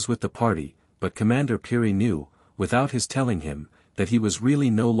 Macmillan was with the party, but Commander Peary knew, without his telling him, that he was really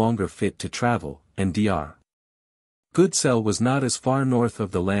no longer fit to travel, and Dr. Goodsell was not as far north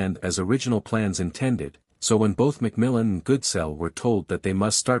of the land as original plans intended, so when both Macmillan and Goodsell were told that they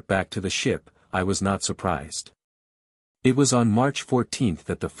must start back to the ship, I was not surprised. It was on March 14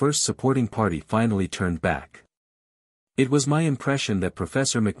 that the first supporting party finally turned back. It was my impression that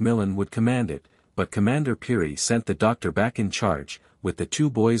Professor Macmillan would command it, but Commander Peary sent the doctor back in charge, with the 2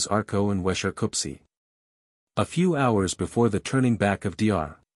 boys Arco and Weshakupsi. A few hours before the turning back of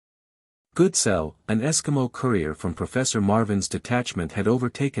Dr. Goodsell, an Eskimo courier from Professor Marvin's detachment had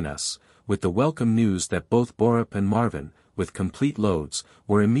overtaken us, with the welcome news that both Borup and Marvin, with complete loads,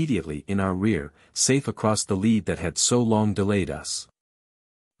 were immediately in our rear, safe across the lead that had so long delayed us.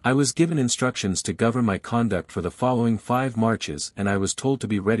 I was given instructions to govern my conduct for the following 5 marches and I was told to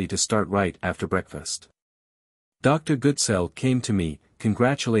be ready to start right after breakfast. Dr. Goodsell came to me,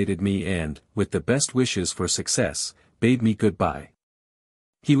 congratulated me and, with the best wishes for success, bade me goodbye.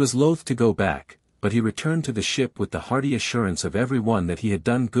 He was loath to go back, but he returned to the ship with the hearty assurance of everyone that he had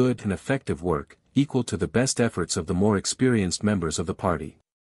done good and effective work, equal to the best efforts of the more experienced members of the party.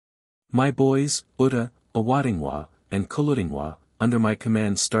 My boys, Uta, Awadingwa, and Kuludingwa, under my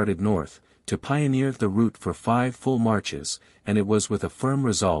command started north, to pioneer the route for 5 full marches, and it was with a firm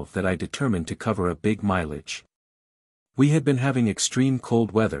resolve that I determined to cover a big mileage. We had been having extreme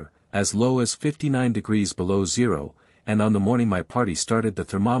cold weather, as low as 59 degrees below zero, and on the morning my party started the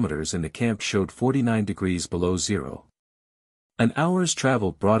thermometers in the camp showed 49 degrees below zero. An hour's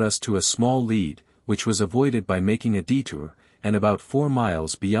travel brought us to a small lead, which was avoided by making a detour, and about 4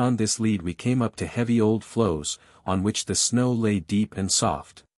 miles beyond this lead we came up to heavy old floes, on which the snow lay deep and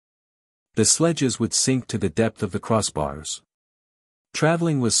soft. The sledges would sink to the depth of the crossbars.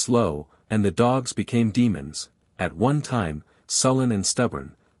 Traveling was slow, and the dogs became demons, at one time, sullen and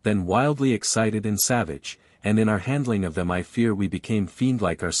stubborn, then wildly excited and savage, and in our handling of them I fear we became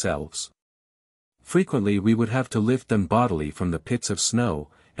fiend-like ourselves. Frequently we would have to lift them bodily from the pits of snow,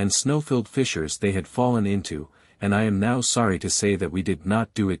 and snow-filled fissures they had fallen into, and I am now sorry to say that we did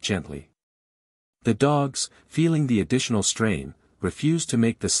not do it gently. The dogs, feeling the additional strain, refused to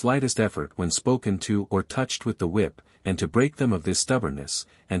make the slightest effort when spoken to or touched with the whip, and to break them of this stubbornness,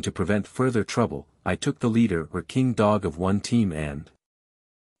 and to prevent further trouble, I took the leader or king dog of one team and,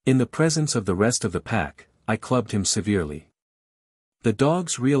 in the presence of the rest of the pack, I clubbed him severely. The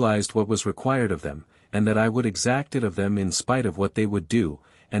dogs realized what was required of them, and that I would exact it of them in spite of what they would do,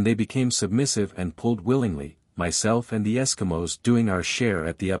 and they became submissive and pulled willingly, myself and the Eskimos doing our share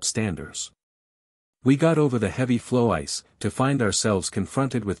at the upstanders. We got over the heavy floe ice, to find ourselves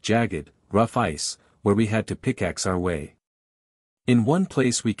confronted with jagged, rough ice, where we had to pickaxe our way. In one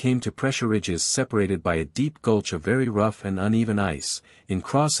place we came to pressure ridges separated by a deep gulch of very rough and uneven ice, in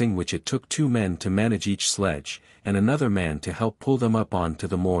crossing which it took 2 men to manage each sledge, and another man to help pull them up on to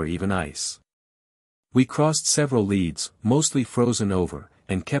the more even ice. We crossed several leads, mostly frozen over,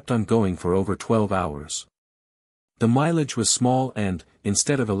 and kept on going for over 12 hours. The mileage was small and,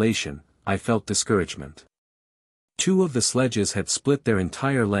 instead of elation, I felt discouragement. 2 of the sledges had split their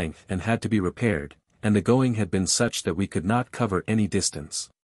entire length and had to be repaired, and the going had been such that we could not cover any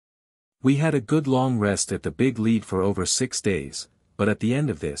distance. We had a good long rest at the Big Lead for over 6 days, but at the end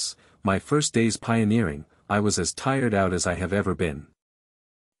of this, my first day's pioneering, I was as tired out as I have ever been.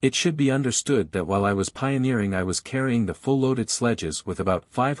 It should be understood that while I was pioneering I was carrying the full-loaded sledges with about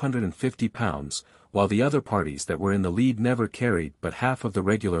 550 pounds, while the other parties that were in the lead never carried but half of the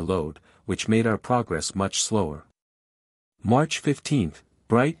regular load, which made our progress much slower. March 15th,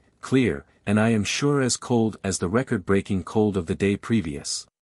 bright, clear, and I am sure as cold as the record-breaking cold of the day previous.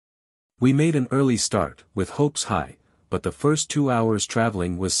 We made an early start, with hopes high, but the first 2 hours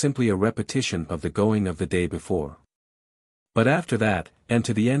traveling was simply a repetition of the going of the day before. But after that, and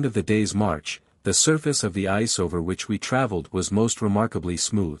to the end of the day's march, the surface of the ice over which we traveled was most remarkably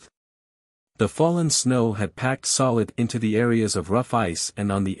smooth. The fallen snow had packed solid into the areas of rough ice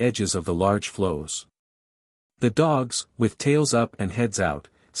and on the edges of the large floes. The dogs, with tails up and heads out,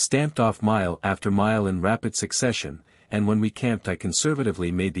 stamped off mile after mile in rapid succession, and when we camped I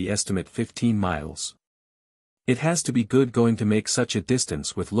conservatively made the estimate 15 miles. It has to be good going to make such a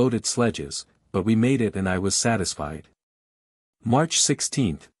distance with loaded sledges, but we made it and I was satisfied. March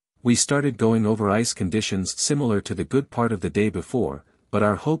 16th, we started going over ice conditions similar to the good part of the day before, but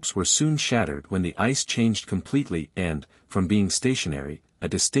our hopes were soon shattered when the ice changed completely and, from being stationary, a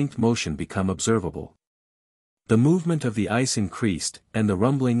distinct motion became observable. The movement of the ice increased, and the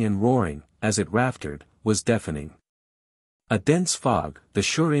rumbling and roaring, as it raftered, was deafening. A dense fog, the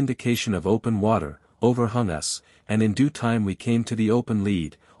sure indication of open water, overhung us, and in due time we came to the open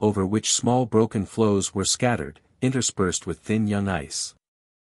lead, over which small broken floes were scattered, interspersed with thin young ice.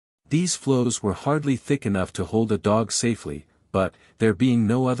 These floes were hardly thick enough to hold a dog safely, but, there being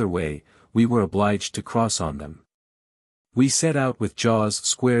no other way, we were obliged to cross on them. We set out with jaws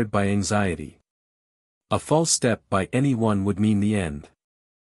squared by anxiety. A false step by any one would mean the end.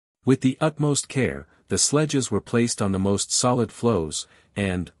 With the utmost care, the sledges were placed on the most solid floes,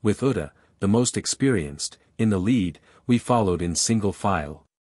 and, with Uda, the most experienced, in the lead, we followed in single file.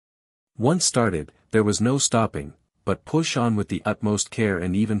 Once started, there was no stopping, but push on with the utmost care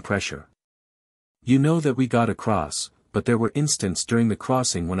and even pressure. You know that we got across, but there were instants during the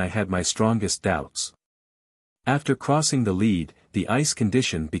crossing when I had my strongest doubts. After crossing the lead, the ice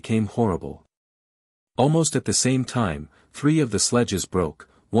condition became horrible. Almost at the same time, 3 of the sledges broke,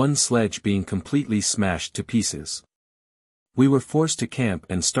 one sledge being completely smashed to pieces. We were forced to camp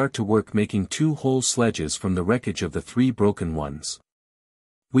and start to work making 2 whole sledges from the wreckage of the 3 broken ones.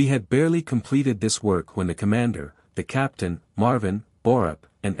 We had barely completed this work when the commander, the captain, Marvin, Borup,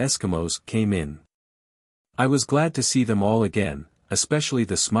 and Eskimos came in. I was glad to see them all again, especially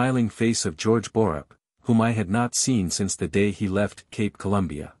the smiling face of George Borup, whom I had not seen since the day he left Cape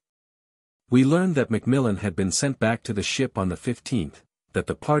Columbia. We learned that Macmillan had been sent back to the ship on the 15th, that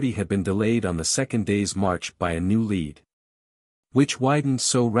the party had been delayed on the second day's march by a new lead, which widened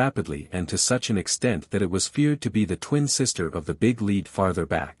so rapidly and to such an extent that it was feared to be the twin sister of the big lead farther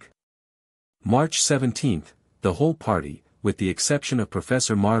back. March 17th, the whole party, with the exception of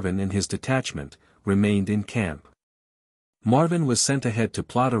Professor Marvin and his detachment, remained in camp. Marvin was sent ahead to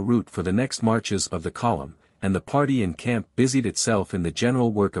plot a route for the next marches of the column, and the party in camp busied itself in the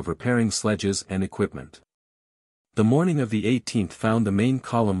general work of repairing sledges and equipment. The morning of the 18th found the main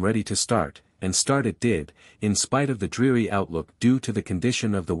column ready to start, and start it did, in spite of the dreary outlook due to the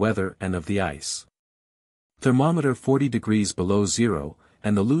condition of the weather and of the ice. Thermometer 40 degrees below zero,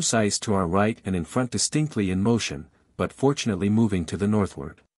 and the loose ice to our right and in front distinctly in motion, but fortunately moving to the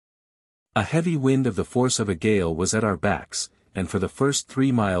northward. A heavy wind of the force of a gale was at our backs, and for the first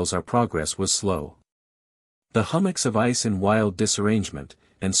 3 miles our progress was slow. The hummocks of ice in wild disarrangement,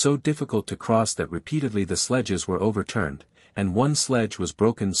 and so difficult to cross that repeatedly the sledges were overturned, and one sledge was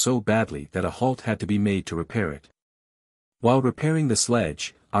broken so badly that a halt had to be made to repair it. While repairing the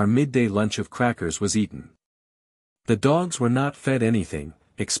sledge, our midday lunch of crackers was eaten. The dogs were not fed anything,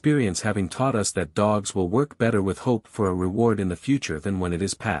 experience having taught us that dogs will work better with hope for a reward in the future than when it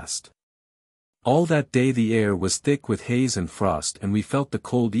is past. All that day the air was thick with haze and frost and we felt the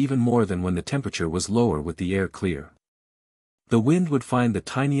cold even more than when the temperature was lower with the air clear. The wind would find the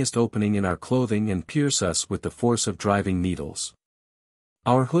tiniest opening in our clothing and pierce us with the force of driving needles.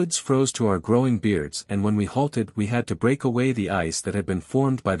 Our hoods froze to our growing beards and when we halted we had to break away the ice that had been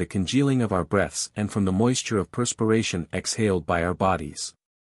formed by the congealing of our breaths and from the moisture of perspiration exhaled by our bodies.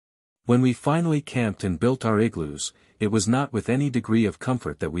 When we finally camped and built our igloos, it was not with any degree of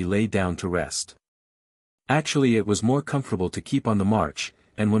comfort that we lay down to rest. Actually it was more comfortable to keep on the march,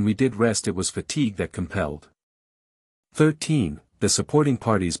 and when we did rest it was fatigue that compelled. 13. The supporting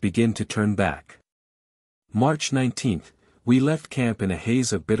parties begin to turn back. March 19th, we left camp in a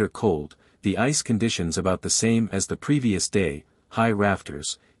haze of bitter cold, the ice conditions about the same as the previous day, high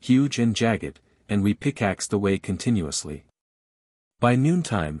rafters, huge and jagged, and we pickaxed the way continuously. By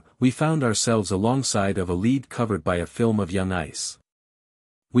noontime, we found ourselves alongside of a lead covered by a film of young ice.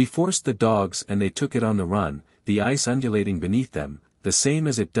 We forced the dogs and they took it on the run, the ice undulating beneath them, the same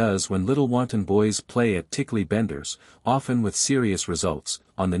as it does when little wanton boys play at tickly benders, often with serious results,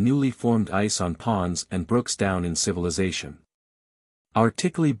 on the newly formed ice on ponds and brooks down in civilization. Our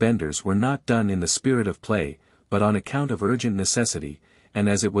tickly benders were not done in the spirit of play, but on account of urgent necessity, and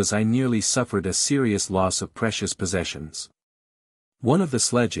as it was I nearly suffered a serious loss of precious possessions. One of the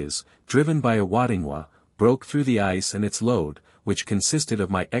sledges, driven by a Waddingwa, broke through the ice and its load, which consisted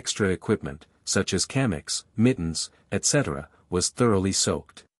of my extra equipment, such as hammocks, mittens, etc., was thoroughly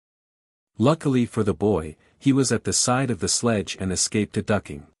soaked. Luckily for the boy, he was at the side of the sledge and escaped a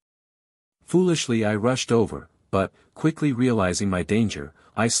ducking. Foolishly I rushed over, but, quickly realizing my danger,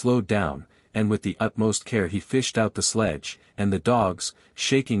 I slowed down, and with the utmost care he fished out the sledge, and the dogs,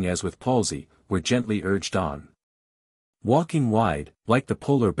 shaking as with palsy, were gently urged on. Walking wide, like the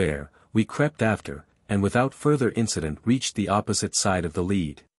polar bear, we crept after, and without further incident reached the opposite side of the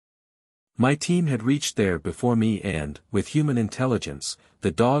lead. My team had reached there before me and, with human intelligence,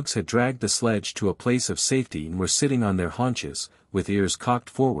 the dogs had dragged the sledge to a place of safety and were sitting on their haunches, with ears cocked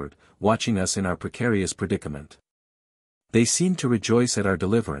forward, watching us in our precarious predicament. They seemed to rejoice at our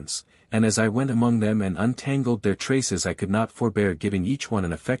deliverance, and as I went among them and untangled their traces I could not forbear giving each one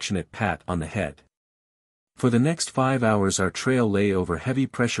an affectionate pat on the head. For the next 5 hours our trail lay over heavy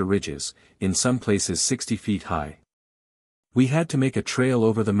pressure ridges, in some places 60 feet high. We had to make a trail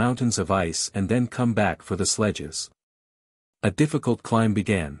over the mountains of ice and then come back for the sledges. A difficult climb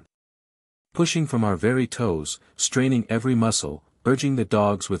began. Pushing from our very toes, straining every muscle, urging the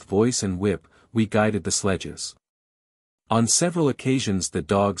dogs with voice and whip, we guided the sledges. On several occasions the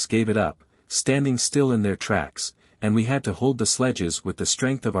dogs gave it up, standing still in their tracks, and we had to hold the sledges with the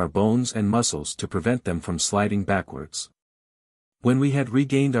strength of our bones and muscles to prevent them from sliding backwards. When we had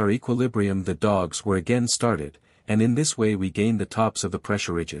regained our equilibrium the dogs were again started, and in this way we gained the tops of the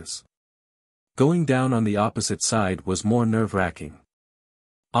pressure ridges. Going down on the opposite side was more nerve-wracking.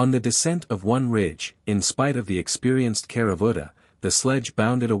 On the descent of one ridge, in spite of the experienced care of Uda, the sledge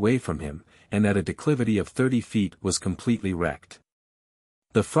bounded away from him, and at a declivity of 30 feet was completely wrecked.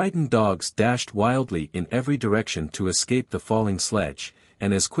 The frightened dogs dashed wildly in every direction to escape the falling sledge,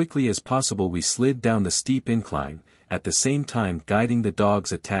 and as quickly as possible we slid down the steep incline, at the same time guiding the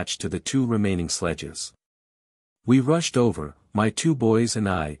dogs attached to the 2 remaining sledges. We rushed over, my 2 boys and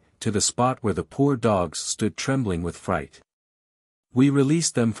I, to the spot where the poor dogs stood trembling with fright. We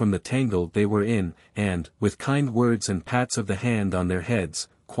released them from the tangle they were in, and, with kind words and pats of the hand on their heads,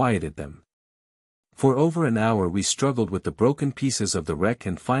 quieted them. For over an hour we struggled with the broken pieces of the wreck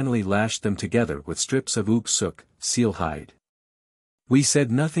and finally lashed them together with strips of ook-sook, seal hide. We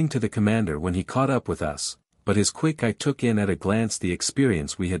said nothing to the commander when he caught up with us, but his quick eye took in at a glance the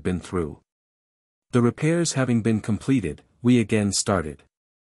experience we had been through. The repairs having been completed, we again started.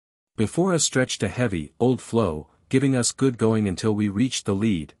 Before us stretched a heavy, old floe, giving us good going until we reached the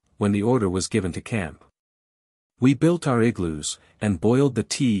lead, when the order was given to camp. We built our igloos, and boiled the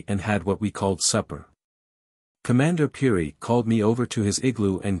tea and had what we called supper. Commander Peary called me over to his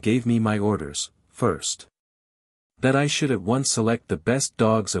igloo and gave me my orders. First, that I should at once select the best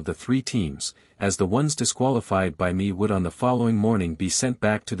dogs of the 3 teams, as the ones disqualified by me would on the following morning be sent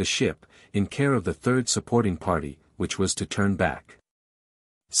back to the ship, in care of the 3rd supporting party, which was to turn back.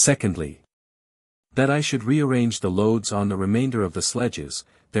 Secondly, that I should rearrange the loads on the remainder of the sledges,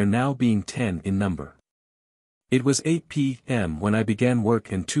 there now being 10 in number. It was 8 p.m. when I began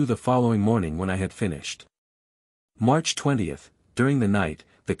work and 2 the following morning when I had finished. March 20th, during the night,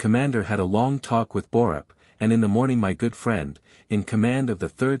 the commander had a long talk with Borup, and in the morning my good friend, in command of the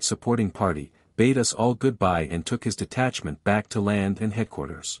 3rd supporting party, bade us all goodbye and took his detachment back to land and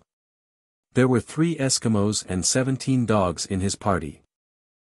headquarters. There were 3 Eskimos and 17 dogs in his party.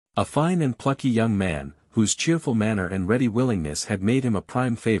 A fine and plucky young man, whose cheerful manner and ready willingness had made him a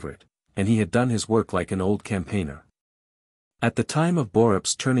prime favorite, and he had done his work like an old campaigner. At the time of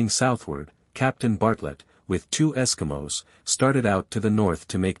Borup's turning southward, Captain Bartlett, with 2 Eskimos, started out to the north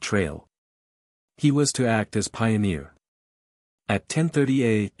to make trail. He was to act as pioneer. At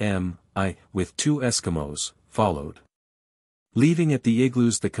 10:30 a.m., I, with 2 Eskimos, followed. Leaving at the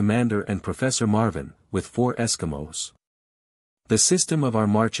igloos the commander and Professor Marvin, with 4 Eskimos. The system of our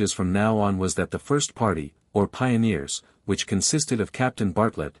marches from now on was that the first party, or pioneers, which consisted of Captain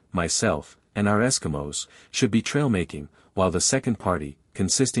Bartlett, myself, and our Eskimos, should be trail-making, while the second party,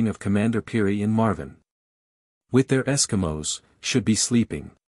 consisting of Commander Peary and Marvin, with their Eskimos, should be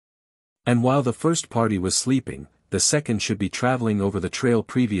sleeping. And while the first party was sleeping, the second should be traveling over the trail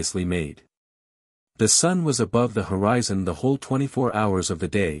previously made. The sun was above the horizon the whole 24 hours of the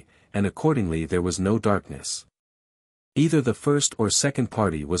day, and accordingly there was no darkness. Either the first or second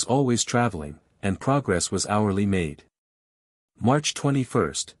party was always traveling, and progress was hourly made. March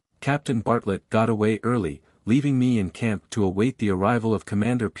 21st, Captain Bartlett got away early, leaving me in camp to await the arrival of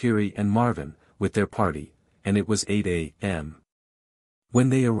Commander Peary and Marvin, with their party, and it was 8 a.m. when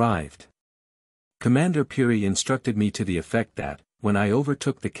they arrived. Commander Peary instructed me to the effect that, when I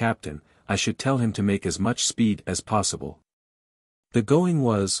overtook the captain, I should tell him to make as much speed as possible. The going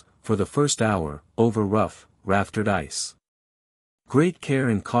was, for the first hour, over rough, raftered ice. Great care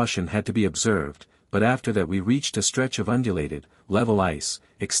and caution had to be observed, but after that we reached a stretch of undulated, level ice,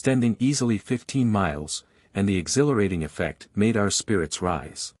 extending easily 15 miles, and the exhilarating effect made our spirits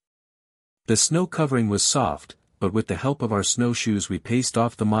rise. The snow covering was soft, but with the help of our snowshoes we paced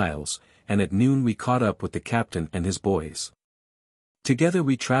off the miles, and at noon we caught up with the captain and his boys. Together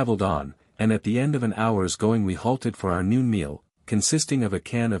we traveled on, and at the end of an hour's going we halted for our noon meal, consisting of a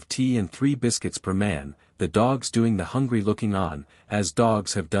can of tea and 3 biscuits per man, the dogs doing the hungry looking on, as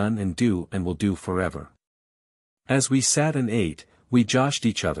dogs have done and do and will do forever. As we sat and ate, we joshed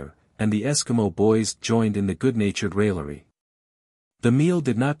each other, and the Eskimo boys joined in the good-natured raillery. The meal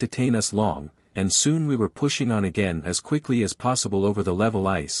did not detain us long, and soon we were pushing on again as quickly as possible over the level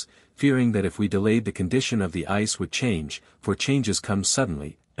ice, fearing that if we delayed the condition of the ice would change, for changes come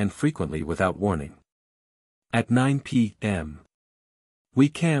suddenly, and frequently without warning. At 9 p.m. we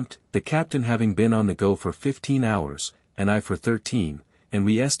camped, the captain having been on the go for 15 hours, and I for 13, and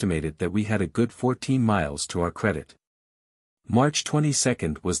we estimated that we had a good 14 miles to our credit. March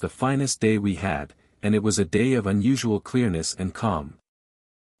 22nd was the finest day we had, and it was a day of unusual clearness and calm.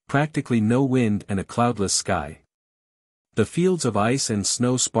 Practically no wind and a cloudless sky. The fields of ice and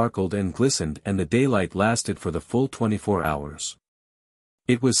snow sparkled and glistened and the daylight lasted for the full 24 hours.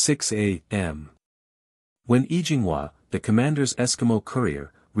 It was 6 a.m. when Ijinghua, the commander's Eskimo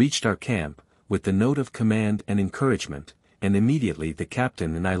courier, reached our camp, with the note of command and encouragement, and immediately the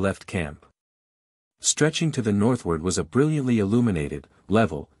captain and I left camp. Stretching to the northward was a brilliantly illuminated,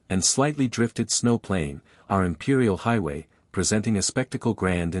 level, and slightly drifted snow plain, our imperial highway, presenting a spectacle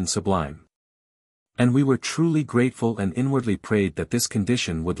grand and sublime. And we were truly grateful and inwardly prayed that this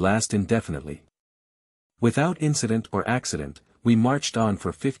condition would last indefinitely. Without incident or accident, we marched on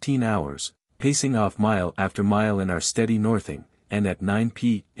for 15 hours, pacing off mile after mile in our steady northing, and at 9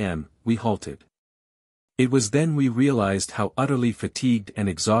 p.m., we halted. It was then we realized how utterly fatigued and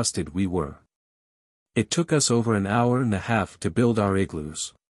exhausted we were. It took us over an hour and a half to build our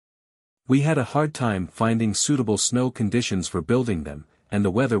igloos. We had a hard time finding suitable snow conditions for building them, and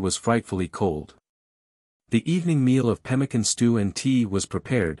the weather was frightfully cold. The evening meal of pemmican stew and tea was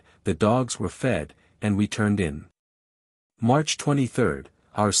prepared, the dogs were fed, and we turned in. March 23rd,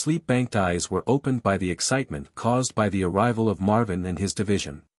 our sleep-banked eyes were opened by the excitement caused by the arrival of Marvin and his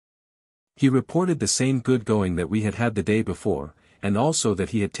division. He reported the same good going that we had had the day before, and also that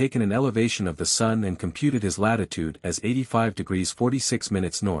he had taken an elevation of the sun and computed his latitude as 85 degrees 46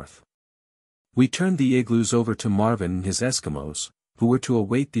 minutes north. We turned the igloos over to Marvin and his Eskimos, who were to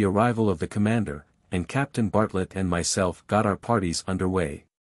await the arrival of the commander, and Captain Bartlett and myself got our parties underway.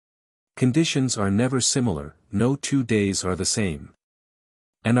 Conditions are never similar, no 2 days are the same.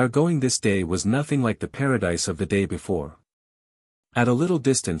 And our going this day was nothing like the paradise of the day before. At a little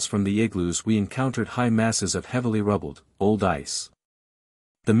distance from the igloos we encountered high masses of heavily rubbled, old ice.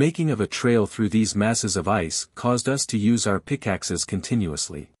 The making of a trail through these masses of ice caused us to use our pickaxes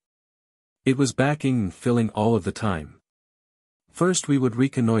continuously. It was backing and filling all of the time. First we would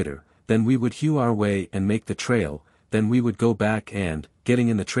reconnoiter, then we would hew our way and make the trail, then we would go back and, getting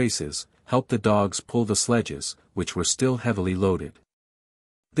in the traces, help the dogs pull the sledges, which were still heavily loaded.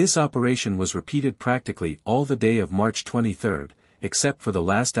 This operation was repeated practically all the day of March 23rd, except for the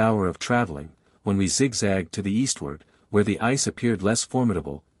last hour of traveling, when we zigzagged to the eastward, where the ice appeared less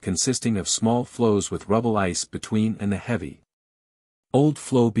formidable, consisting of small floes with rubble ice between and a heavy old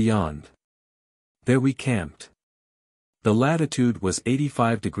floe beyond. There we camped. The latitude was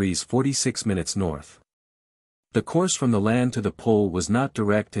 85 degrees 46 minutes north. The course from the land to the pole was not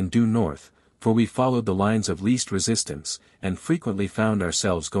direct and due north, for we followed the lines of least resistance, and frequently found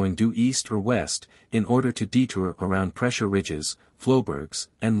ourselves going due east or west, in order to detour around pressure ridges, floebergs,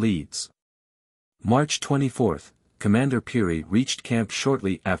 and leads. March 24th, Commander Peary reached camp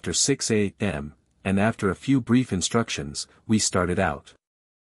shortly after 6 a.m., and after a few brief instructions, we started out.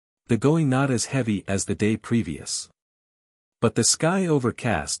 The going not as heavy as the day previous. But the sky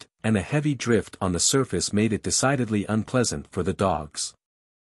overcast, and a heavy drift on the surface made it decidedly unpleasant for the dogs.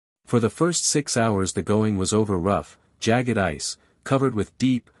 For the first 6 hours the going was over rough, jagged ice, covered with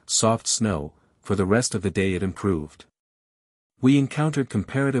deep, soft snow, for the rest of the day it improved. We encountered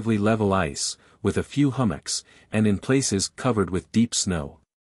comparatively level ice, with a few hummocks, and in places covered with deep snow.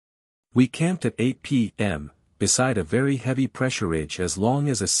 We camped at 8 p.m., beside a very heavy pressure ridge as long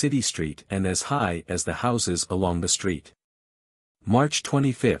as a city street and as high as the houses along the street. March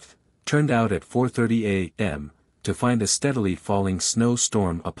 25th, turned out at 4:30 a.m., to find a steadily falling snow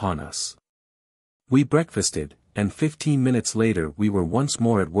storm upon us. We breakfasted, and 15 minutes later we were once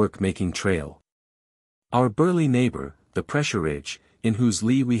more at work making trail. Our burly neighbor, the pressure ridge, in whose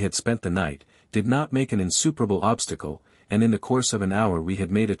lee we had spent the night, did not make an insuperable obstacle, and in the course of an hour we had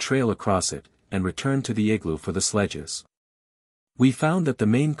made a trail across it, and returned to the igloo for the sledges. We found that the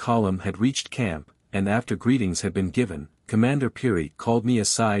main column had reached camp, and after greetings had been given, Commander Peary called me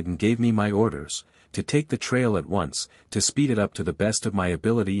aside and gave me my orders, to take the trail at once, to speed it up to the best of my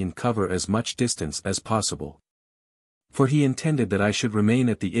ability and cover as much distance as possible. For he intended that I should remain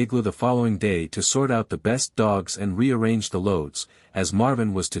at the igloo the following day to sort out the best dogs and rearrange the loads, as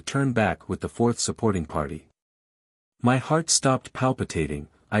Marvin was to turn back with the fourth supporting party. My heart stopped palpitating,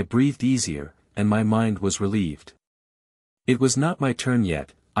 I breathed easier, and my mind was relieved. It was not my turn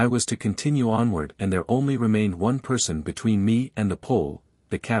yet, I was to continue onward, and there only remained one person between me and the pole,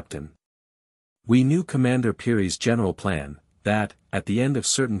 the captain. We knew Commander Peary's general plan, that, at the end of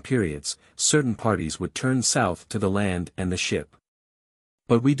certain periods, certain parties would turn south to the land and the ship.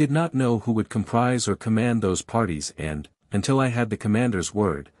 But we did not know who would comprise or command those parties, and, until I had the commander's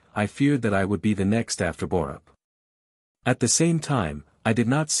word, I feared that I would be the next after Borup. At the same time, I did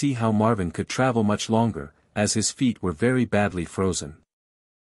not see how Marvin could travel much longer, as his feet were very badly frozen.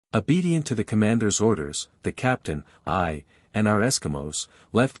 Obedient to the commander's orders, the captain, I, and our Eskimos,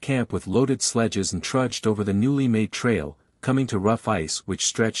 left camp with loaded sledges and trudged over the newly made trail, coming to rough ice which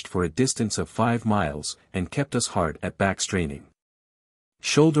stretched for a distance of 5 miles, and kept us hard at back straining.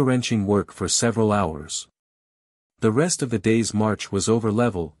 Shoulder-wrenching work for several hours. The rest of the day's march was over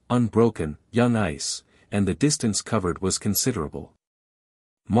level, unbroken, young ice, and the distance covered was considerable.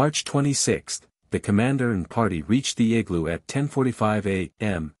 March 26th, the commander and party reached the igloo at 10:45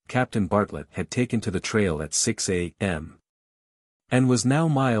 a.m., Captain Bartlett had taken to the trail at 6 a.m. and was now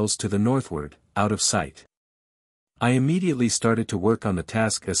miles to the northward, out of sight. I immediately started to work on the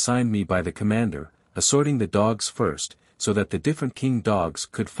task assigned me by the commander, assorting the dogs first, so that the different king dogs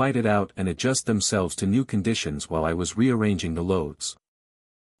could fight it out and adjust themselves to new conditions while I was rearranging the loads.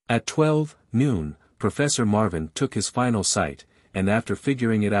 At 12 noon, Professor Marvin took his final sight, and after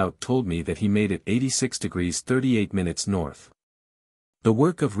figuring it out told me that he made it 86 degrees 38 minutes north. The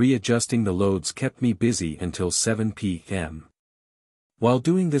work of readjusting the loads kept me busy until 7 p.m. While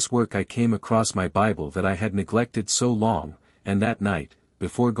doing this work I came across my Bible that I had neglected so long, and that night,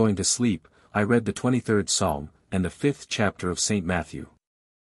 before going to sleep, I read the 23rd Psalm, and the 5th chapter of St. Matthew.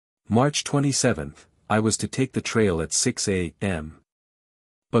 March 27th, I was to take the trail at 6 a.m.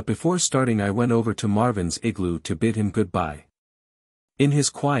 But before starting I went over to Marvin's igloo to bid him goodbye. In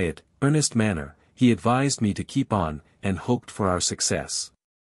his quiet, earnest manner, he advised me to keep on, and hoped for our success.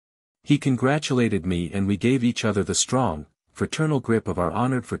 He congratulated me and we gave each other the strong, fraternal grip of our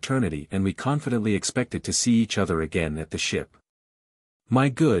honored fraternity, and we confidently expected to see each other again at the ship. My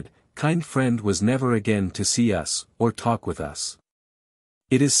good, kind friend was never again to see us, or talk with us.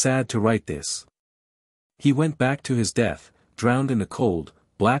 It is sad to write this. He went back to his death, drowned in the cold,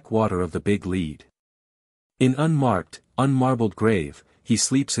 black water of the Big Lead. In unmarked, unmarbled grave, he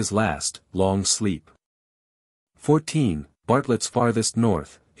sleeps his last, long sleep. 14. Bartlett's farthest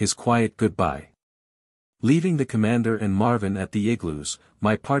north, his quiet goodbye. Leaving the commander and Marvin at the igloos,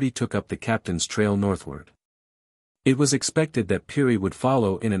 my party took up the captain's trail northward. It was expected that Peary would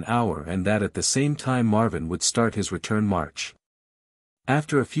follow in an hour and that at the same time Marvin would start his return march.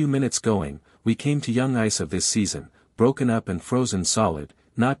 After a few minutes going, we came to young ice of this season, broken up and frozen solid,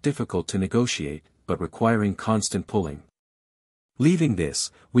 not difficult to negotiate, but requiring constant pulling. Leaving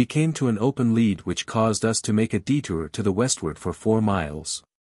this, we came to an open lead which caused us to make a detour to the westward for 4 miles.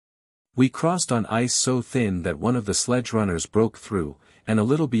 We crossed on ice so thin that one of the sledge runners broke through, and a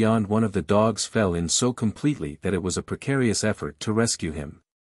little beyond one of the dogs fell in so completely that it was a precarious effort to rescue him.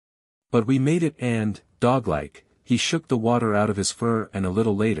 But we made it and, dog-like, he shook the water out of his fur, and a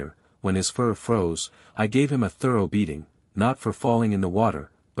little later, when his fur froze, I gave him a thorough beating, not for falling in the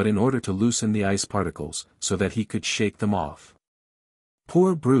water, but in order to loosen the ice particles, so that he could shake them off.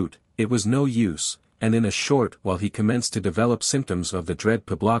 Poor brute, it was no use, and in a short while he commenced to develop symptoms of the dread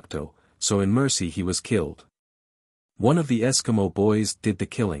poblocto, so in mercy he was killed. One of the Eskimo boys did the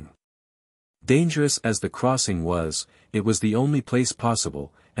killing. Dangerous as the crossing was, it was the only place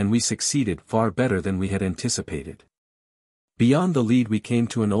possible, and we succeeded far better than we had anticipated. Beyond the lead we came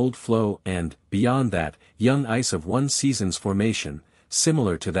to an old floe and, beyond that, young ice of one season's formation,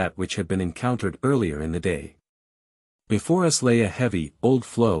 similar to that which had been encountered earlier in the day. Before us lay a heavy, old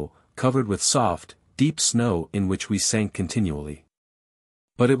floe, covered with soft, deep snow in which we sank continually.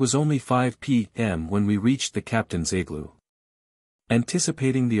 But it was only 5 p.m. when we reached the captain's igloo.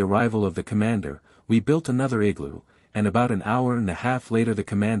 Anticipating the arrival of the commander, we built another igloo, and about an hour and a half later the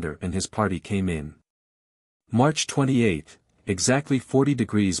commander and his party came in. March 28th, exactly 40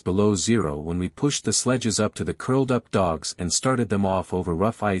 degrees below zero when we pushed the sledges up to the curled-up dogs and started them off over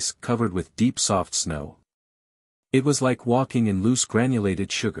rough ice covered with deep soft snow. It was like walking in loose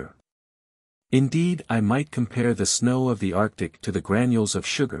granulated sugar. Indeed, I might compare the snow of the Arctic to the granules of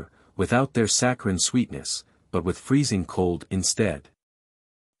sugar, without their saccharine sweetness, but with freezing cold instead.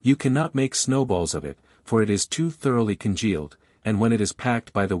 You cannot make snowballs of it, for it is too thoroughly congealed, and when it is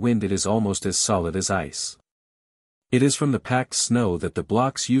packed by the wind it is almost as solid as ice. It is from the packed snow that the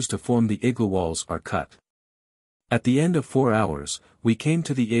blocks used to form the igloo walls are cut. At the end of 4 hours, we came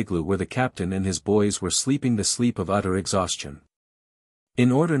to the igloo where the captain and his boys were sleeping the sleep of utter exhaustion.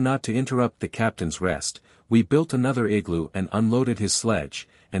 In order not to interrupt the captain's rest, we built another igloo and unloaded his sledge,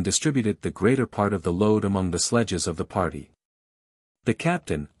 and distributed the greater part of the load among the sledges of the party. The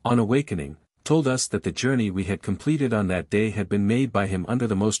captain, on awakening, told us that the journey we had completed on that day had been made by him under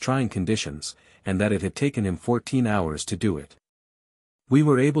the most trying conditions, and that it had taken him 14 hours to do it. We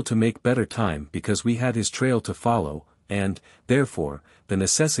were able to make better time because we had his trail to follow, and, therefore, the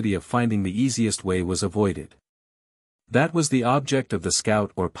necessity of finding the easiest way was avoided. That was the object of the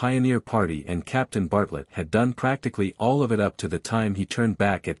scout or pioneer party, and Captain Bartlett had done practically all of it up to the time he turned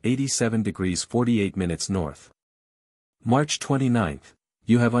back at 87 degrees 48 minutes north. March 29th.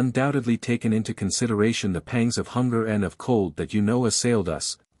 You have undoubtedly taken into consideration the pangs of hunger and of cold that you know assailed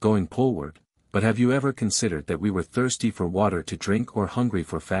us, going poleward, but have you ever considered that we were thirsty for water to drink or hungry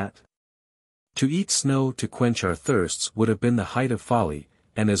for fat? To eat snow to quench our thirsts would have been the height of folly,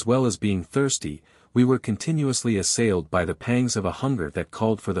 and as well as being thirsty, we were continuously assailed by the pangs of a hunger that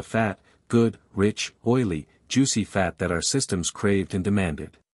called for the fat, good, rich, oily, juicy fat that our systems craved and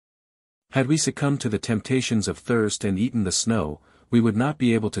demanded. Had we succumbed to the temptations of thirst and eaten the snow, we would not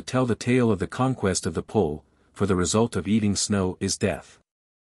be able to tell the tale of the conquest of the pole, for the result of eating snow is death.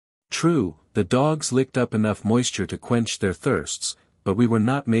 True, the dogs licked up enough moisture to quench their thirsts, but we were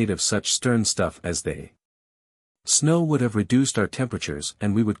not made of such stern stuff as they. Snow would have reduced our temperatures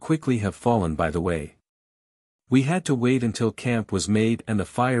and we would quickly have fallen by the way. We had to wait until camp was made and the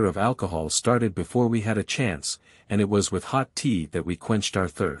fire of alcohol started before we had a chance, and it was with hot tea that we quenched our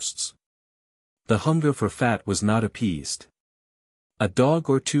thirsts. The hunger for fat was not appeased. A dog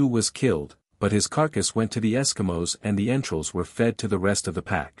or two was killed, but his carcass went to the Eskimos and the entrails were fed to the rest of the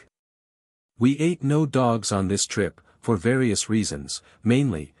pack. We ate no dogs on this trip, for various reasons,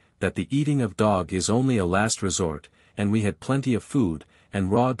 mainly, that the eating of dog is only a last resort, and we had plenty of food,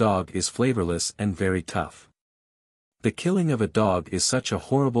 and raw dog is flavorless and very tough. The killing of a dog is such a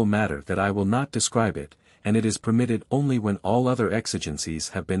horrible matter that I will not describe it, and it is permitted only when all other exigencies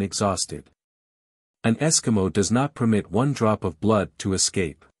have been exhausted. An Eskimo does not permit one drop of blood to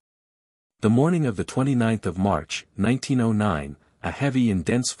escape. The morning of the 29th of March, 1909, a heavy and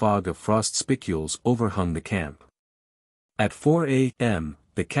dense fog of frost spicules overhung the camp. At 4 a.m.,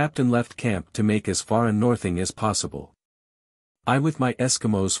 the captain left camp to make as far a northing as possible. I with my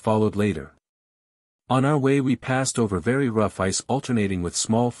Eskimos followed later. On our way we passed over very rough ice alternating with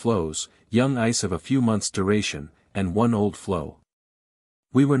small floes, young ice of a few months' duration, and one old floe.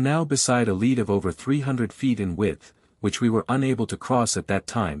 We were now beside a lead of over 300 feet in width, which we were unable to cross at that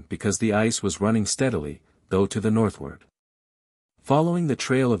time because the ice was running steadily, though to the northward. Following the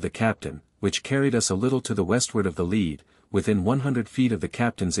trail of the captain, which carried us a little to the westward of the lead, within 100 feet of the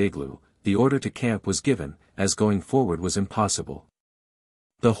captain's igloo, the order to camp was given, as going forward was impossible.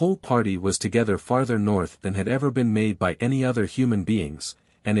 The whole party was together farther north than had ever been made by any other human beings,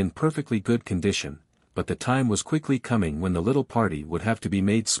 and in perfectly good condition, but the time was quickly coming when the little party would have to be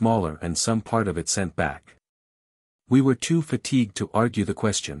made smaller and some part of it sent back. We were too fatigued to argue the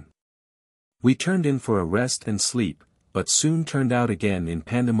question. We turned in for a rest and sleep, but soon turned out again in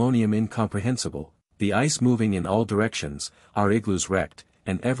pandemonium incomprehensible, the ice moving in all directions, our igloos wrecked,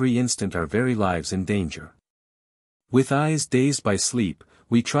 and every instant our very lives in danger. With eyes dazed by sleep,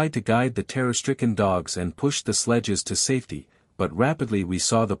 we tried to guide the terror-stricken dogs and push the sledges to safety, but rapidly we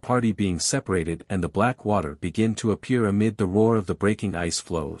saw the party being separated and the black water begin to appear amid the roar of the breaking ice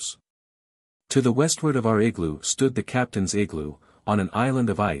floes. To the westward of our igloo stood the captain's igloo, on an island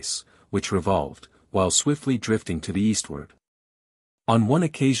of ice, which revolved, while swiftly drifting to the eastward. On one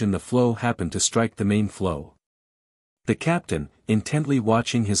occasion the floe happened to strike the main floe. The captain, intently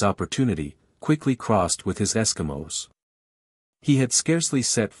watching his opportunity, quickly crossed with his Eskimos. He had scarcely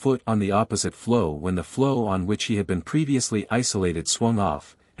set foot on the opposite floe when the floe on which he had been previously isolated swung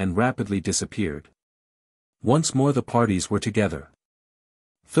off, and rapidly disappeared. Once more the parties were together.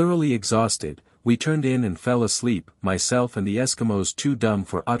 Thoroughly exhausted, we turned in and fell asleep, myself and the Eskimos too dumb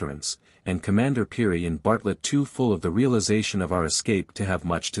for utterance, and Commander Peary and Bartlett too full of the realization of our escape to have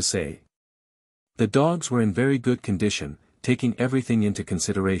much to say. The dogs were in very good condition, taking everything into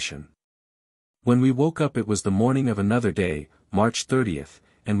consideration. When we woke up it was the morning of another day, March 30th,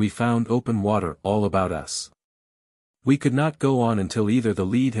 and we found open water all about us. We could not go on until either the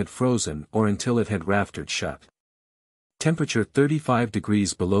lead had frozen or until it had raftered shut. Temperature 35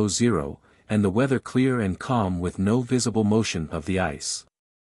 degrees below zero, and the weather clear and calm with no visible motion of the ice.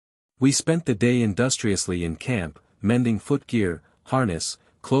 We spent the day industriously in camp, mending footgear, harness,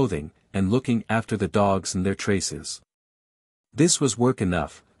 clothing, and looking after the dogs and their traces. This was work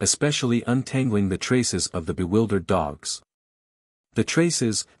enough, especially untangling the traces of the bewildered dogs. The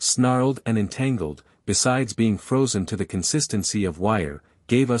traces, snarled and entangled, besides being frozen to the consistency of wire,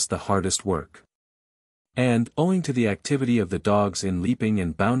 gave us the hardest work. And, owing to the activity of the dogs in leaping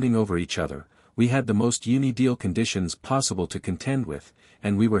and bounding over each other, we had the most unideal conditions possible to contend with,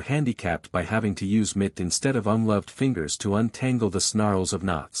 and we were handicapped by having to use mitt instead of ungloved fingers to untangle the snarls of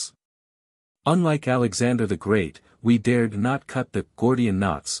knots. Unlike Alexander the Great, we dared not cut the Gordian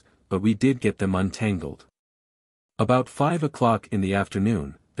knots, but we did get them untangled. About 5 o'clock in the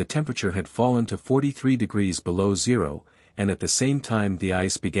afternoon, the temperature had fallen to 43 degrees below zero, and at the same time the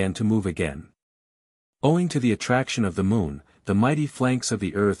ice began to move again. Owing to the attraction of the moon, the mighty flanks of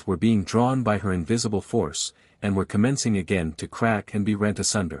the earth were being drawn by her invisible force, and were commencing again to crack and be rent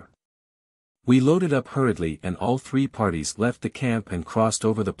asunder. We loaded up hurriedly and all three parties left the camp and crossed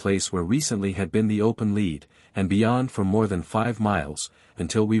over the place where recently had been the open lead, and beyond for more than 5 miles,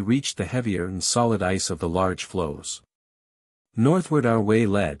 until we reached the heavier and solid ice of the large floes. Northward our way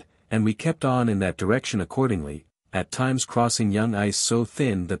led, and we kept on in that direction accordingly, at times crossing young ice so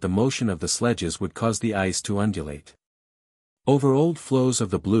thin that the motion of the sledges would cause the ice to undulate. Over old floes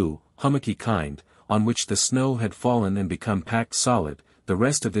of the blue, hummocky kind, on which the snow had fallen and become packed solid, the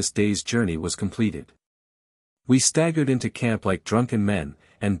rest of this day's journey was completed. We staggered into camp like drunken men,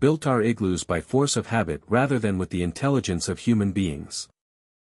 and built our igloos by force of habit rather than with the intelligence of human beings.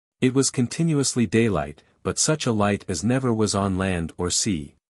 It was continuously daylight, but such a light as never was on land or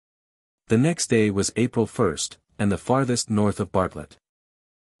sea. The next day was April 1st, and the farthest north of Bartlett.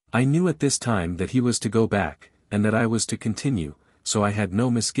 I knew at this time that he was to go back, and that I was to continue, so I had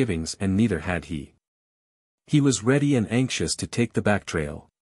no misgivings and neither had he. He was ready and anxious to take the back trail.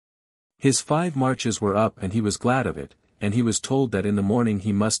 His 5 marches were up and he was glad of it, and he was told that in the morning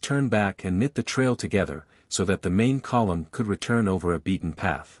he must turn back and knit the trail together, so that the main column could return over a beaten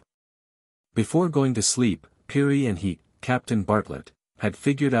path. Before going to sleep, Peary and he, Captain Bartlett, had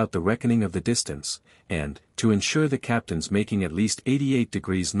figured out the reckoning of the distance, and, to ensure the captain's making at least 88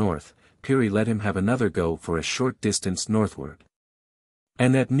 degrees north, Peary let him have another go for a short distance northward.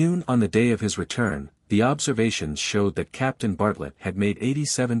 And at noon on the day of his return, the observations showed that Captain Bartlett had made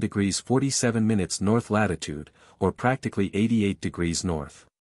 87 degrees 47 minutes north latitude, or practically 88 degrees north.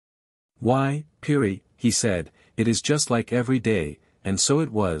 "Why, Peary," he said, "it is just like every day," and so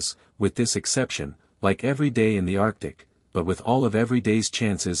it was, with this exception, like every day in the Arctic, but with all of every day's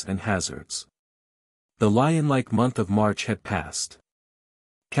chances and hazards. The lion-like month of March had passed.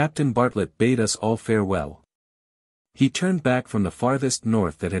 Captain Bartlett bade us all farewell. He turned back from the farthest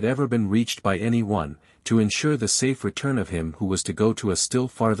north that had ever been reached by any one, to ensure the safe return of him who was to go to a still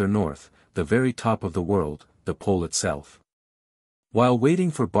farther north, the very top of the world, the pole itself. While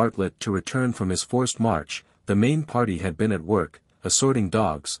waiting for Bartlett to return from his forced march, the main party had been at work, assorting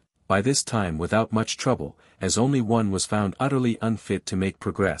dogs, by this time without much trouble, as only one was found utterly unfit to make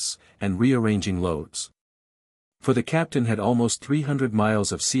progress, and rearranging loads. For the captain had almost 300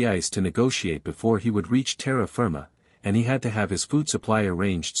 miles of sea ice to negotiate before he would reach terra firma, and he had to have his food supply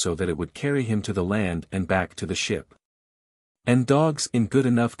arranged so that it would carry him to the land and back to the ship. And dogs in good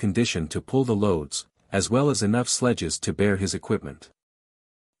enough condition to pull the loads, as well as enough sledges to bear his equipment.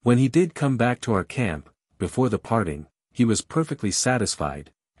 When he did come back to our camp, before the parting, he was perfectly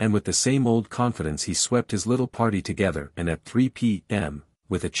satisfied, and with the same old confidence he swept his little party together and at 3 p.m.,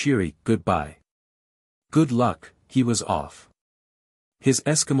 with a cheery "goodbye. Good luck," he was off. His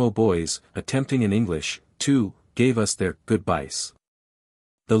Eskimo boys, attempting in English, too, gave us their goodbyes.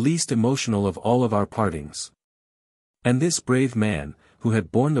 The least emotional of all of our partings. And this brave man, who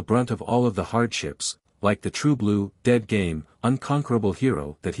had borne the brunt of all of the hardships, like the true blue, dead game, unconquerable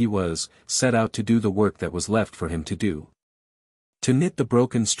hero that he was, set out to do the work that was left for him to do. To knit the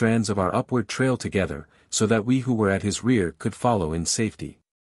broken strands of our upward trail together, so that we who were at his rear could follow in safety.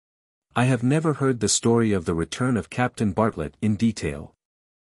 I have never heard the story of the return of Captain Bartlett in detail.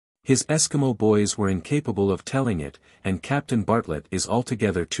 His Eskimo boys were incapable of telling it, and Captain Bartlett is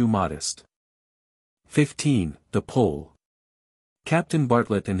altogether too modest. 15. The Pole. Captain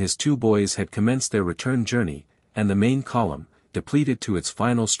Bartlett and his 2 boys had commenced their return journey, and the main column, depleted to its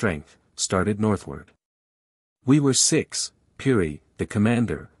final strength, started northward. We were 6, Peary, the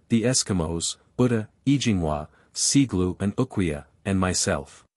commander, the Eskimos, Buddha, Ijingwa, Siglu and Ukwia, and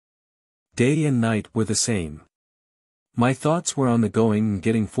myself. Day and night were the same. My thoughts were on the going and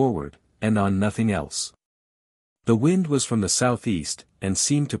getting forward, and on nothing else. The wind was from the southeast, and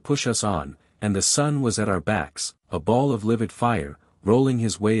seemed to push us on, and the sun was at our backs, a ball of livid fire, rolling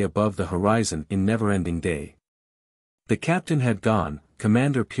his way above the horizon in never-ending day. The captain had gone,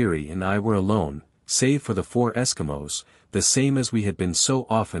 Commander Peary and I were alone, save for the 4 Eskimos, the same as we had been so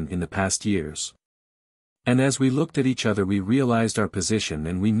often in the past years. And as we looked at each other we realized our position,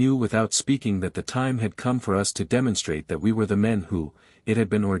 and we knew without speaking that the time had come for us to demonstrate that we were the men who, it had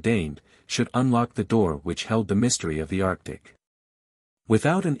been ordained, should unlock the door which held the mystery of the Arctic.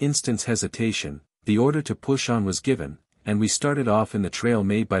 Without an instant's hesitation, the order to push on was given, and we started off in the trail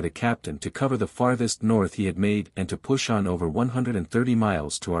made by the captain to cover the farthest north he had made and to push on over 130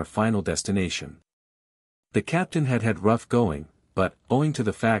 miles to our final destination. The captain had had rough going, but, owing to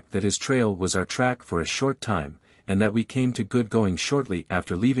the fact that his trail was our track for a short time, and that we came to good going shortly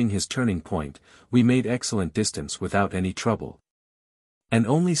after leaving his turning point, we made excellent distance without any trouble. And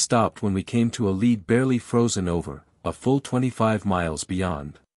only stopped when we came to a lead barely frozen over, a full 25 miles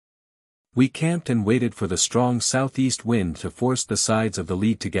beyond. We camped and waited for the strong southeast wind to force the sides of the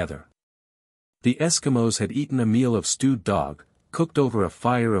lead together. The Eskimos had eaten a meal of stewed dog, cooked over a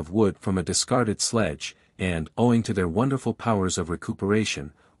fire of wood from a discarded sledge, and, owing to their wonderful powers of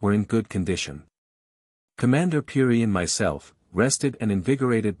recuperation, were in good condition. Commander Peary and myself, rested and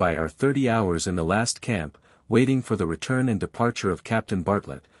invigorated by our 30 hours in the last camp, waiting for the return and departure of Captain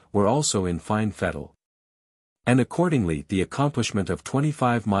Bartlett, were also in fine fettle. And accordingly the accomplishment of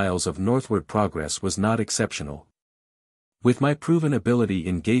 25 miles of northward progress was not exceptional. With my proven ability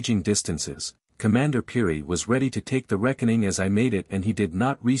in gauging distances, Commander Peary was ready to take the reckoning as I made it, and he did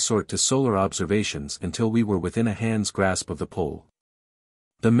not resort to solar observations until we were within a hand's grasp of the pole.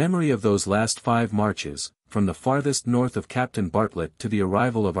 The memory of those last 5 marches, from the farthest north of Captain Bartlett to the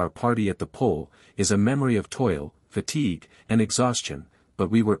arrival of our party at the pole, is a memory of toil, fatigue, and exhaustion, but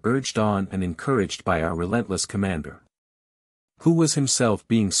we were urged on and encouraged by our relentless commander, who was himself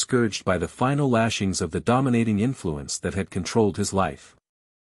being scourged by the final lashings of the dominating influence that had controlled his life.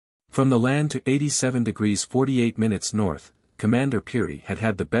 From the land to 87 degrees 48 minutes north, Commander Peary had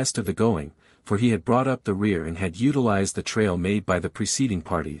had the best of the going, for he had brought up the rear and had utilized the trail made by the preceding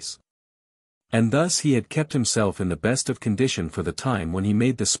parties. And thus he had kept himself in the best of condition for the time when he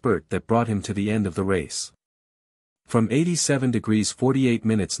made the spurt that brought him to the end of the race. From 87 degrees 48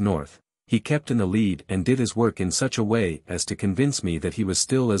 minutes north, he kept in the lead and did his work in such a way as to convince me that he was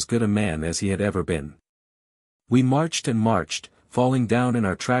still as good a man as he had ever been. We marched and marched, falling down in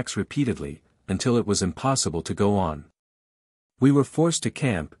our tracks repeatedly, until it was impossible to go on. We were forced to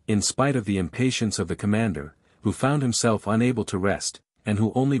camp, in spite of the impatience of the commander, who found himself unable to rest, and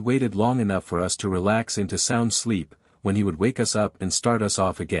who only waited long enough for us to relax into sound sleep, when he would wake us up and start us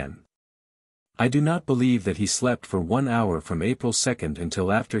off again. I do not believe that he slept for 1 hour from April 2nd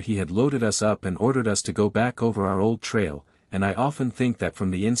until after he had loaded us up and ordered us to go back over our old trail, and I often think that from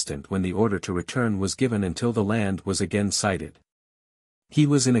the instant when the order to return was given until the land was again sighted, he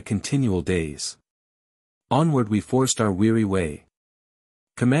was in a continual daze. Onward we forced our weary way.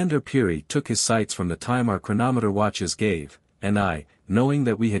 Commander Peary took his sights from the time our chronometer watches gave, and I, knowing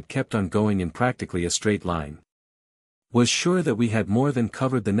that we had kept on going in practically a straight line, was sure that we had more than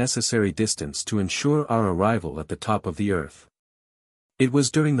covered the necessary distance to ensure our arrival at the top of the earth. It was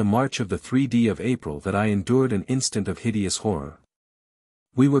during the march of the 3D of April that I endured an instant of hideous horror.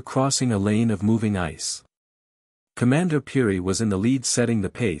 We were crossing a lane of moving ice. Commander Peary was in the lead setting the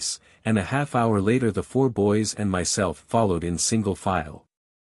pace, and a half-hour later the 4 boys and myself followed in single file.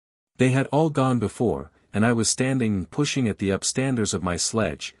 They had all gone before, and I was standing and pushing at the upstanders of my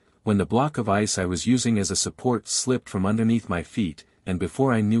sledge, when the block of ice I was using as a support slipped from underneath my feet, and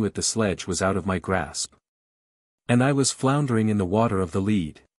before I knew it the sledge was out of my grasp. And I was floundering in the water of the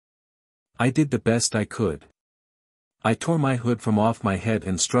lead. I did the best I could. I tore my hood from off my head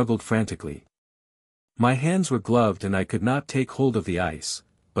and struggled frantically. My hands were gloved and I could not take hold of the ice,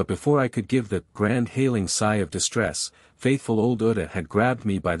 but before I could give the grand hailing sigh of distress, faithful old Uda had grabbed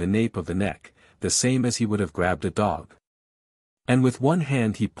me by the nape of the neck, the same as he would have grabbed a dog. And with one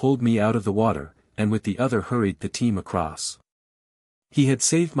hand he pulled me out of the water, and with the other hurried the team across. He had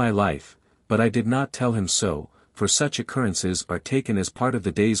saved my life, but I did not tell him so, for such occurrences are taken as part of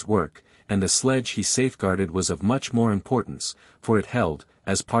the day's work, and the sledge he safeguarded was of much more importance, for it held,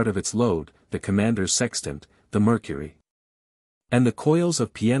 as part of its load, the commander's sextant, the mercury, and the coils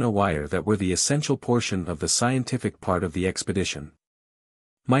of piano wire that were the essential portion of the scientific part of the expedition.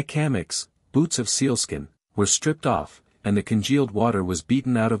 My kamiks, boots of sealskin, were stripped off, and the congealed water was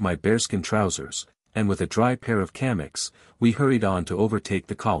beaten out of my bearskin trousers, and with a dry pair of kamiks, we hurried on to overtake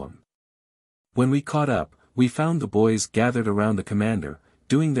the column. When we caught up, we found the boys gathered around the commander,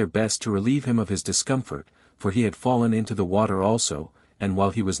 doing their best to relieve him of his discomfort, for he had fallen into the water also, and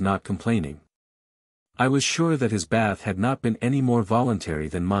while he was not complaining, I was sure that his bath had not been any more voluntary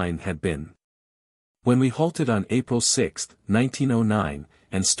than mine had been. When we halted on April 6, 1909,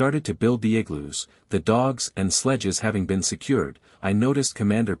 and started to build the igloos, the dogs and sledges having been secured, I noticed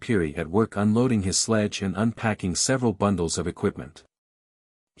Commander Peary at work unloading his sledge and unpacking several bundles of equipment.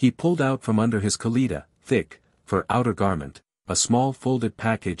 He pulled out from under his kalita, thick, for outer garment, a small folded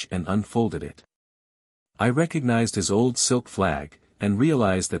package and unfolded it. I recognized his old silk flag, and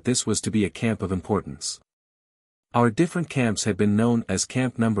realized that this was to be a camp of importance. Our different camps had been known as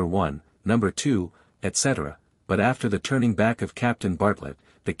Camp Number 1, Number 2, etc., but after the turning back of Captain Bartlett,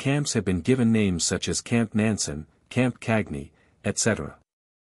 the camps had been given names such as Camp Nansen, Camp Cagney, etc.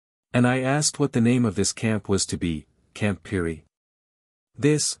 And I asked what the name of this camp was to be. Camp Peary.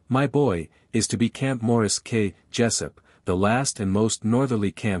 This, my boy, is to be Camp Morris K. Jessup, the last and most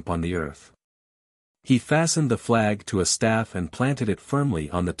northerly camp on the earth. He fastened the flag to a staff and planted it firmly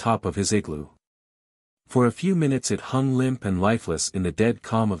on the top of his igloo. For a few minutes it hung limp and lifeless in the dead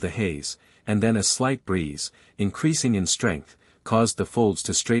calm of the haze, and then a slight breeze, increasing in strength, caused the folds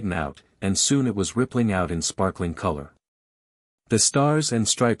to straighten out, and soon it was rippling out in sparkling color. The stars and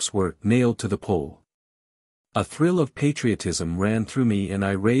stripes were nailed to the pole. A thrill of patriotism ran through me and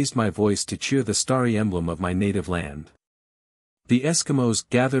I raised my voice to cheer the starry emblem of my native land. The Eskimos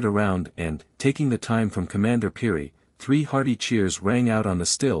gathered around and, taking the time from Commander Peary, 3 hearty cheers rang out on the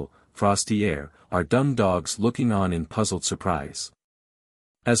still, frosty air, our dumb dogs looking on in puzzled surprise.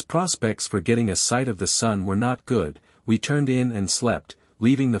 As prospects for getting a sight of the sun were not good, we turned in and slept,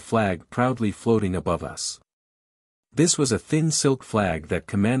 leaving the flag proudly floating above us. This was a thin silk flag that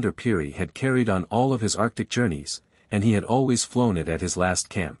Commander Peary had carried on all of his Arctic journeys, and he had always flown it at his last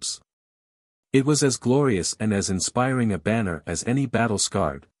camps. It was as glorious and as inspiring a banner as any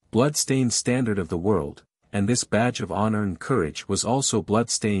battle-scarred, blood-stained standard of the world, and this badge of honor and courage was also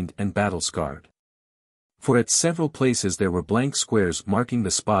blood-stained and battle-scarred. For at several places there were blank squares marking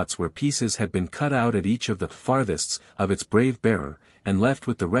the spots where pieces had been cut out at each of the farthests of its brave bearer, and left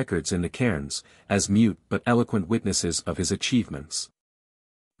with the records in the cairns, as mute but eloquent witnesses of his achievements.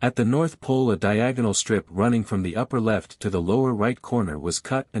 At the North Pole a diagonal strip running from the upper left to the lower right corner was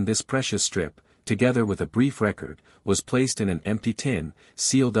cut, and this precious strip, together with a brief record, was placed in an empty tin,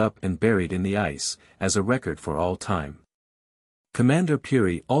 sealed up and buried in the ice, as a record for all time. Commander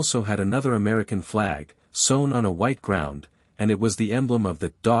Peary also had another American flag, sewn on a white ground, and it was the emblem of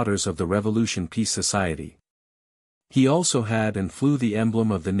the Daughters of the Revolution Peace Society. He also had and flew the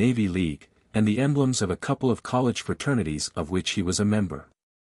emblem of the Navy League, and the emblems of a couple of college fraternities of which he was a member.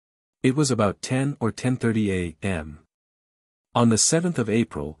 It was about 10 or 10:30 a.m. on the 7th of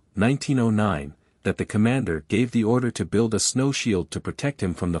April, 1909, that the commander gave the order to build a snow shield to protect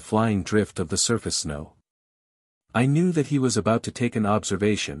him from the flying drift of the surface snow. I knew that he was about to take an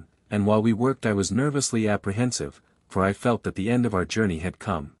observation, and while we worked I was nervously apprehensive, for I felt that the end of our journey had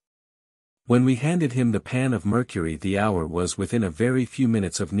come. When we handed him the pan of mercury the hour was within a very few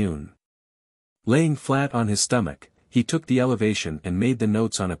minutes of noon. Laying flat on his stomach, he took the elevation and made the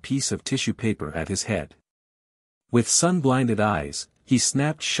notes on a piece of tissue paper at his head. With sun-blinded eyes, he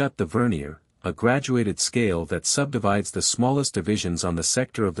snapped shut the vernier, a graduated scale that subdivides the smallest divisions on the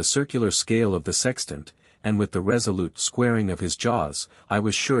sector of the circular scale of the sextant, and with the resolute squaring of his jaws, I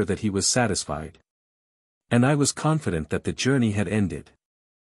was sure that he was satisfied. And I was confident that the journey had ended.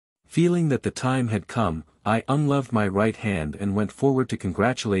 Feeling that the time had come, I ungloved my right hand and went forward to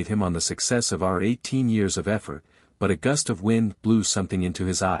congratulate him on the success of our 18 years of effort, but a gust of wind blew something into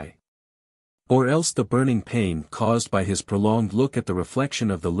his eye. Or else the burning pain caused by his prolonged look at the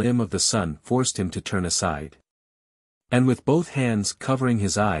reflection of the limb of the sun forced him to turn aside. And with both hands covering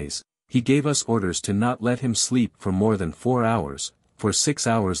his eyes, he gave us orders to not let him sleep for more than 4 hours, for 6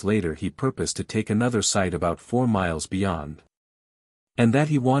 hours later he purposed to take another sight about 4 miles beyond. And that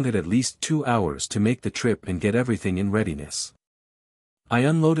he wanted at least 2 hours to make the trip and get everything in readiness. I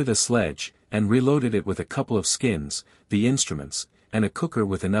unloaded a sledge, and reloaded it with a couple of skins, the instruments, and a cooker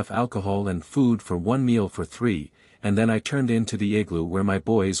with enough alcohol and food for 1 meal for 3, and then I turned into the igloo where my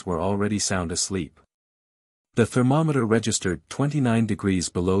boys were already sound asleep. The thermometer registered 29 degrees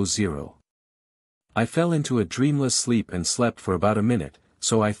below zero. I fell into a dreamless sleep and slept for about a minute,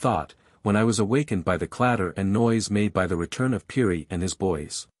 so I thought, when I was awakened by the clatter and noise made by the return of Peary and his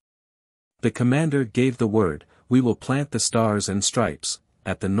boys. The commander gave the word, "We will plant the stars and stripes,"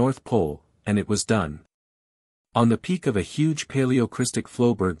 at the North Pole, and it was done. On the peak of a huge paleocrystic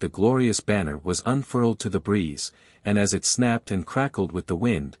floeberg the glorious banner was unfurled to the breeze, and as it snapped and crackled with the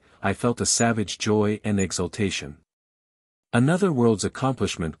wind, I felt a savage joy and exultation. Another world's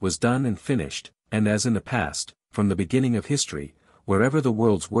accomplishment was done and finished, and as in the past, from the beginning of history, wherever the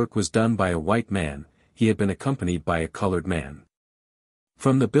world's work was done by a white man, he had been accompanied by a colored man.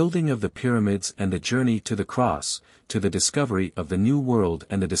 From the building of the pyramids and the journey to the cross, to the discovery of the New World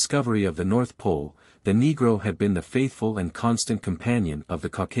and the discovery of the North Pole, the Negro had been the faithful and constant companion of the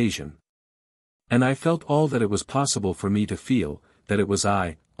Caucasian. And I felt all that it was possible for me to feel, that it was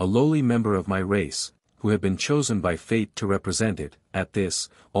I, a lowly member of my race, who had been chosen by fate to represent it, at this,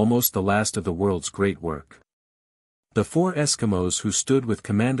 almost the last of the world's great work. The 4 Eskimos who stood with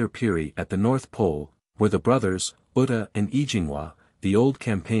Commander Peary at the North Pole, were the brothers, Uta and Ijingwa, the old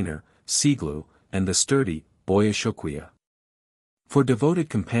campaigner, Siglu, and the sturdy, boyish Ukwiya. For devoted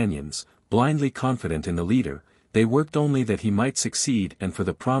companions, blindly confident in the leader, they worked only that he might succeed and for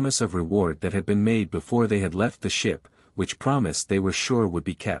the promise of reward that had been made before they had left the ship, which promise they were sure would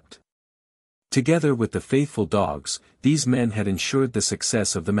be kept. Together with the faithful dogs, these men had ensured the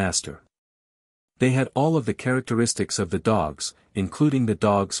success of the master. They had all of the characteristics of the dogs, including the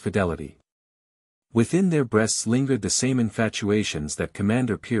dog's fidelity. Within their breasts lingered the same infatuations that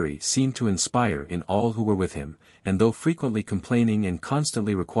Commander Peary seemed to inspire in all who were with him, and though frequently complaining and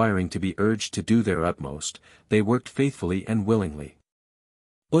constantly requiring to be urged to do their utmost, they worked faithfully and willingly.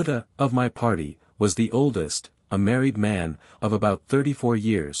 Uta, of my party, was the oldest, a married man, of about 34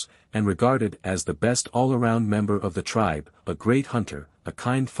 years, and regarded as the best all-around member of the tribe, a great hunter, a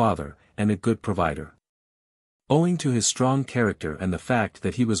kind father, and a good provider. Owing to his strong character and the fact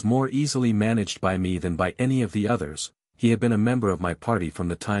that he was more easily managed by me than by any of the others, he had been a member of my party from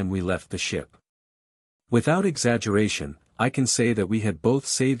the time we left the ship. Without exaggeration, I can say that we had both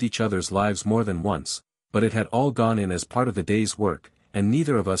saved each other's lives more than once, but it had all gone in as part of the day's work, and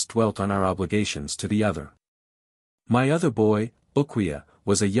neither of us dwelt on our obligations to the other. My other boy, Ukwiya,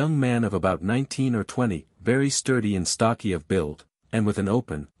 was a young man of about 19 or 20, very sturdy and stocky of build, and with an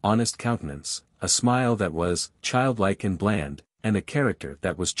open, honest countenance, a smile that was childlike and bland, and a character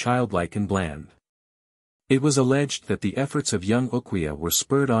that was childlike and bland. It was alleged that the efforts of young Ukwiya were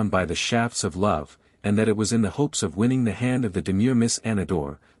spurred on by the shafts of love, and that it was in the hopes of winning the hand of the demure Miss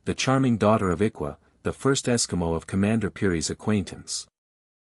Anador, the charming daughter of Ikwa, the first Eskimo of Commander Peary's acquaintance,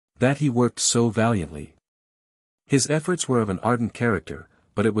 that he worked so valiantly. His efforts were of an ardent character,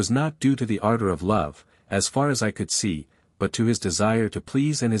 but it was not due to the ardor of love, as far as I could see, but to his desire to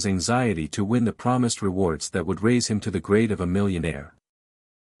please and his anxiety to win the promised rewards that would raise him to the grade of a millionaire.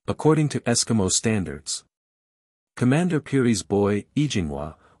 According to Eskimo standards, Commander Peary's boy,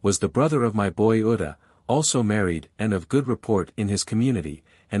 Ijingwa, was the brother of my boy Uta, also married and of good report in his community,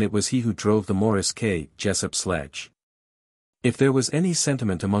 and it was he who drove the Morris K. Jessup sledge. If there was any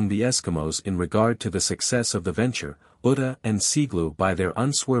sentiment among the Eskimos in regard to the success of the venture, Uta and Siglu by their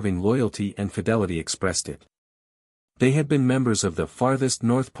unswerving loyalty and fidelity expressed it. They had been members of the Farthest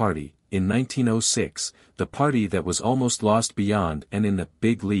North Party, in 1906, the party that was almost lost beyond and in the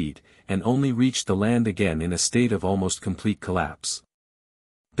Big Lead, and only reached the land again in a state of almost complete collapse.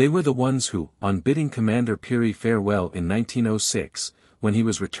 They were the ones who, on bidding Commander Peary farewell in 1906, when he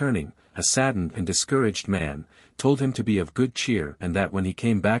was returning, a saddened and discouraged man, told him to be of good cheer and that when he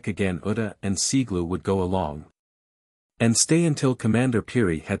came back again Uta and Siglu would go along and stay until Commander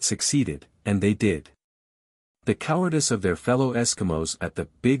Peary had succeeded, and they did. The cowardice of their fellow Eskimos at the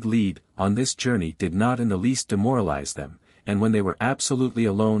Big Lead on this journey did not in the least demoralize them, and when they were absolutely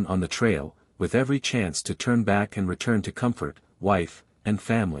alone on the trail, with every chance to turn back and return to comfort, wife, and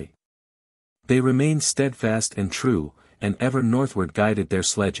family, they remained steadfast and true, and ever northward guided their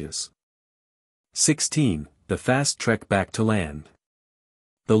sledges. 16. The fast trek back to land.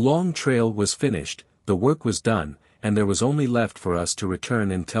 The long trail was finished, the work was done, and there was only left for us to return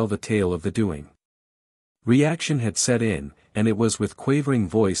and tell the tale of the doing. Reaction had set in, and it was with quavering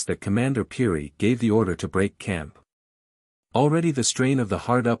voice that Commander Peary gave the order to break camp. Already the strain of the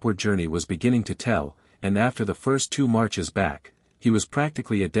hard upward journey was beginning to tell, and after the first 2 marches back, he was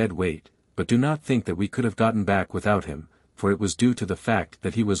practically a dead weight, but do not think that we could have gotten back without him, for it was due to the fact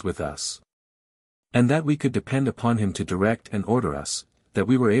that he was with us. And that we could depend upon him to direct and order us, that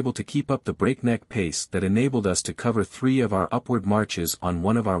we were able to keep up the breakneck pace that enabled us to cover 3 of our upward marches on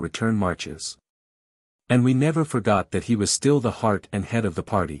one of our return marches. And we never forgot that he was still the heart and head of the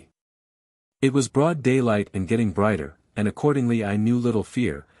party. It was broad daylight and getting brighter, and accordingly I knew little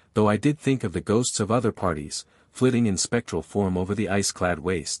fear, though I did think of the ghosts of other parties, flitting in spectral form over the ice-clad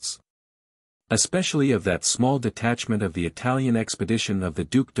wastes. Especially of that small detachment of the Italian expedition of the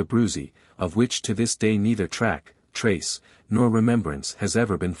Duc d'Abruzzi, of which to this day neither track, trace, nor remembrance has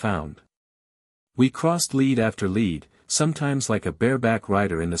ever been found. We crossed lead after lead, sometimes like a bareback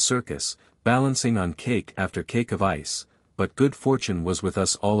rider in the circus, balancing on cake after cake of ice, but good fortune was with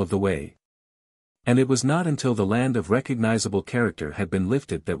us all of the way. And it was not until the land of recognizable character had been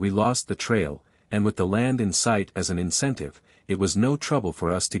lifted that we lost the trail, and with the land in sight as an incentive, it was no trouble for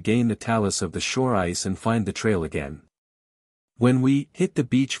us to gain the talus of the shore ice and find the trail again. When we hit the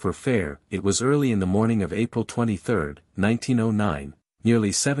beach for fair, it was early in the morning of April 23, 1909,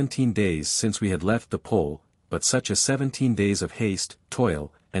 nearly 17 days since we had left the pole, but such a 17 days of haste,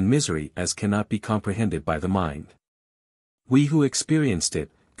 toil, and misery as cannot be comprehended by the mind. We who experienced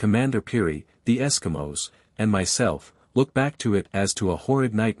it, Commander Peary, the Eskimos, and myself, look back to it as to a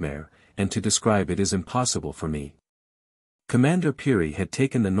horrid nightmare, and to describe it is impossible for me. Commander Peary had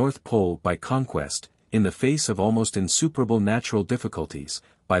taken the North Pole by conquest, in the face of almost insuperable natural difficulties,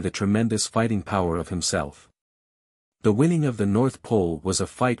 by the tremendous fighting power of himself. The winning of the North Pole was a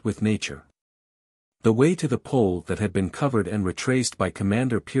fight with nature. The way to the pole that had been covered and retraced by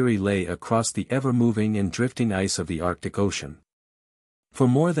Commander Peary lay across the ever-moving and drifting ice of the Arctic Ocean. For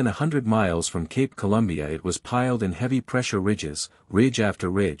more than 100 miles from Cape Columbia it was piled in heavy pressure ridges, ridge after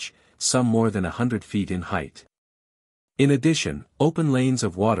ridge, some more than 100 feet in height. In addition, open lanes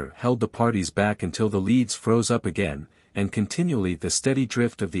of water held the parties back until the leads froze up again, and continually the steady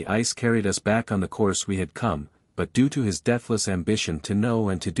drift of the ice carried us back on the course we had come, but due to his deathless ambition to know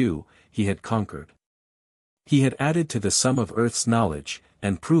and to do, he had conquered. He had added to the sum of Earth's knowledge,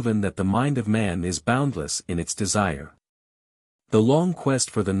 and proven that the mind of man is boundless in its desire. The long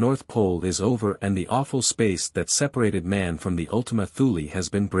quest for the North Pole is over and the awful space that separated man from the Ultima Thule has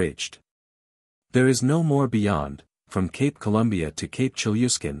been bridged. There is no more beyond. From Cape Columbia to Cape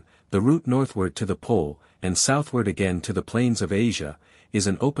Chelyuskin, the route northward to the pole, and southward again to the plains of Asia, is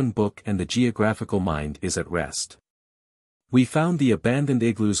an open book and the geographical mind is at rest. We found the abandoned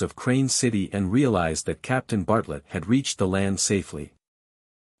igloos of Crane City and realized that Captain Bartlett had reached the land safely.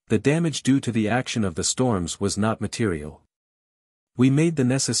 The damage due to the action of the storms was not material. We made the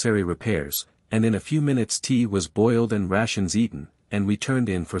necessary repairs, and in a few minutes tea was boiled and rations eaten, and we turned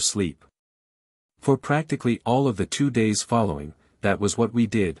in for sleep. For practically all of the 2 days following, that was what we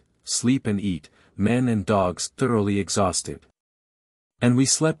did, sleep and eat, men and dogs thoroughly exhausted. And we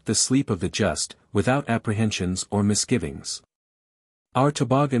slept the sleep of the just, without apprehensions or misgivings. Our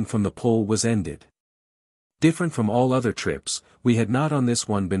toboggan from the pole was ended. Different from all other trips, we had not on this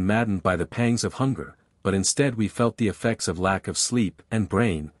one been maddened by the pangs of hunger, but instead we felt the effects of lack of sleep and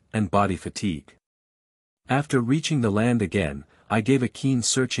brain, and body fatigue. After reaching the land again, I gave a keen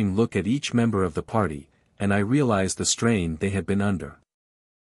searching look at each member of the party, and I realized the strain they had been under.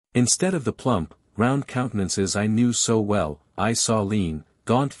 Instead of the plump, round countenances I knew so well, I saw lean,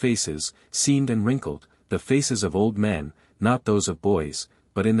 gaunt faces, seamed and wrinkled, the faces of old men, not those of boys,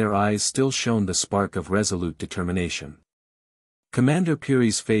 but in their eyes still shone the spark of resolute determination. Commander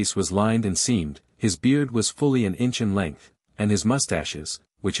Peary's face was lined and seamed, his beard was fully an inch in length, and his mustaches,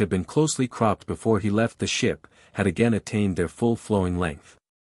 which had been closely cropped before he left the ship, had again attained their full flowing length.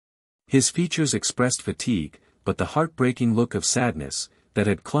 His features expressed fatigue, but the heartbreaking look of sadness, that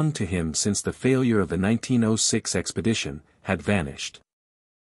had clung to him since the failure of the 1906 expedition, had vanished.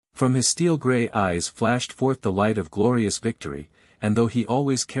 From his steel-gray eyes flashed forth the light of glorious victory, and though he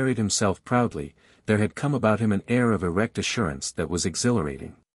always carried himself proudly, there had come about him an air of erect assurance that was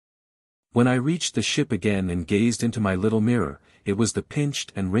exhilarating. When I reached the ship again and gazed into my little mirror, it was the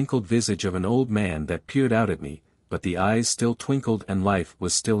pinched and wrinkled visage of an old man that peered out at me, but the eyes still twinkled and life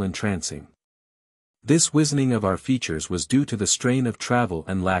was still entrancing. This wizening of our features was due to the strain of travel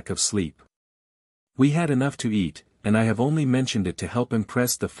and lack of sleep. We had enough to eat, and I have only mentioned it to help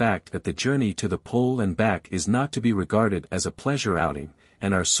impress the fact that the journey to the pole and back is not to be regarded as a pleasure outing,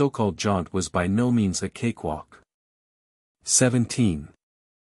 and our so-called jaunt was by no means a cakewalk. 17.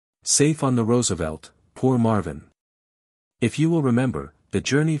 Safe on the Roosevelt, poor Marvin. If you will remember, the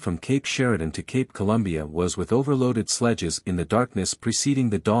journey from Cape Sheridan to Cape Columbia was with overloaded sledges in the darkness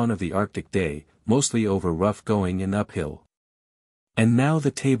preceding the dawn of the Arctic day, mostly over rough going and uphill. And now the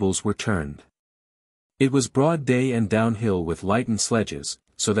tables were turned. It was broad day and downhill with lightened sledges,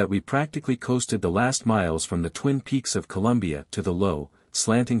 so that we practically coasted the last miles from the twin peaks of Columbia to the low,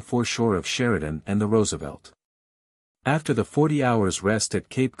 slanting foreshore of Sheridan and the Roosevelt. After the 40 hours rest at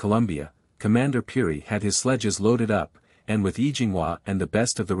Cape Columbia, Commander Peary had his sledges loaded up, and with Ijingwa and the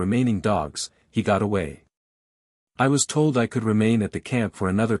best of the remaining dogs, he got away. I was told I could remain at the camp for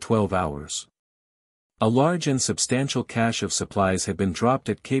another 12 hours. A large and substantial cache of supplies had been dropped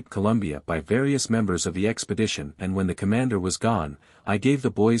at Cape Columbia by various members of the expedition, and when the commander was gone, I gave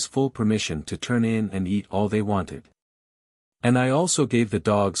the boys full permission to turn in and eat all they wanted. And I also gave the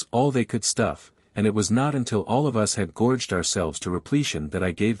dogs all they could stuff, and it was not until all of us had gorged ourselves to repletion that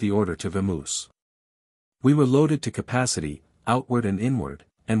I gave the order to vamoose. We were loaded to capacity, outward and inward,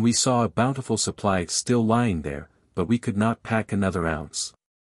 and we saw a bountiful supply still lying there, but we could not pack another ounce.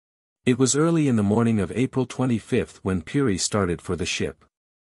 It was early in the morning of April 25 when Peary started for the ship.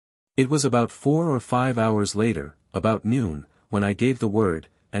 It was about 4 or 5 hours later, about noon, when I gave the word,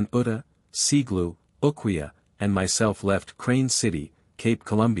 and Uta, Siglu, Uquia, and myself left Crane City, Cape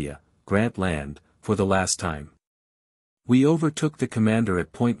Columbia, Grant Land, for the last time. We overtook the commander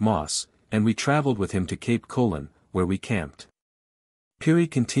at Point Moss, and we traveled with him to Cape Colon, where we camped. Peary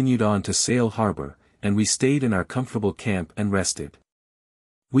continued on to Sail Harbor, and we stayed in our comfortable camp and rested.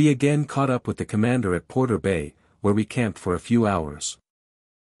 We again caught up with the commander at Porter Bay, where we camped for a few hours.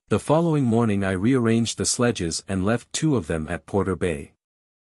 The following morning I rearranged the sledges and left 2 of them at Porter Bay.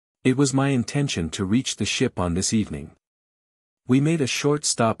 It was my intention to reach the ship on this evening. We made a short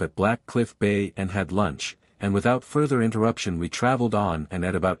stop at Black Cliff Bay and had lunch, and without further interruption we traveled on, and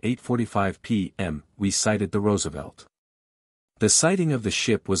at about 8:45 p.m., we sighted the Roosevelt. The sighting of the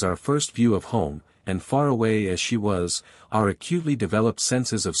ship was our first view of home, and far away as she was, our acutely developed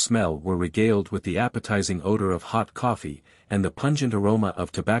senses of smell were regaled with the appetizing odor of hot coffee, and the pungent aroma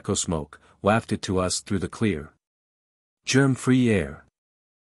of tobacco smoke, wafted to us through the clear, germ-free air.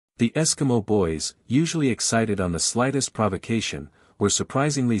 The Eskimo boys, usually excited on the slightest provocation, were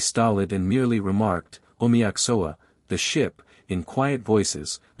surprisingly stolid and merely remarked, "Omiaksoa," the ship, in quiet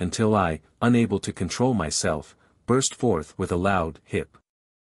voices, until I, unable to control myself, burst forth with a loud hip.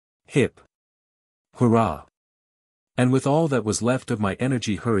 Hip. Hurrah! And with all that was left of my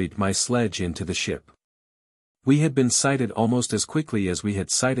energy hurried my sledge into the ship. We had been sighted almost as quickly as we had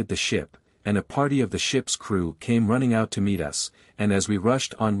sighted the ship, and a party of the ship's crew came running out to meet us, and as we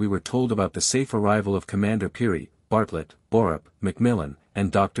rushed on we were told about the safe arrival of Commander Peary, Bartlett, Borup, Macmillan,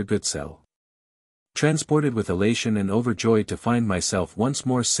 and Dr. Goodsell. Transported with elation and overjoyed to find myself once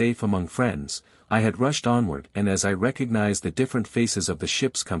more safe among friends, I had rushed onward, and as I recognized the different faces of the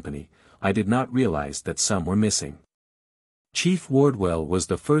ship's company, I did not realize that some were missing. Chief Wardwell was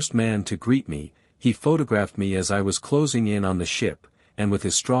the first man to greet me. He photographed me as I was closing in on the ship, and with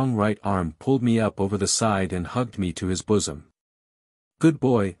his strong right arm pulled me up over the side and hugged me to his bosom. "Good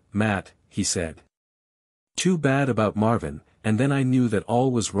boy, Matt," he said. "Too bad about Marvin," and then I knew that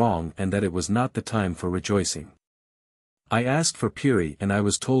all was wrong and that it was not the time for rejoicing. I asked for Peary and I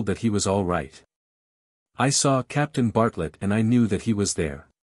was told that he was all right. I saw Captain Bartlett and I knew that he was there.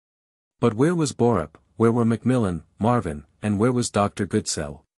 But where was Borup, where were Macmillan, Marvin, and where was Dr.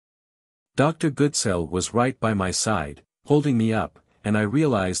 Goodsell? Dr. Goodsell was right by my side, holding me up, and I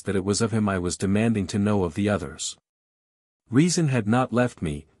realized that it was of him I was demanding to know of the others. Reason had not left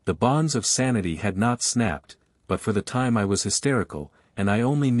me, the bonds of sanity had not snapped, but for the time I was hysterical, and I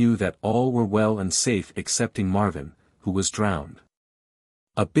only knew that all were well and safe excepting Marvin, who was drowned.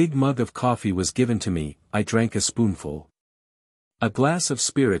 A big mug of coffee was given to me, I drank a spoonful. A glass of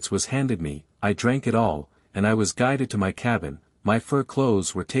spirits was handed me, I drank it all, and I was guided to my cabin. My fur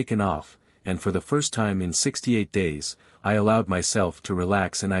clothes were taken off, and for the first time in 68 days, I allowed myself to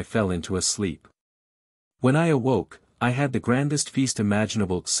relax and I fell into a sleep. When I awoke, I had the grandest feast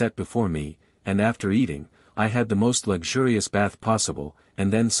imaginable set before me, and after eating, I had the most luxurious bath possible,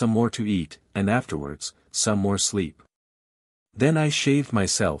 and then some more to eat, and afterwards, some more sleep. Then I shaved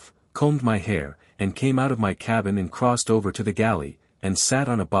myself, combed my hair, and came out of my cabin and crossed over to the galley, and sat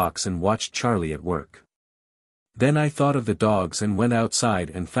on a box and watched Charlie at work. Then I thought of the dogs and went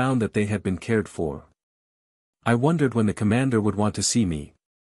outside and found that they had been cared for. I wondered when the commander would want to see me.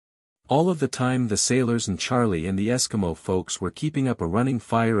 All of the time the sailors and Charlie and the Eskimo folks were keeping up a running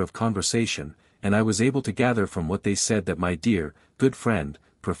fire of conversation, and I was able to gather from what they said that my dear, good friend,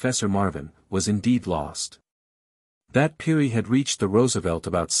 Professor Marvin, was indeed lost. That Peary had reached the Roosevelt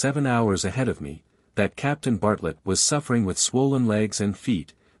about 7 hours ahead of me, that Captain Bartlett was suffering with swollen legs and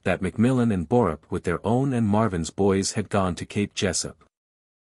feet, that Macmillan and Borup with their own and Marvin's boys had gone to Cape Jessup.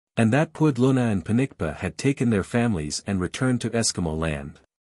 And that Puadluna and Panikpa had taken their families and returned to Eskimo land.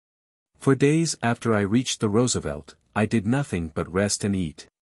 For days after I reached the Roosevelt, I did nothing but rest and eat.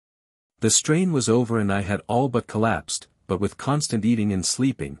 The strain was over and I had all but collapsed, but with constant eating and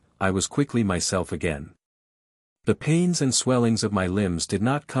sleeping, I was quickly myself again. The pains and swellings of my limbs did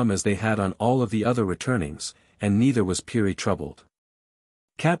not come as they had on all of the other returnings, and neither was Peary troubled.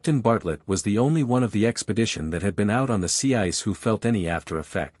 Captain Bartlett was the only one of the expedition that had been out on the sea ice who felt any after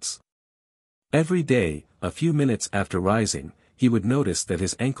effects. Every day, a few minutes after rising, he would notice that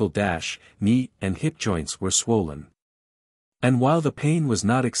his ankle, knee, and hip joints were swollen. And while the pain was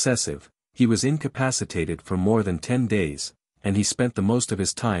not excessive, he was incapacitated for more than 10 days, and he spent the most of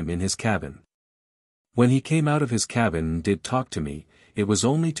his time in his cabin. When he came out of his cabin and did talk to me, it was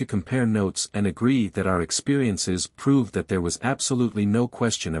only to compare notes and agree that our experiences proved that there was absolutely no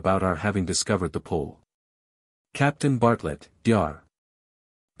question about our having discovered the pole. Captain Bartlett, Dr.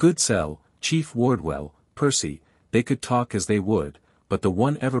 Goodsell, Chief Wardwell, Percy, they could talk as they would, but the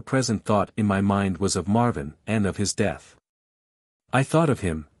one ever-present thought in my mind was of Marvin and of his death. I thought of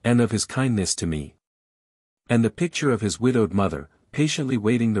him, and of his kindness to me. And the picture of his widowed mother, patiently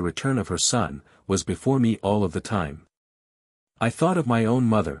waiting the return of her son, was before me all of the time. I thought of my own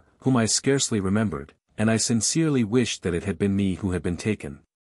mother, whom I scarcely remembered, and I sincerely wished that it had been me who had been taken.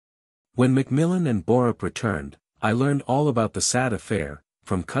 When Macmillan and Borup returned, I learned all about the sad affair,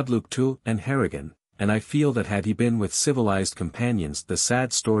 from Kudlooktoo and Harrigan, and I feel that had he been with civilized companions the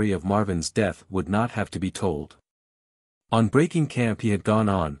sad story of Marvin's death would not have to be told. On breaking camp he had gone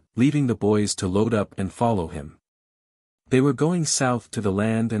on, leaving the boys to load up and follow him. They were going south to the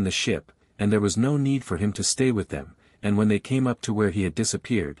land and the ship, and there was no need for him to stay with them, and when they came up to where he had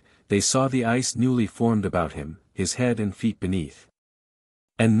disappeared, they saw the ice newly formed about him, his head and feet beneath.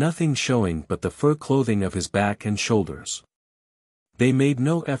 And nothing showing but the fur clothing of his back and shoulders. They made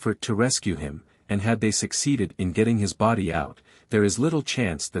no effort to rescue him, and had they succeeded in getting his body out, there is little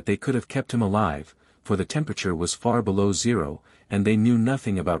chance that they could have kept him alive, for the temperature was far below zero, and they knew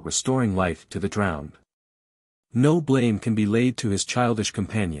nothing about restoring life to the drowned. No blame can be laid to his childish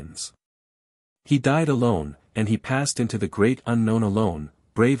companions. He died alone, and he passed into the great unknown alone,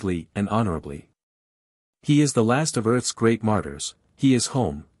 bravely and honorably. He is the last of Earth's great martyrs, he is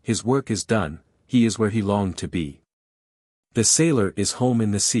home, his work is done, he is where he longed to be. The sailor is home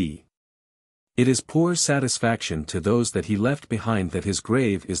in the sea. It is poor satisfaction to those that he left behind that his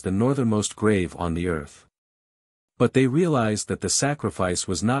grave is the northernmost grave on the earth. But they realized that the sacrifice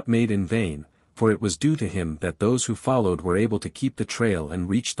was not made in vain, for it was due to him that those who followed were able to keep the trail and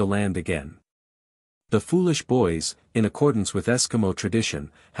reach the land again. The foolish boys, in accordance with Eskimo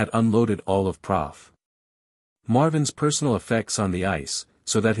tradition, had unloaded all of Prof. Marvin's personal effects on the ice,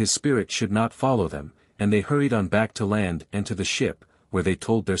 so that his spirit should not follow them, and they hurried on back to land and to the ship, where they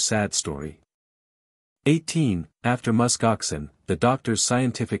told their sad story. 18. After Muskoxen, the Doctor's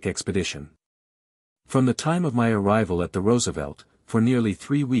Scientific Expedition. From the time of my arrival at the Roosevelt, for nearly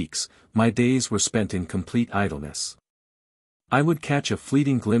 3 weeks, my days were spent in complete idleness. I would catch a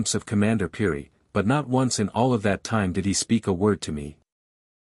fleeting glimpse of Commander Peary, but not once in all of that time did he speak a word to me.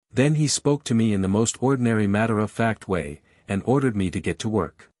 Then he spoke to me in the most ordinary matter-of-fact way, and ordered me to get to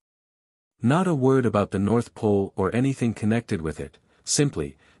work. Not a word about the North Pole or anything connected with it,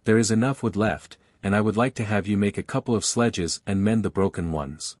 simply, there is enough wood left, and I would like to have you make a couple of sledges and mend the broken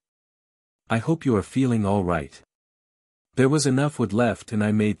ones. I hope you are feeling all right. There was enough wood left and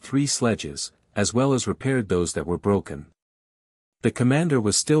I made 3 sledges, as well as repaired those that were broken. The commander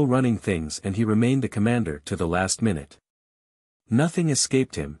was still running things and he remained the commander to the last minute. Nothing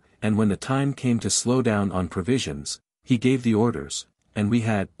escaped him, and when the time came to slow down on provisions, he gave the orders, and we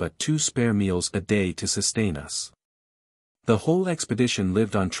had but 2 spare meals a day to sustain us. The whole expedition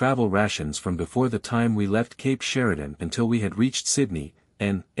lived on travel rations from before the time we left Cape Sheridan until we had reached Sydney,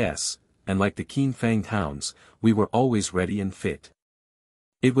 N.S., and like the keen-fanged hounds, we were always ready and fit.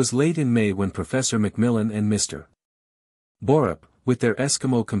 It was late in May when Professor Macmillan and Mr. Borup, with their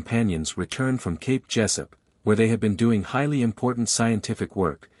Eskimo companions returned from Cape Jessup, where they had been doing highly important scientific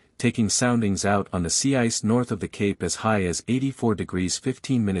work, taking soundings out on the sea ice north of the Cape as high as 84 degrees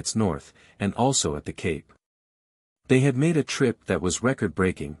 15 minutes north, and also at the Cape. They had made a trip that was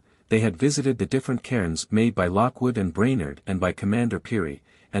record-breaking. They had visited the different cairns made by Lockwood and Brainerd and by Commander Peary,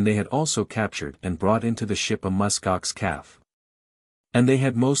 and they had also captured and brought into the ship a muskox calf. And they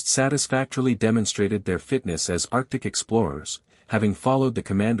had most satisfactorily demonstrated their fitness as Arctic explorers, having followed the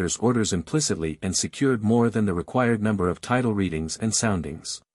commander's orders implicitly and secured more than the required number of tidal readings and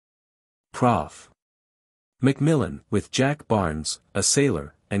soundings. Prof. Macmillan, with Jack Barnes, a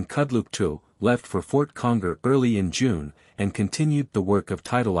sailor, and Kudlooktoo, left for Fort Conger early in June, and continued the work of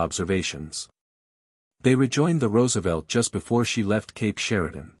tidal observations. They rejoined the Roosevelt just before she left Cape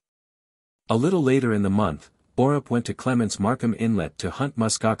Sheridan. A little later in the month, Borup went to Clements Markham Inlet to hunt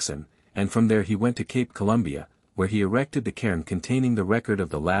muskoxen, and from there he went to Cape Columbia, where he erected the cairn containing the record of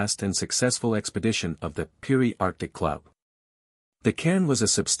the last and successful expedition of the Peary Arctic Club. The cairn was a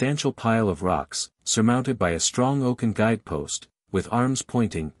substantial pile of rocks, surmounted by a strong oaken guidepost, with arms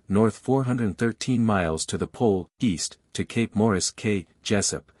pointing north 413 miles to the pole, east, to Cape Morris K.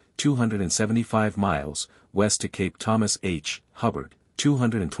 Jessup, 275 miles, west to Cape Thomas H. Hubbard,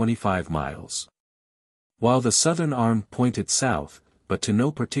 225 miles. While the southern arm pointed south, but to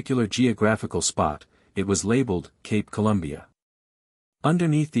no particular geographical spot, it was labeled Cape Columbia.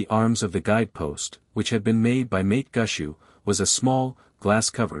 Underneath the arms of the guidepost, which had been made by Mate Gushue, was a small,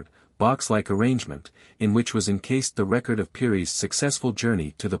 glass-covered, box-like arrangement, in which was encased the record of Peary's successful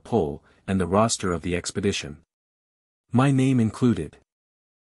journey to the pole, and the roster of the expedition. My name included.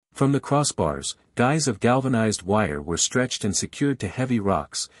 From the crossbars, guys of galvanized wire were stretched and secured to heavy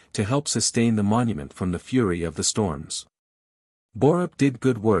rocks, to help sustain the monument from the fury of the storms. Borup did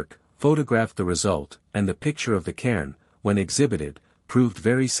good work, photographed the result, and the picture of the cairn, when exhibited, proved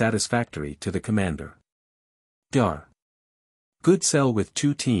very satisfactory to the commander. Dr. Goodsell with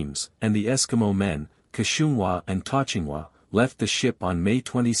 2 teams, and the Eskimo men, Kashungwa and Tachingwa, left the ship on May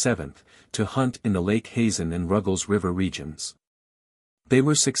 27, to hunt in the Lake Hazen and Ruggles River regions. They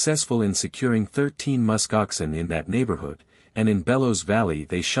were successful in securing 13 musk oxen in that neighborhood, and in Bellows Valley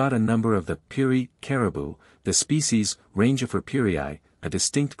they shot a number of the Peary caribou, the species Rangifer pearyi, a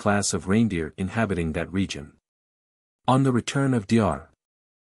distinct class of reindeer inhabiting that region. On the return of Dr.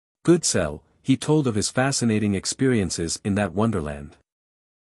 Goodsell, he told of his fascinating experiences in that wonderland.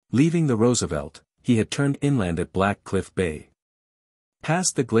 Leaving the Roosevelt, he had turned inland at Black Cliff Bay.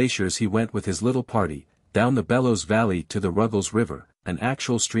 Past the glaciers he went with his little party, down the Bellows Valley to the Ruggles River, an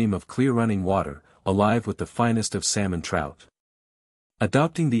actual stream of clear running water, alive with the finest of salmon trout.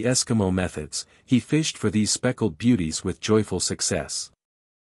 Adopting the Eskimo methods, he fished for these speckled beauties with joyful success.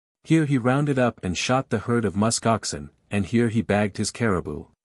 Here he rounded up and shot the herd of musk oxen, and here he bagged his caribou.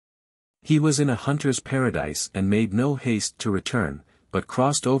 He was in a hunter's paradise and made no haste to return, but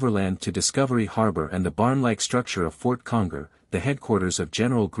crossed overland to Discovery Harbor and the barn-like structure of Fort Conger, the headquarters of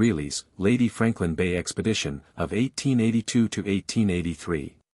General Greely's Lady Franklin Bay expedition of 1882 to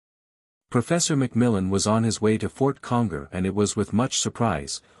 1883. Professor Macmillan was on his way to Fort Conger, and it was with much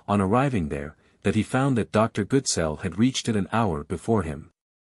surprise, on arriving there, that he found that Dr. Goodsell had reached it an hour before him.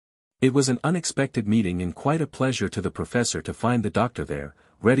 It was an unexpected meeting and quite a pleasure to the professor to find the doctor there,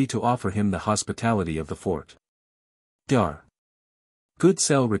 ready to offer him the hospitality of the fort. Dr.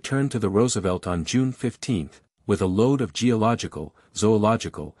 Goodsell returned to the Roosevelt on June 15, with a load of geological,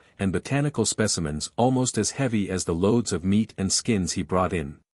 zoological, and botanical specimens almost as heavy as the loads of meat and skins he brought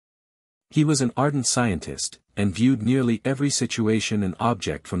in. He was an ardent scientist, and viewed nearly every situation and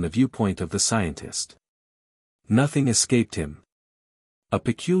object from the viewpoint of the scientist. Nothing escaped him. A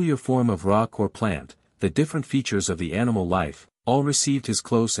peculiar form of rock or plant, the different features of the animal life, all received his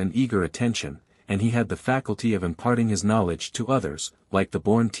close and eager attention, and he had the faculty of imparting his knowledge to others, like the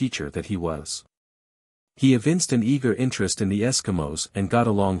born teacher that he was. He evinced an eager interest in the Eskimos and got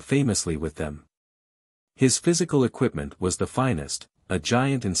along famously with them. His physical equipment was the finest, a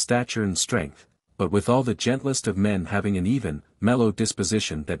giant in stature and strength, but with all the gentlest of men, having an even, mellow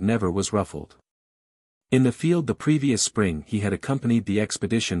disposition that never was ruffled. In the field the previous spring he had accompanied the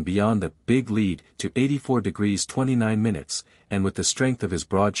expedition beyond the Big Lead to 84 degrees 29 minutes, and with the strength of his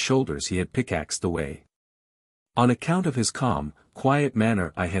broad shoulders he had pickaxed the way. On account of his calm, quiet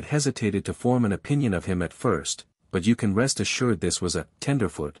manner I had hesitated to form an opinion of him at first, but you can rest assured this was a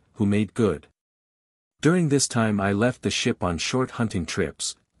tenderfoot who made good. During this time I left the ship on short hunting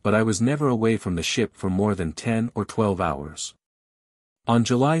trips, but I was never away from the ship for more than 10 or 12 hours. On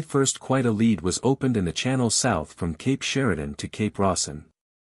July 1 quite a lead was opened in the channel south from Cape Sheridan to Cape Rawson.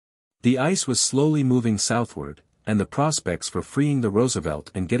 The ice was slowly moving southward, and the prospects for freeing the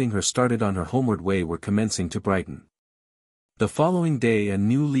Roosevelt and getting her started on her homeward way were commencing to brighten. The following day a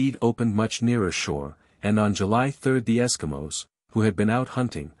new lead opened much nearer shore, and on July 3 the Eskimos, who had been out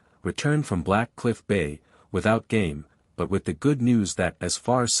hunting, returned from Black Cliff Bay, without game, but with the good news that as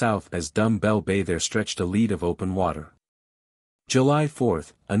far south as Dumb Bell Bay there stretched a lead of open water. July 4,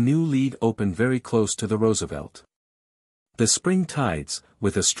 a new lead opened very close to the Roosevelt. The spring tides,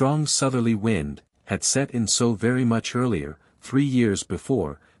 with a strong southerly wind, had set in so very much earlier, 3 years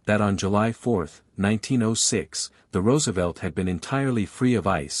before, that on July 4, 1906, the Roosevelt had been entirely free of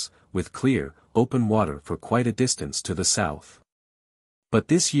ice, with clear, open water for quite a distance to the south. But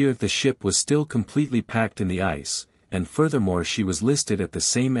this year the ship was still completely packed in the ice, and furthermore she was listed at the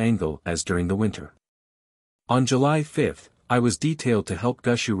same angle as during the winter. On July 5, I was detailed to help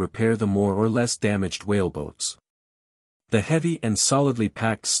Gushue repair the more or less damaged whaleboats. The heavy and solidly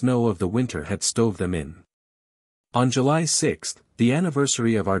packed snow of the winter had stove them in. On July 6, the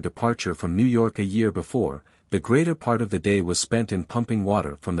anniversary of our departure from New York a year before, the greater part of the day was spent in pumping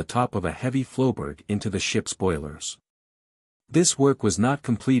water from the top of a heavy flowberg into the ship's boilers. This work was not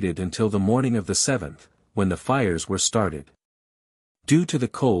completed until the morning of the 7th, when the fires were started. Due to the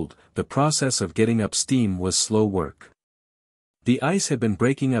cold, the process of getting up steam was slow work. The ice had been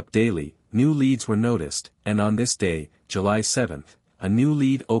breaking up daily, new leads were noticed, and on this day, July 7, a new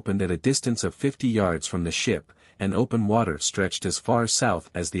lead opened at a distance of 50 yards from the ship, and open water stretched as far south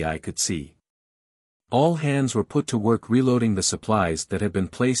as the eye could see. All hands were put to work reloading the supplies that had been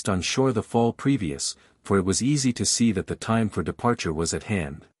placed on shore the fall previous, for it was easy to see that the time for departure was at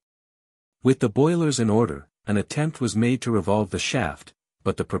hand. With the boilers in order, an attempt was made to revolve the shaft,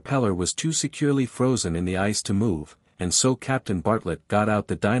 but the propeller was too securely frozen in the ice to move, and so Captain Bartlett got out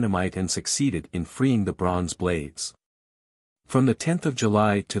the dynamite and succeeded in freeing the bronze blades. From the 10th of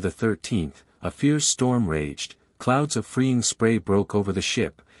July to the 13th, a fierce storm raged, clouds of freeing spray broke over the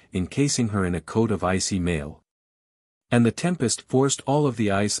ship, encasing her in a coat of icy mail. And the tempest forced all of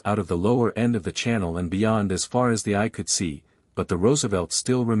the ice out of the lower end of the channel and beyond as far as the eye could see, but the Roosevelt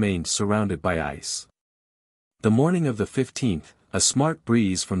still remained surrounded by ice. The morning of the 15th, a smart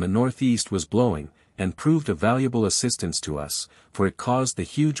breeze from the northeast was blowing, and proved a valuable assistance to us, for it caused the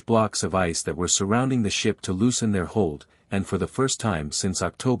huge blocks of ice that were surrounding the ship to loosen their hold, and for the first time since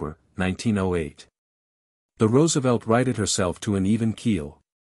October, 1908. The Roosevelt righted herself to an even keel.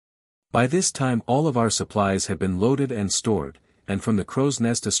 By this time all of our supplies had been loaded and stored, and from the Crow's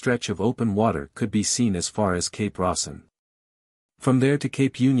Nest a stretch of open water could be seen as far as Cape Rawson. From there to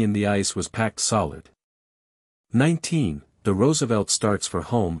Cape Union the ice was packed solid. 19. The Roosevelt starts for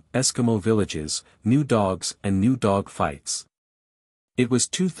home, Eskimo villages, new dogs and new dog fights. It was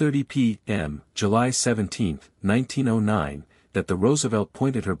 2:30 p.m., July 17, 1909, that the Roosevelt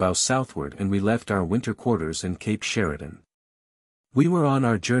pointed her bow southward and we left our winter quarters in Cape Sheridan. We were on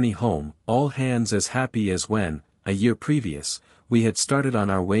our journey home, all hands as happy as when, a year previous, we had started on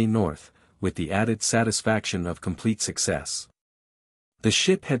our way north, with the added satisfaction of complete success. The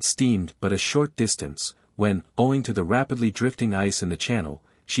ship had steamed but a short distance, when, owing to the rapidly drifting ice in the channel,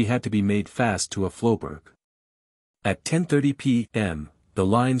 she had to be made fast to a floeberg. At 10:30 p.m., the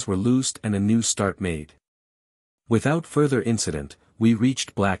lines were loosed and a new start made. Without further incident, we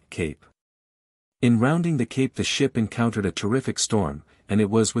reached Black Cape. In rounding the cape the ship encountered a terrific storm, and it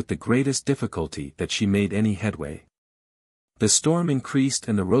was with the greatest difficulty that she made any headway. The storm increased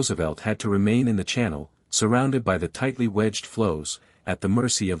and the Roosevelt had to remain in the channel, surrounded by the tightly wedged floes, at the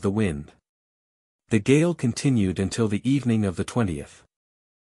mercy of the wind. The gale continued until the evening of the 20th.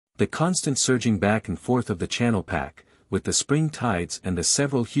 The constant surging back and forth of the channel pack, with the spring tides and the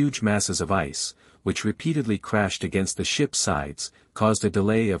several huge masses of ice, which repeatedly crashed against the ship's sides, caused a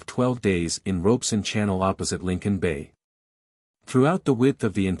delay of 12 days in Robeson Channel opposite Lincoln Bay. Throughout the width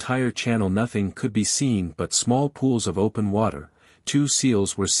of the entire channel nothing could be seen but small pools of open water. 2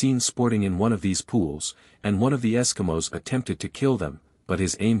 seals were seen sporting in one of these pools, and one of the Eskimos attempted to kill them, but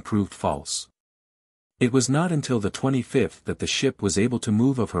his aim proved false. It was not until the 25th that the ship was able to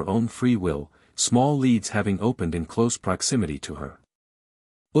move of her own free will, small leads having opened in close proximity to her.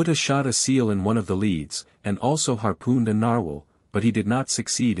 Uta shot a seal in one of the leads, and also harpooned a narwhal, but he did not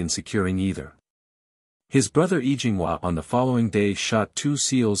succeed in securing either. His brother Ijingwa on the following day shot 2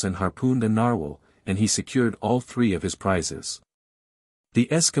 seals and harpooned a narwhal, and he secured all 3 of his prizes. The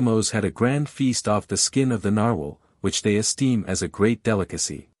Eskimos had a grand feast off the skin of the narwhal, which they esteem as a great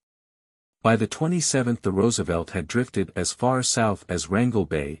delicacy. By the 27th the Roosevelt had drifted as far south as Wrangell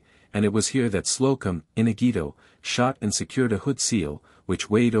Bay, and it was here that Slocum, Inagito, shot and secured a hood seal, which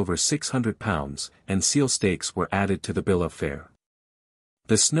weighed over 600 pounds, and seal steaks were added to the bill of fare.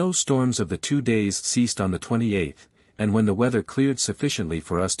 The snow storms of the 2 days ceased on the 28th, and when the weather cleared sufficiently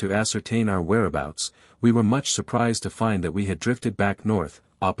for us to ascertain our whereabouts, we were much surprised to find that we had drifted back north,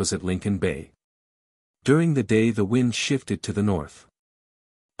 opposite Lincoln Bay. During the day the wind shifted to the north.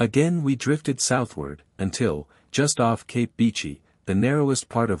 Again we drifted southward, until, just off Cape Beechey, the narrowest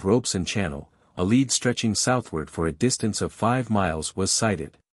part of Robeson Channel, a lead stretching southward for a distance of 5 miles was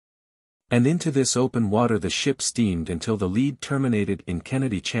sighted. And into this open water the ship steamed until the lead terminated in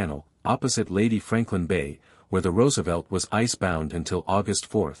Kennedy Channel, opposite Lady Franklin Bay, where the Roosevelt was icebound until August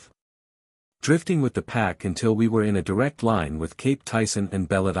 4th. Drifting with the pack until we were in a direct line with Cape Tyson and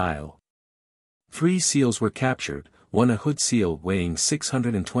Bellot Isle. 3 seals were captured, one a hood seal weighing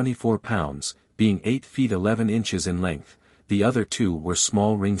 624 pounds, being 8 feet 11 inches in length, the other 2 were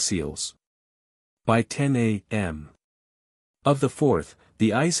small ring seals. By 10 a.m. of the 4th,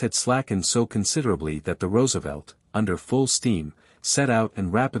 the ice had slackened so considerably that the Roosevelt, under full steam, set out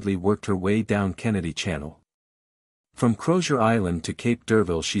and rapidly worked her way down Kennedy Channel. From Crozier Island to Cape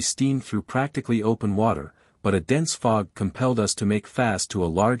D'Urville she steamed through practically open water, but a dense fog compelled us to make fast to a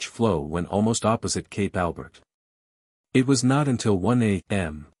large floe when almost opposite Cape Albert. It was not until 1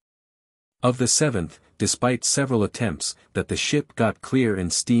 a.m. Of the 7th, despite several attempts, that the ship got clear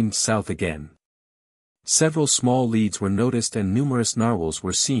and steamed south again. Several small leads were noticed and numerous narwhals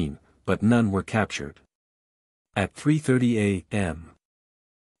were seen, but none were captured. At 3:30 a.m.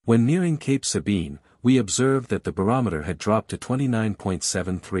 when nearing Cape Sabine, we observed that the barometer had dropped to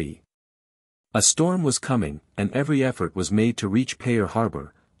 29.73. A storm was coming, and every effort was made to reach Payer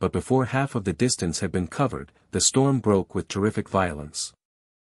Harbor, but before half of the distance had been covered, the storm broke with terrific violence.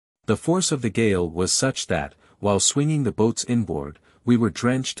 The force of the gale was such that, while swinging the boats inboard, we were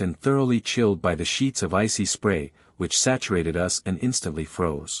drenched and thoroughly chilled by the sheets of icy spray, which saturated us and instantly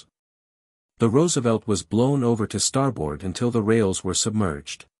froze. The Roosevelt was blown over to starboard until the rails were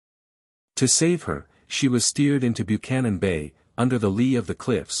submerged. To save her, she was steered into Buchanan Bay, under the lee of the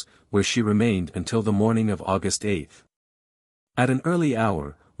cliffs, where she remained until the morning of August 8. At an early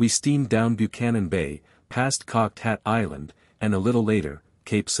hour, we steamed down Buchanan Bay, past Cocked Hat Island, and a little later,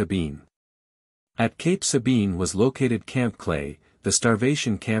 Cape Sabine. At Cape Sabine was located Camp Clay, the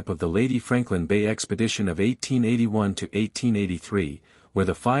starvation camp of the Lady Franklin Bay expedition of 1881 to 1883, where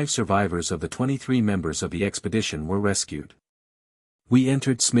the 5 survivors of the 23 members of the expedition were rescued. We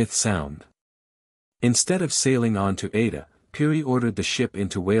entered Smith Sound. Instead of sailing on to Ada, Peary ordered the ship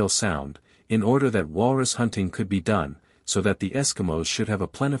into Whale Sound, in order that walrus hunting could be done, so that the Eskimos should have a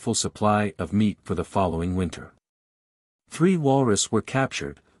plentiful supply of meat for the following winter. 3 walrus were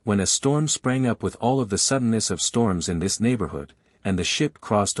captured, when a storm sprang up with all of the suddenness of storms in this neighborhood, and the ship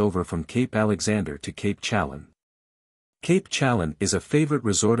crossed over from Cape Alexander to Cape Chalon. Cape Chalon is a favorite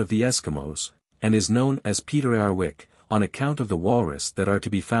resort of the Eskimos, and is known as Peterarwick, on account of the walrus that are to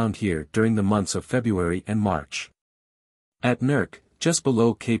be found here during the months of February and March. At Nurk, just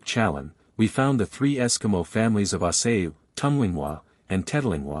below Cape Chalon, we found the 3 Eskimo families of Aseu, Tumwingwa, and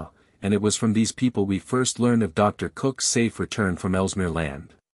Tetlingwa, and it was from these people we first learned of Dr. Cook's safe return from Ellesmere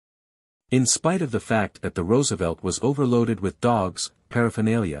Land. In spite of the fact that the Roosevelt was overloaded with dogs,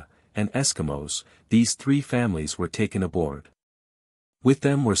 paraphernalia, and Eskimos, these 3 families were taken aboard. With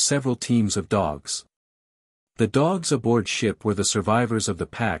them were several teams of dogs. The dogs aboard ship were the survivors of the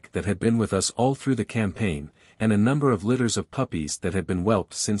pack that had been with us all through the campaign, and a number of litters of puppies that had been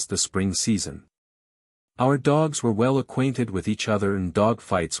whelped since the spring season. Our dogs were well acquainted with each other and dog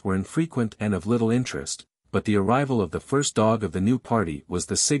fights were infrequent and of little interest, but the arrival of the first dog of the new party was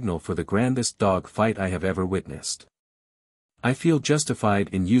the signal for the grandest dog fight I have ever witnessed. I feel justified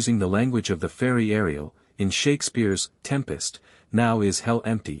in using the language of the fairy Ariel, in Shakespeare's Tempest, now is hell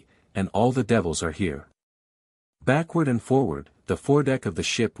empty, and all the devils are here. Backward and forward, the foredeck of the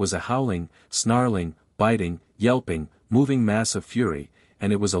ship was a howling, snarling, biting, yelping, moving mass of fury,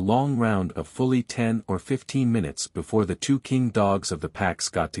 and it was a long round of fully 10 or 15 minutes before the 2 king dogs of the packs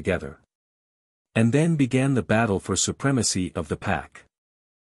got together. And then began the battle for supremacy of the pack.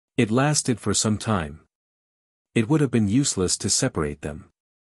 It lasted for some time. It would have been useless to separate them.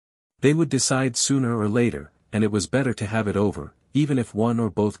 They would decide sooner or later, and it was better to have it over, even if one or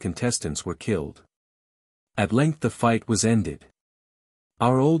both contestants were killed. At length the fight was ended.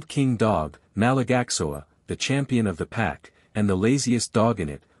 Our old king dog, Nalagaxoa, the champion of the pack, and the laziest dog in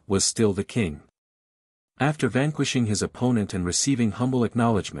it, was still the king. After vanquishing his opponent and receiving humble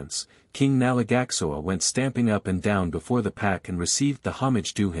acknowledgments, King Nalagaxoa went stamping up and down before the pack and received the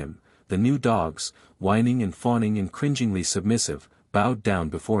homage due him. The new dogs, whining and fawning and cringingly submissive, bowed down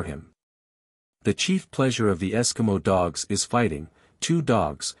before him. The chief pleasure of the Eskimo dogs is fighting. 2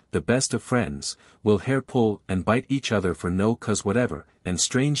 dogs, the best of friends, will hair pull and bite each other for no cause whatever, and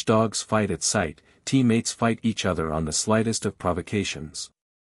strange dogs fight at sight, teammates fight each other on the slightest of provocations.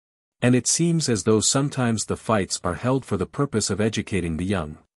 And it seems as though sometimes the fights are held for the purpose of educating the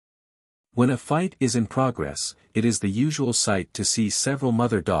young. When a fight is in progress, it is the usual sight to see several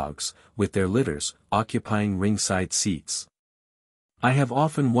mother dogs, with their litters, occupying ringside seats. I have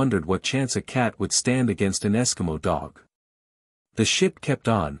often wondered what chance a cat would stand against an Eskimo dog. The ship kept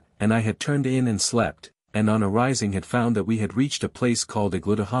on, and I had turned in and slept, and on arising had found that we had reached a place called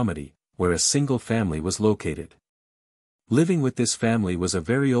Iglutahamadi, where a single family was located. Living with this family was a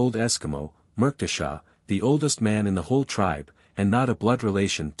very old Eskimo, Murktasha, the oldest man in the whole tribe, and not a blood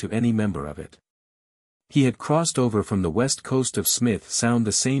relation to any member of it. He had crossed over from the west coast of Smith Sound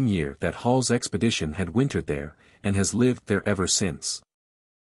the same year that Hall's expedition had wintered there, and has lived there ever since.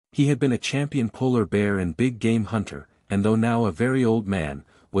 He had been a champion polar bear and big game hunter, and though now a very old man,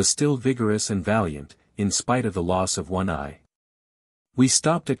 was still vigorous and valiant, in spite of the loss of one eye. We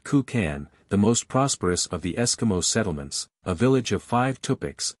stopped at Kukan, the most prosperous of the Eskimo settlements, a village of 5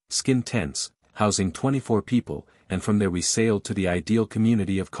 tupiks, skin tents, housing 24 people, and from there we sailed to the ideal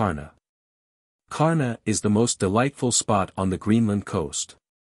community of Karna. Karna is the most delightful spot on the Greenland coast.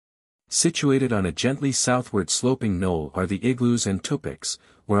 Situated on a gently southward sloping knoll are the igloos and tupiks,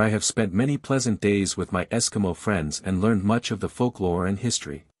 where I have spent many pleasant days with my Eskimo friends and learned much of the folklore and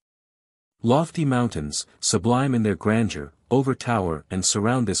history. Lofty mountains, sublime in their grandeur, overtower and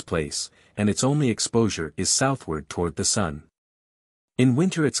surround this place, and its only exposure is southward toward the sun. In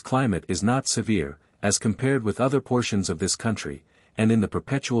winter its climate is not severe, as compared with other portions of this country, and in the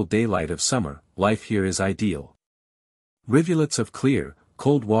perpetual daylight of summer, life here is ideal. Rivulets of clear,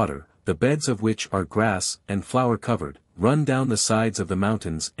 cold water, the beds of which are grass and flower-covered, run down the sides of the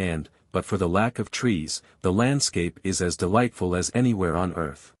mountains and, but for the lack of trees, the landscape is as delightful as anywhere on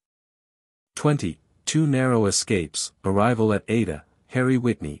earth. 20. 2 narrow escapes, arrival at Ada, Harry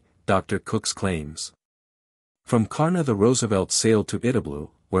Whitney, Dr. Cook's claims. From Karna the Roosevelt sailed to Itablu,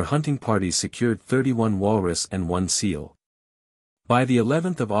 where hunting parties secured 31 walrus and 1 seal. By the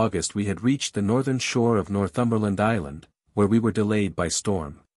 11th of August we had reached the northern shore of Northumberland Island, where we were delayed by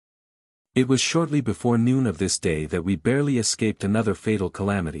storm. It was shortly before noon of this day that we barely escaped another fatal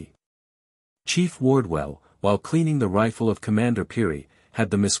calamity. Chief Wardwell, while cleaning the rifle of Commander Peary, had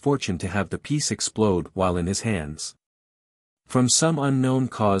the misfortune to have the piece explode while in his hands. From some unknown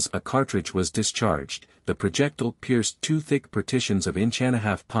cause a cartridge was discharged, the projectile pierced 2 thick partitions of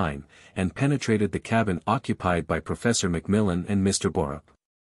 1.5-inch pine, and penetrated the cabin occupied by Professor Macmillan and Mr. Borup.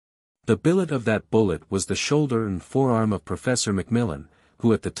 The billet of that bullet was the shoulder and forearm of Professor Macmillan,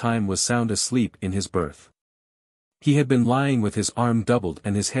 who at the time was sound asleep in his berth. He had been lying with his arm doubled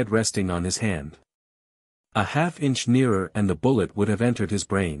and his head resting on his hand. A half-inch nearer and the bullet would have entered his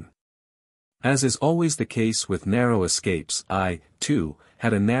brain. As is always the case with narrow escapes, I, too,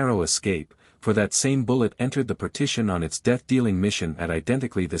 had a narrow escape, for that same bullet entered the partition on its death-dealing mission at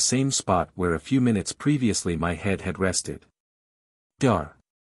identically the same spot where a few minutes previously my head had rested. Dar.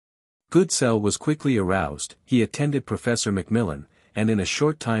 Goodsell was quickly aroused, he attended Professor Macmillan, and in a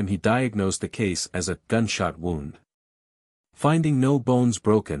short time he diagnosed the case as a gunshot wound. Finding no bones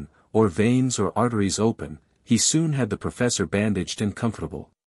broken, or veins or arteries open, he soon had the professor bandaged and comfortable.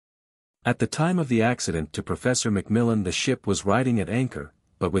 At the time of the accident to Professor Macmillan the ship was riding at anchor,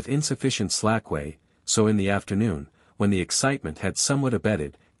 but with insufficient slackway, so in the afternoon, when the excitement had somewhat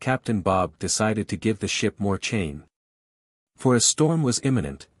abated, Captain Bob decided to give the ship more chain. For a storm was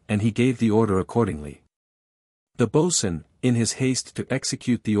imminent, and he gave the order accordingly. The boatswain, in his haste to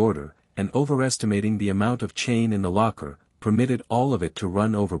execute the order, and overestimating the amount of chain in the locker, permitted all of it to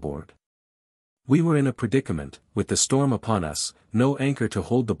run overboard. We were in a predicament, with the storm upon us, no anchor to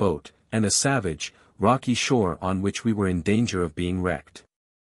hold the boat, and a savage, rocky shore on which we were in danger of being wrecked.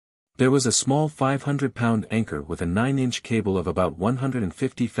 There was a small 500-pound anchor with a 9-inch cable of about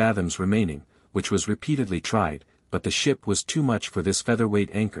 150 fathoms remaining, which was repeatedly tried, but the ship was too much for this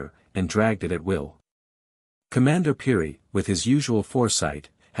featherweight anchor, and dragged it at will. Commander Peary, with his usual foresight,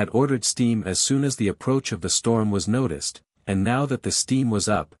 had ordered steam as soon as the approach of the storm was noticed, and now that the steam was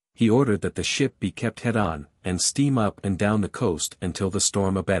up, he ordered that the ship be kept head-on, and steam up and down the coast until the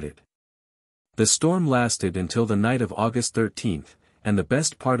storm abated. The storm lasted until the night of August 13th, and the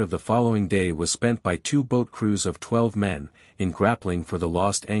best part of the following day was spent by 2 boat crews of 12 men, in grappling for the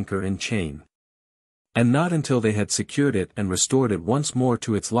lost anchor and chain. And not until they had secured it and restored it once more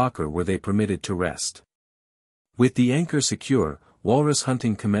to its locker were they permitted to rest. With the anchor secure, walrus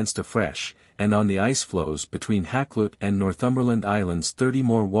hunting commenced afresh, and on the ice floes between Hakluyt and Northumberland Islands 30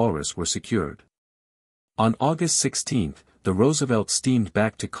 more walrus were secured. On August 16, the Roosevelt steamed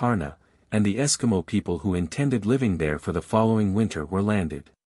back to Karna, and the Eskimo people who intended living there for the following winter were landed.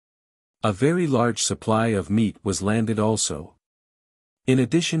 A very large supply of meat was landed also. In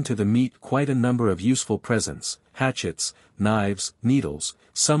addition to the meat quite a number of useful presents, hatchets, knives, needles,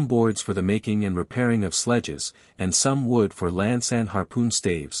 some boards for the making and repairing of sledges, and some wood for lance and harpoon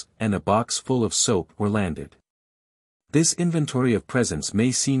staves, and a box full of soap were landed. This inventory of presents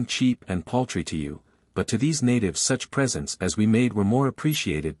may seem cheap and paltry to you, but to these natives such presents as we made were more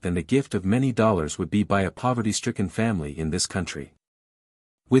appreciated than the gift of many dollars would be by a poverty-stricken family in this country.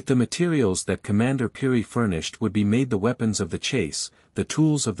 With the materials that Commander Peary furnished would be made the weapons of the chase, the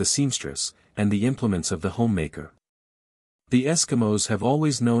tools of the seamstress, and the implements of the homemaker. The Eskimos have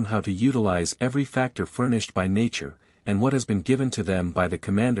always known how to utilize every factor furnished by nature, and what has been given to them by the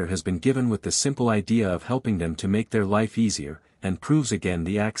commander has been given with the simple idea of helping them to make their life easier, and proves again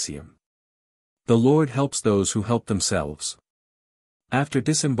the axiom. The Lord helps those who help themselves. After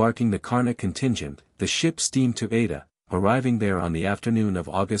disembarking the Karna contingent, the ship steamed to Ada, arriving there on the afternoon of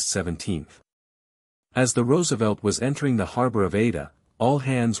August 17. As the Roosevelt was entering the harbor of Ada, all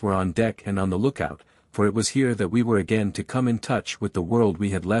hands were on deck and on the lookout, for it was here that we were again to come in touch with the world we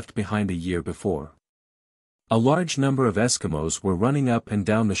had left behind a year before. A large number of Eskimos were running up and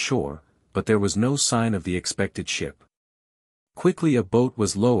down the shore, but there was no sign of the expected ship. Quickly a boat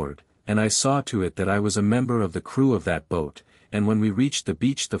was lowered, and I saw to it that I was a member of the crew of that boat, and when we reached the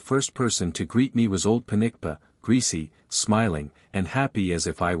beach the first person to greet me was old Panikpa, greasy, smiling, and happy as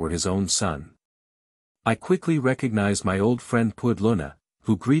if I were his own son. I quickly recognized my old friend Puadluna,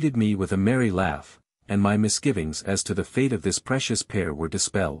 who greeted me with a merry laugh, and my misgivings as to the fate of this precious pair were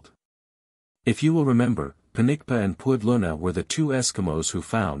dispelled. If you will remember, Panikpa and Puadluna were the two Eskimos who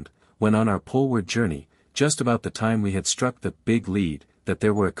found, when on our poleward journey, just about the time we had struck the big lead, that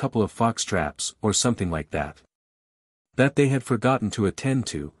there were a couple of fox traps or something like that. That they had forgotten to attend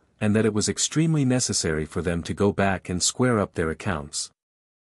to, and that it was extremely necessary for them to go back and square up their accounts.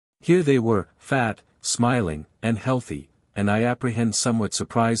 Here they were, fat, smiling, and healthy, and I apprehend somewhat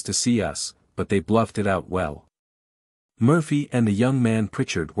surprised to see us, but they bluffed it out well. Murphy and the young man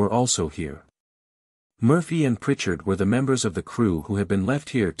Pritchard were also here. Murphy and Pritchard were the members of the crew who had been left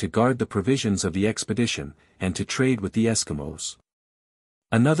here to guard the provisions of the expedition, and to trade with the Eskimos.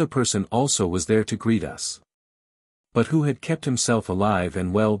 Another person also was there to greet us, but who had kept himself alive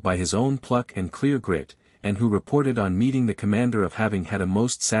and well by his own pluck and clear grit, and who reported on meeting the commander of having had a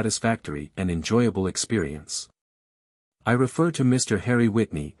most satisfactory and enjoyable experience. I refer to Mr. Harry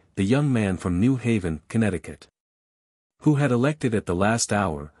Whitney, the young man from New Haven, Connecticut, who had elected at the last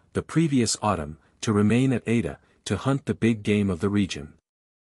hour, the previous autumn, to remain at Ada, to hunt the big game of the region.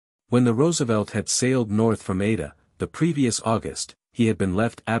 When the Roosevelt had sailed north from Ada, the previous August, he had been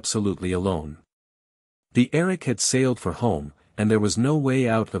left absolutely alone. The Eric had sailed for home, and there was no way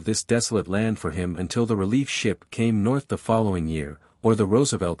out of this desolate land for him until the relief ship came north the following year, or the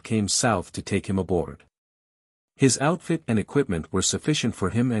Roosevelt came south to take him aboard. His outfit and equipment were sufficient for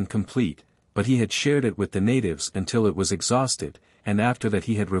him and complete, but he had shared it with the natives until it was exhausted, and after that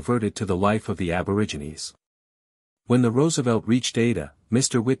he had reverted to the life of the Aborigines. When the Roosevelt reached Ada,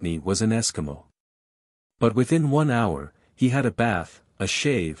 Mr. Whitney was an Eskimo. But within 1 hour, he had a bath, a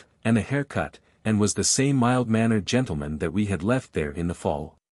shave, and a haircut, and was the same mild-mannered gentleman that we had left there in the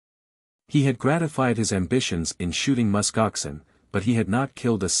fall. He had gratified his ambitions in shooting muskoxen, but he had not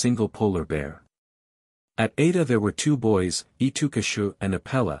killed a single polar bear. At Ada there were 2 boys, Itukashu and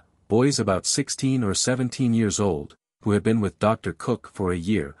Apella, boys about 16 or 17 years old, who had been with Dr. Cook for a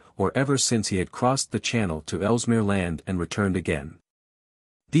year, or ever since he had crossed the channel to Ellesmere Land and returned again.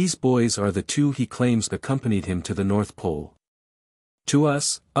 These boys are the 2 he claims accompanied him to the North Pole. To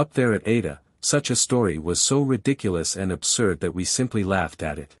us, up there at Ada, such a story was so ridiculous and absurd that we simply laughed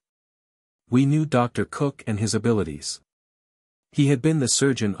at it. We knew Dr. Cook and his abilities. He had been the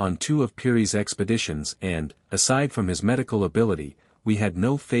surgeon on 2 of Peary's expeditions and, aside from his medical ability, we had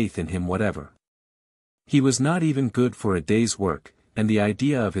no faith in him whatever. He was not even good for a day's work, and the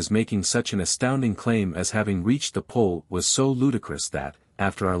idea of his making such an astounding claim as having reached the pole was so ludicrous that,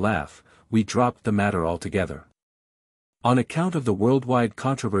 after our laugh, we dropped the matter altogether. On account of the worldwide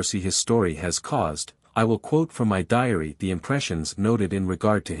controversy his story has caused, I will quote from my diary the impressions noted in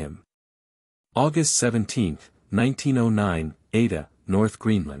regard to him. August 17, 1909, Ada, North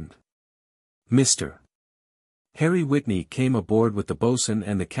Greenland. Mr. Harry Whitney came aboard with the boatswain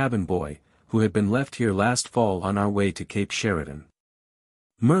and the cabin boy, who had been left here last fall on our way to Cape Sheridan.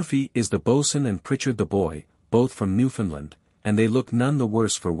 Murphy is the boatswain and Pritchard the boy, both from Newfoundland, and they look none the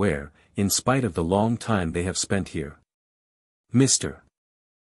worse for wear, in spite of the long time they have spent here. Mr.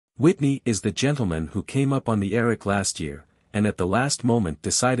 Whitney is the gentleman who came up on the Eric last year, and at the last moment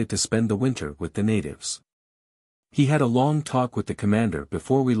decided to spend the winter with the natives. He had a long talk with the commander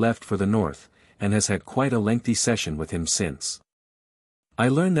before we left for the north, and has had quite a lengthy session with him since. I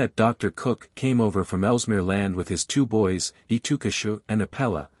learned that Dr. Cook came over from Ellesmere Land with his 2 boys, Itukashu and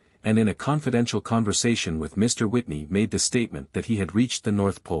Apella, and in a confidential conversation with Mr. Whitney made the statement that he had reached the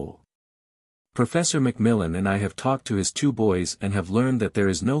North Pole. Professor Macmillan and I have talked to his 2 boys and have learned that there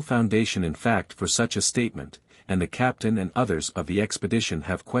is no foundation in fact for such a statement, and the captain and others of the expedition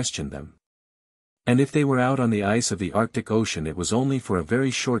have questioned them. And if they were out on the ice of the Arctic Ocean it was only for a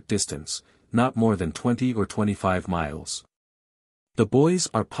very short distance, not more than 20 or 25 miles. The boys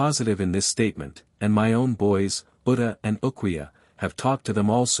are positive in this statement, and my own boys, Uta and Ukwia, have talked to them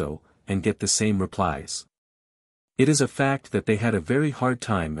also, and get the same replies. It is a fact that they had a very hard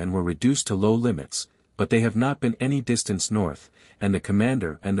time and were reduced to low limits, but they have not been any distance north, and the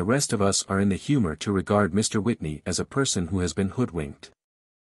commander and the rest of us are in the humor to regard Mr. Whitney as a person who has been hoodwinked.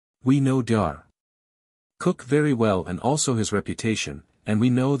 We know Dr. Cook very well and also his reputation, and we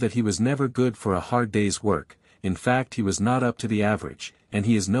know that he was never good for a hard day's work. In fact he was not up to the average, and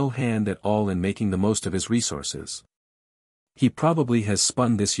he is no hand at all in making the most of his resources. He probably has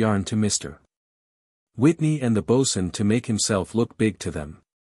spun this yarn to Mr. Whitney and the boatswain to make himself look big to them.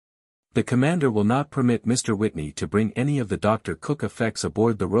 The commander will not permit Mr. Whitney to bring any of the Dr. Cook effects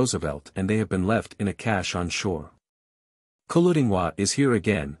aboard the Roosevelt, and they have been left in a cache on shore. Kuludingwa is here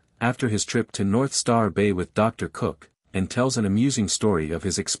again, after his trip to North Star Bay with Dr. Cook, and tells an amusing story of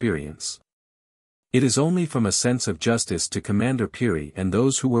his experience. It is only from a sense of justice to Commander Peary and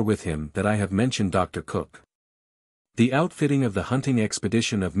those who were with him that I have mentioned Dr. Cook. The outfitting of the hunting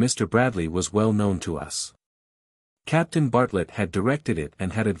expedition of Mr. Bradley was well known to us. Captain Bartlett had directed it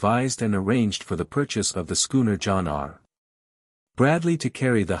and had advised and arranged for the purchase of the schooner John R. Bradley to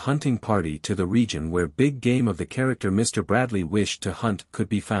carry the hunting party to the region where big game of the character Mr. Bradley wished to hunt could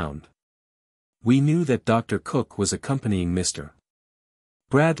be found. We knew that Dr. Cook was accompanying Mr.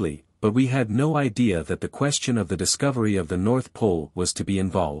 Bradley, but we had no idea that the question of the discovery of the North Pole was to be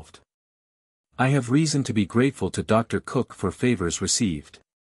involved. I have reason to be grateful to Dr. Cook for favors received.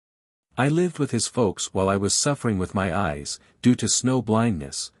 I lived with his folks while I was suffering with my eyes, due to snow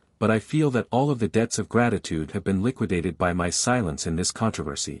blindness, but I feel that all of the debts of gratitude have been liquidated by my silence in this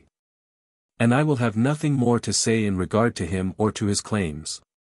controversy. And I will have nothing more to say in regard to him or to his claims.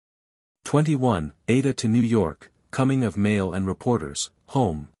 21. Ada to New York, coming of mail and reporters,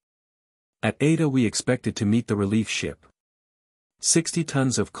 home. At Ada we expected to meet the relief ship. 60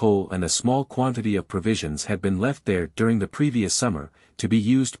 tons of coal and a small quantity of provisions had been left there during the previous summer, to be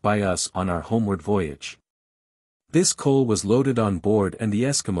used by us on our homeward voyage. This coal was loaded on board and the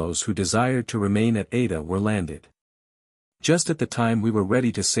Eskimos who desired to remain at Ada were landed. Just at the time we were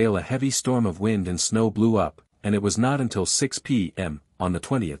ready to sail, a heavy storm of wind and snow blew up, and it was not until 6 p.m., on the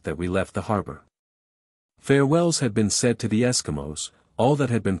 20th, that we left the harbor. Farewells had been said to the Eskimos, all that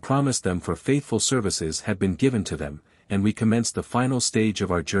had been promised them for faithful services had been given to them, and we commenced the final stage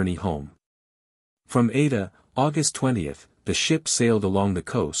of our journey home. From Ada, August 20th, the ship sailed along the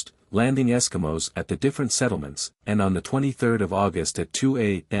coast, landing Eskimos at the different settlements, and on the 23rd of August at 2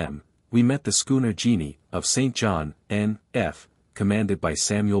 a.m., we met the schooner Jeannie, of St. John, N.F., commanded by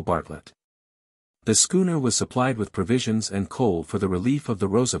Samuel Bartlett. The schooner was supplied with provisions and coal for the relief of the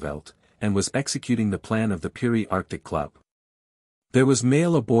Roosevelt, and was executing the plan of the Peary Arctic Club. There was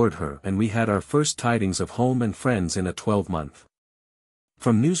mail aboard her, and we had our first tidings of home and friends in a 12-month.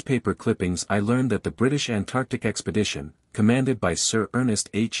 From newspaper clippings I learned that the British Antarctic expedition, commanded by Sir Ernest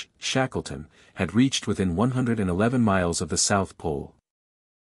H. Shackleton, had reached within 111 miles of the South Pole.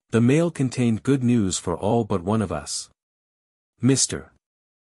 The mail contained good news for all but one of us. Mr.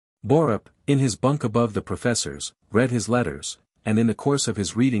 Borup, in his bunk above the professors, read his letters, and in the course of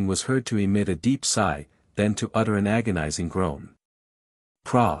his reading was heard to emit a deep sigh, then to utter an agonizing groan.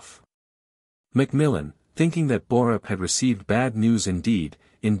 Prof. Macmillan, thinking that Borup had received bad news indeed,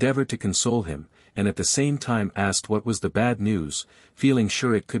 endeavored to console him, and at the same time asked what was the bad news, feeling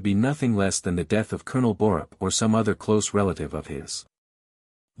sure it could be nothing less than the death of Colonel Borup or some other close relative of his.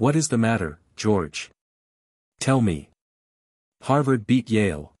 "What is the matter, George? Tell me." Harvard beat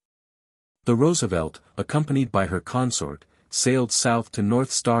Yale. The Roosevelt, accompanied by her consort, sailed south to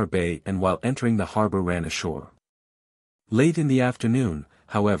North Star Bay and while entering the harbor ran ashore. Late in the afternoon,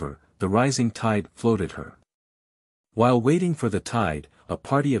 however, the rising tide floated her. While waiting for the tide, a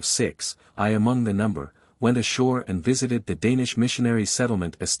party of 6, I among the number, went ashore and visited the Danish missionary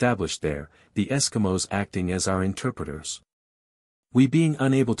settlement established there, the Eskimos acting as our interpreters. We being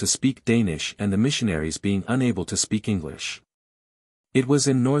unable to speak Danish and the missionaries being unable to speak English. It was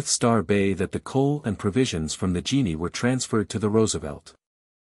in North Star Bay that the coal and provisions from the Jeannie were transferred to the Roosevelt.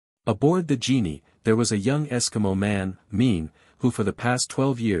 Aboard the Jeannie, there was a young Eskimo man, Mean, who for the past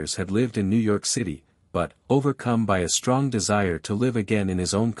 12 years had lived in New York City, but, overcome by a strong desire to live again in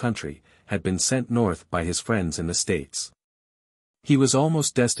his own country, had been sent north by his friends in the States. He was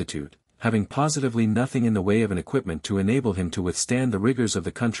almost destitute, having positively nothing in the way of an equipment to enable him to withstand the rigors of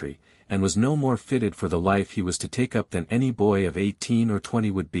the country, and was no more fitted for the life he was to take up than any boy of 18 or 20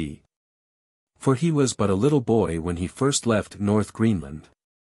 would be. For he was but a little boy when he first left North Greenland.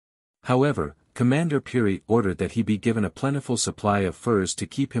 However, Commander Peary ordered that he be given a plentiful supply of furs to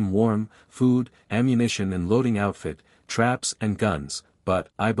keep him warm, food, ammunition and loading outfit, traps and guns, but,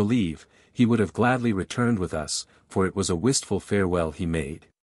 I believe, he would have gladly returned with us, for it was a wistful farewell he made.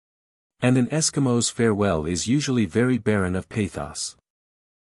 And an Eskimo's farewell is usually very barren of pathos.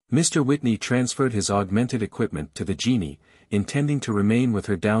 Mr. Whitney transferred his augmented equipment to the Jeannie, intending to remain with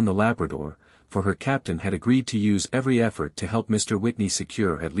her down the Labrador, for her captain had agreed to use every effort to help Mr. Whitney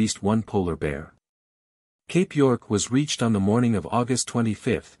secure at least one polar bear. Cape York was reached on the morning of August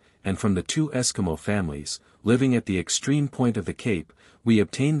 25, and from the 2 Eskimo families, living at the extreme point of the Cape, we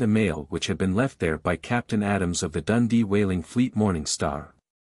obtained the mail which had been left there by Captain Adams of the Dundee whaling fleet Morning Star.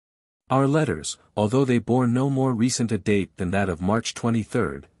 Our letters, although they bore no more recent a date than that of March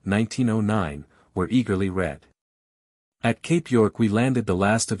 23, 1909, were eagerly read. At Cape York we landed the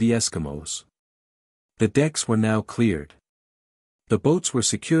last of the Eskimos. The decks were now cleared. The boats were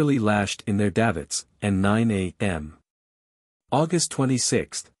securely lashed in their davits, and 9 a.m. August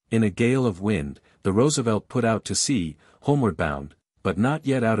 26, in a gale of wind, the Roosevelt put out to sea, homeward bound, but not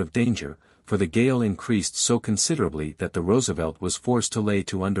yet out of danger, for the gale increased so considerably that the Roosevelt was forced to lay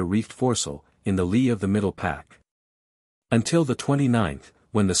to under reefed foresail, in the lee of the middle pack. Until the 29th,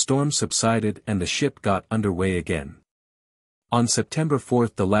 when the storm subsided and the ship got under way again. On September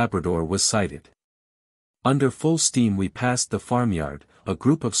 4 the Labrador was sighted. Under full steam we passed the Farmyard, a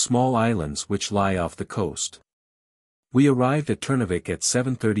group of small islands which lie off the coast. We arrived at Turnavik at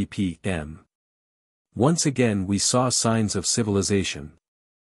 7:30 p.m. Once again we saw signs of civilization.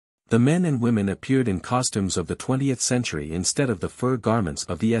 The men and women appeared in costumes of the 20th century instead of the fur garments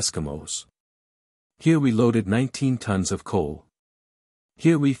of the Eskimos. Here we loaded 19 tons of coal.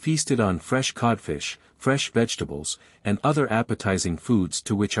 Here we feasted on fresh codfish, fresh vegetables, and other appetizing foods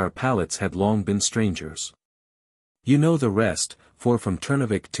to which our palates had long been strangers. You know the rest, for from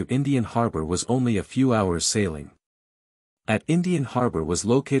Turnavik to Indian Harbor was only a few hours sailing. At Indian Harbor was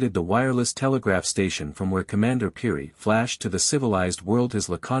located the wireless telegraph station from where Commander Peary flashed to the civilized world his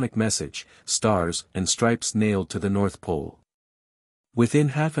laconic message, stars and stripes nailed to the North Pole. Within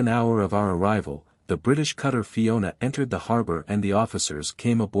half an hour of our arrival, the British cutter Fiona entered the harbor and the officers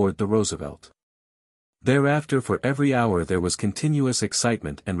came aboard the Roosevelt. Thereafter for every hour there was continuous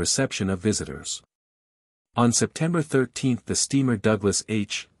excitement and reception of visitors. On September 13 the steamer Douglas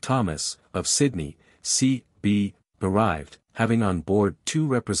H. Thomas, of Sydney, C.B., arrived, having on board 2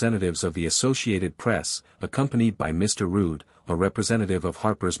 representatives of the Associated Press, accompanied by Mr. Rood, a representative of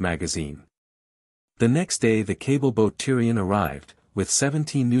Harper's Magazine. The next day the cable boat Tyrian arrived, with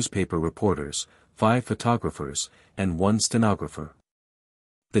 17 newspaper reporters, 5 photographers, and 1 stenographer.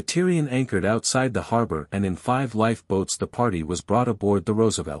 The Tyrian anchored outside the harbor and in 5 lifeboats the party was brought aboard the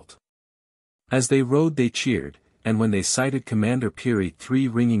Roosevelt. As they rowed they cheered, and when they sighted Commander Peary 3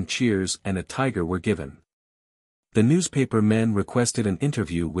 ringing cheers and a tiger were given. The newspaper men requested an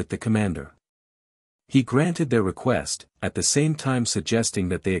interview with the commander. He granted their request, at the same time suggesting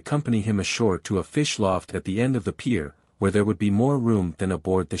that they accompany him ashore to a fish loft at the end of the pier, where there would be more room than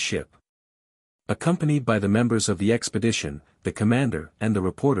aboard the ship. Accompanied by the members of the expedition, the commander and the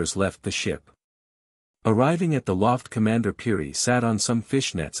reporters left the ship. Arriving at the loft Commander Peary sat on some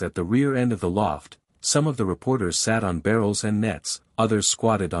fish nets at the rear end of the loft, some of the reporters sat on barrels and nets, others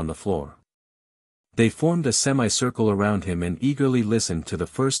squatted on the floor. They formed a semicircle around him and eagerly listened to the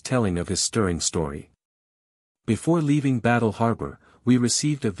first telling of his stirring story. Before leaving Battle Harbor, we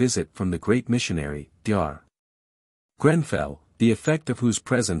received a visit from the great missionary, Dr. Grenfell, the effect of whose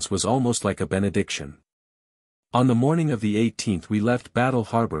presence was almost like a benediction. On the morning of the 18th we left Battle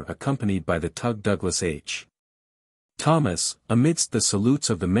Harbor accompanied by the tug Douglas H. Thomas, amidst the salutes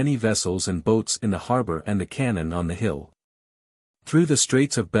of the many vessels and boats in the harbor and the cannon on the hill. Through the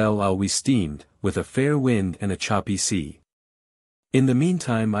Straits of Belle Isle we steamed, with a fair wind and a choppy sea. In the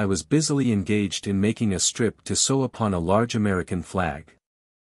meantime I was busily engaged in making a strip to sew upon a large American flag.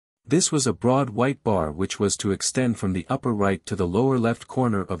 This was a broad white bar which was to extend from the upper right to the lower left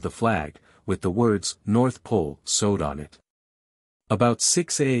corner of the flag, with the words, North Pole, sewed on it. About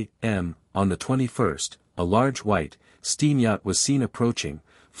 6 a.m., on the 21st, a large white, steam yacht was seen approaching,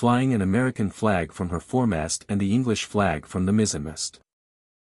 flying an American flag from her foremast and the English flag from the mizzenmast.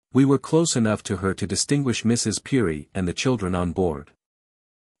 We were close enough to her to distinguish Mrs. Peary and the children on board.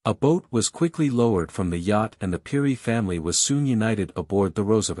 A boat was quickly lowered from the yacht and the Peary family was soon united aboard the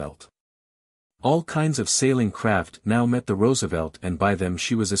Roosevelt. All kinds of sailing craft now met the Roosevelt and by them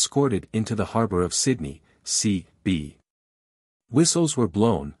she was escorted into the harbor of Sydney, C.B. Whistles were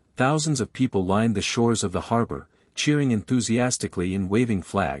blown, thousands of people lined the shores of the harbor, cheering enthusiastically and waving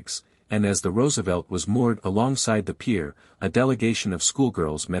flags, and as the Roosevelt was moored alongside the pier, a delegation of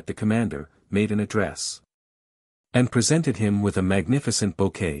schoolgirls met the commander, made an address, and presented him with a magnificent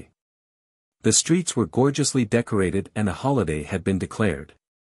bouquet. The streets were gorgeously decorated and a holiday had been declared.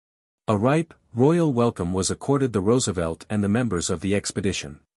 A ripe, royal welcome was accorded the Roosevelt and the members of the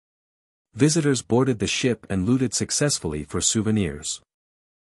expedition. Visitors boarded the ship and looted successfully for souvenirs.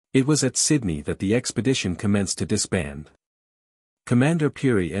 It was at Sydney that the expedition commenced to disband. Commander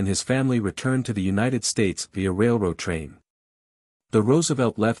Peary and his family returned to the United States via railroad train. The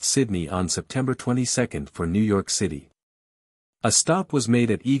Roosevelt left Sydney on September 22 for New York City. A stop was made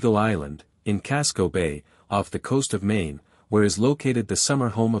at Eagle Island, in Casco Bay, off the coast of Maine, where is located the summer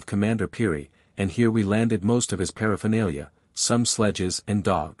home of Commander Peary, and here we landed most of his paraphernalia, some sledges and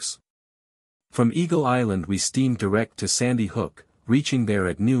dogs. From Eagle Island we steamed direct to Sandy Hook, reaching there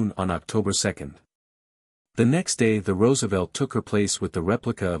at noon on October 2nd. The next day the Roosevelt took her place with the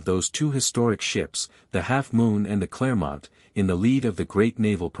replica of those two historic ships, the Half Moon and the Clermont, in the lead of the great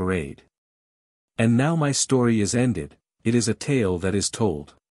naval parade. And now my story is ended, it is a tale that is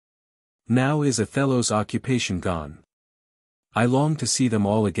told. Now is Othello's occupation gone. I long to see them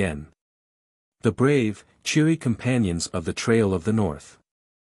all again. The brave, cheery companions of the Trail of the North.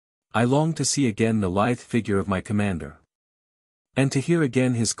 I long to see again the lithe figure of my commander. And to hear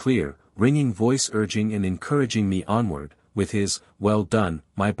again his clear, ringing voice urging and encouraging me onward, with his, "Well done,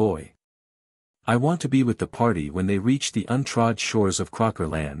 my boy." I want to be with the party when they reach the untrod shores of Crocker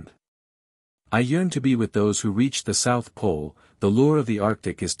Land. I yearn to be with those who reach the South Pole, the lure of the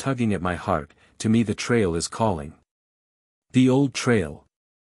Arctic is tugging at my heart, to me the trail is calling. The old trail.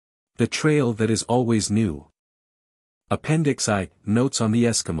 The trail that is always new. Appendix I, Notes on the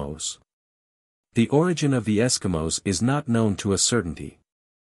Eskimos. The origin of the Eskimos is not known to a certainty.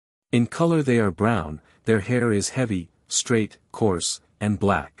 In color they are brown, their hair is heavy, straight, coarse, and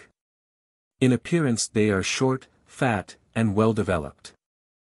black. In appearance they are short, fat, and well developed.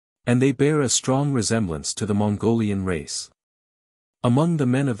 And they bear a strong resemblance to the Mongolian race. Among the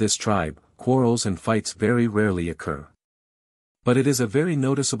men of this tribe, quarrels and fights very rarely occur. But it is a very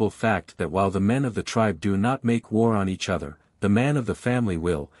noticeable fact that while the men of the tribe do not make war on each other, the man of the family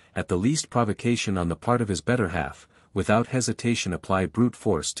will, at the least provocation on the part of his better half, without hesitation apply brute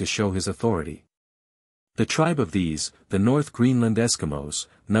force to show his authority. The tribe of these, the North Greenland Eskimos,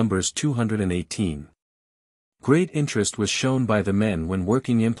 numbers 218. Great interest was shown by the men when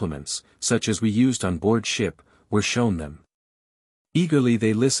working implements, such as we used on board ship, were shown them. Eagerly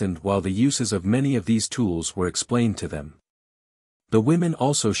they listened while the uses of many of these tools were explained to them. The women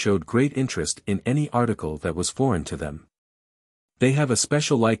also showed great interest in any article that was foreign to them. They have a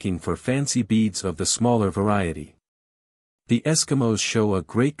special liking for fancy beads of the smaller variety. The Eskimos show a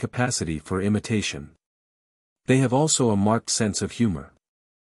great capacity for imitation. They have also a marked sense of humor.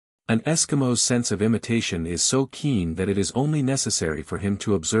 An Eskimo's sense of imitation is so keen that it is only necessary for him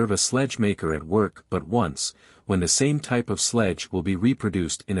to observe a sledge maker at work but once, when the same type of sledge will be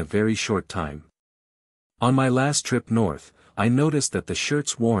reproduced in a very short time. On my last trip north, I noticed that the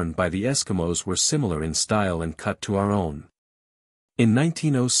shirts worn by the Eskimos were similar in style and cut to our own. In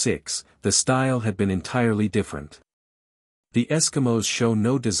 1906, the style had been entirely different. The Eskimos show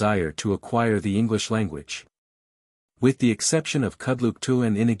no desire to acquire the English language. With the exception of Kudluktu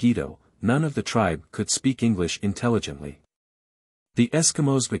and Inagito, none of the tribe could speak English intelligently. The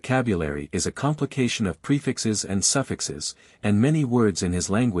Eskimo's vocabulary is a complication of prefixes and suffixes, and many words in his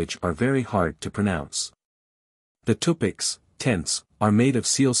language are very hard to pronounce. The tupiks, tents, are made of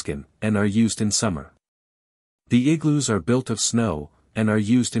sealskin, and are used in summer. The igloos are built of snow, and are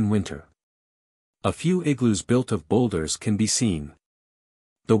used in winter. A few igloos built of boulders can be seen.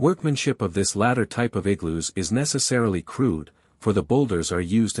 The workmanship of this latter type of igloos is necessarily crude, for the boulders are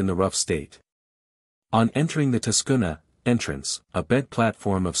used in the rough state. On entering the Tuskuna entrance, a bed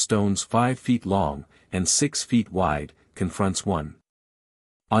platform of stones 5 feet long, and 6 feet wide, confronts one.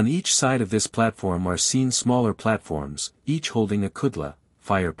 On each side of this platform are seen smaller platforms, each holding a kudla,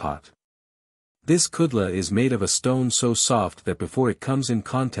 fire pot. This kudla is made of a stone so soft that before it comes in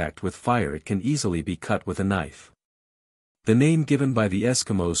contact with fire it can easily be cut with a knife. The name given by the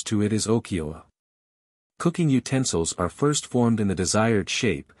Eskimos to it is okioa. Cooking utensils are first formed in the desired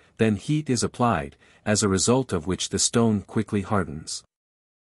shape, then heat is applied, as a result of which the stone quickly hardens.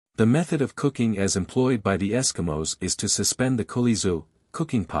 The method of cooking as employed by the Eskimos is to suspend the kulizu,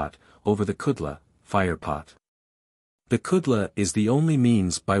 cooking pot, over the kudla, fire pot. The kudla is the only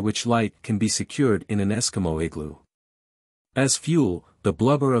means by which light can be secured in an Eskimo igloo. As fuel, the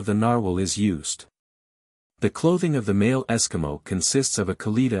blubber of the narwhal is used. The clothing of the male Eskimo consists of a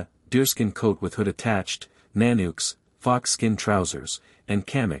kalita, deerskin coat with hood attached, nanuks, fox-skin trousers, and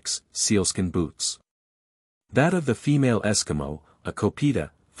kamiks, sealskin boots. That of the female Eskimo, a kopita,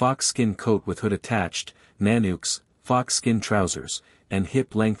 fox-skin coat with hood attached, nanuks, fox-skin trousers, and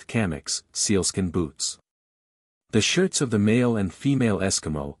hip-length kamiks, sealskin boots. The shirts of the male and female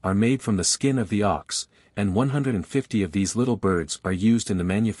Eskimo are made from the skin of the ox, and 150 of these little birds are used in the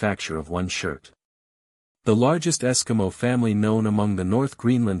manufacture of one shirt. The largest Eskimo family known among the North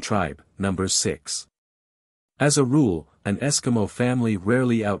Greenland tribe, numbers 6. As a rule, an Eskimo family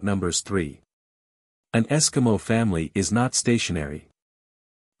rarely outnumbers 3. An Eskimo family is not stationary.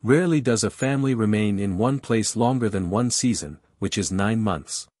 Rarely does a family remain in one place longer than one season, which is 9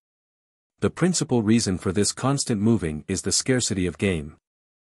 months. The principal reason for this constant moving is the scarcity of game.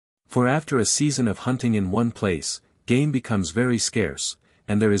 For after a season of hunting in one place, game becomes very scarce,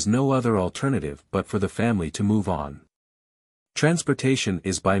 and there is no other alternative but for the family to move on. Transportation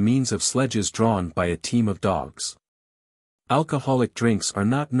is by means of sledges drawn by a team of dogs. Alcoholic drinks are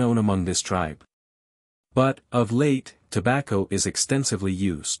not known among this tribe. But, of late, tobacco is extensively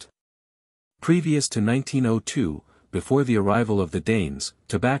used. Previous to 1902, before the arrival of the Danes,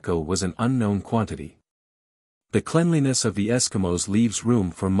 tobacco was an unknown quantity. The cleanliness of the Eskimos leaves room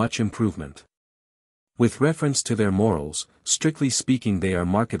for much improvement. With reference to their morals, strictly speaking they are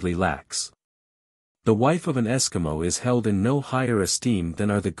markedly lax. The wife of an Eskimo is held in no higher esteem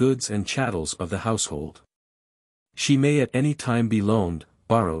than are the goods and chattels of the household. She may at any time be loaned,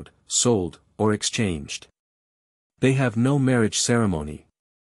 borrowed, sold, or exchanged. They have no marriage ceremony.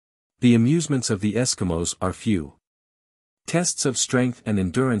 The amusements of the Eskimos are few. Tests of strength and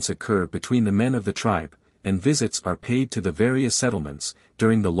endurance occur between the men of the tribe, and visits are paid to the various settlements,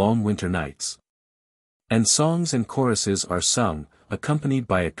 during the long winter nights. And songs and choruses are sung, accompanied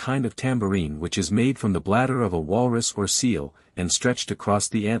by a kind of tambourine which is made from the bladder of a walrus or seal, and stretched across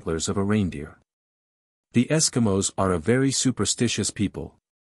the antlers of a reindeer. The Eskimos are a very superstitious people.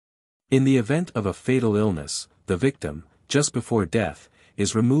 In the event of a fatal illness, the victim, just before death,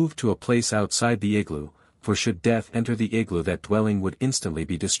 is removed to a place outside the igloo, for should death enter the igloo that dwelling would instantly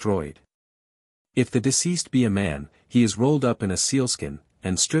be destroyed. If the deceased be a man, he is rolled up in a sealskin,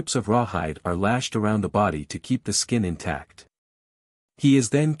 and strips of rawhide are lashed around the body to keep the skin intact. He is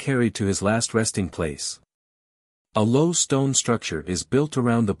then carried to his last resting place. A low stone structure is built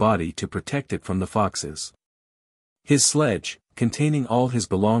around the body to protect it from the foxes. His sledge, containing all his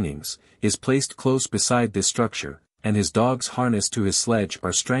belongings, is placed close beside this structure, and his dogs harnessed to his sledge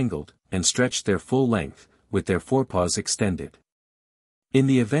are strangled, and stretched their full length, with their forepaws extended. In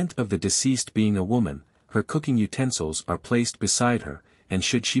the event of the deceased being a woman, her cooking utensils are placed beside her, and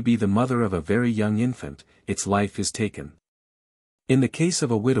should she be the mother of a very young infant, its life is taken. In the case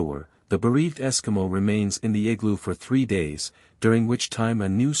of a widower, the bereaved Eskimo remains in the igloo for 3 days, during which time a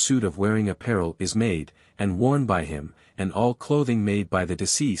new suit of wearing apparel is made, and worn by him, and all clothing made by the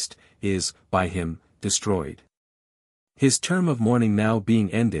deceased, is, by him, destroyed. His term of mourning now being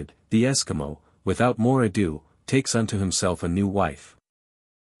ended, the Eskimo, without more ado, takes unto himself a new wife.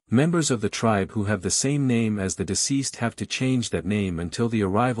 Members of the tribe who have the same name as the deceased have to change that name until the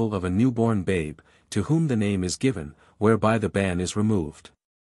arrival of a newborn babe, to whom the name is given, whereby the ban is removed.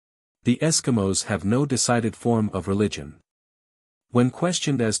 The Eskimos have no decided form of religion. When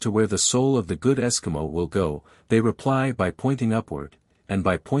questioned as to where the soul of the good Eskimo will go, they reply by pointing upward, and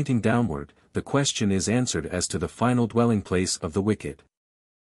by pointing downward, the question is answered as to the final dwelling place of the wicked.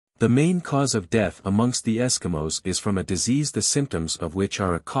 The main cause of death amongst the Eskimos is from a disease the symptoms of which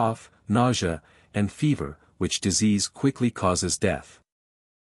are a cough, nausea, and fever, which disease quickly causes death.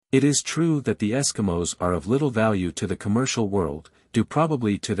 It is true that the Eskimos are of little value to the commercial world, due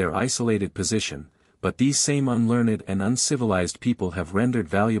probably to their isolated position, but these same unlearned and uncivilized people have rendered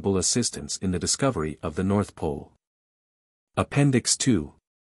valuable assistance in the discovery of the North Pole. Appendix 2.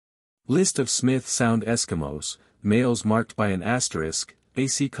 List of Smith Sound Eskimos, males marked by an asterisk,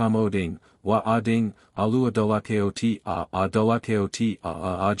 AC Kamoding, Wa Ading, Alu Adolakeoti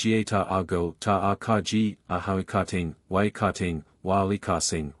Agiata Ago Ta Akaji Ahawikating, Waikating, Wa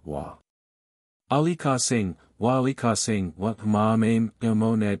Alikasing, Wa Alikasing, Wa Alikasing, Wa Maamame,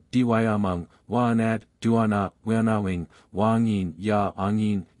 Yamoned, Diwayamang, Wa Anad, Duana, Wanawing, Wangin, Ya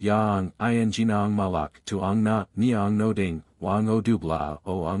Angin, Yaang, Ianginang Malak, Tuangna, Niang Noding, Wang Odubla,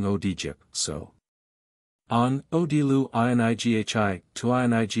 O Ang Odijip, so. On, Odilu Ianighi,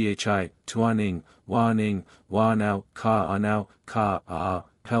 Tuaning, Waning, Wanau, Ka Anau, Ka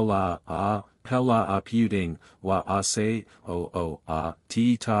Pella Apuding, Wa Ase,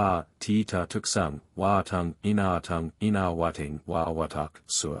 Tita Tuksung, Watung, Inawating, Wawatak,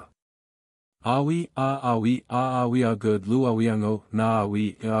 Sur. Awi a good luawiango, na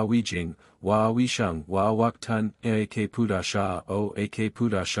awi jing, wa awi shung, wa waktun, ak pudasha,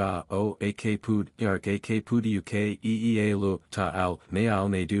 ak pud, yark ak puduk, eealu, ta'al, neal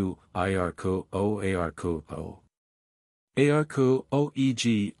nedu, iarku, arku, Arku,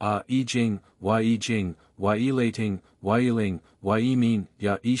 eg, ejing, wa elating, wa eling, wa emin,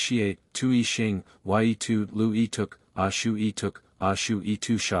 ya ishie, tu ishing, wa etu, lu etuk, ashu etuk, Ashu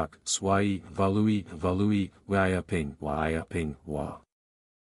itu shak, swai, valui, waiaping, wa.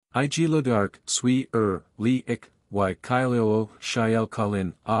 Igilodark, sui li ik, wai kailio, shael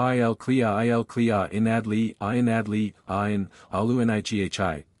kalin, il clia inadli, in, alu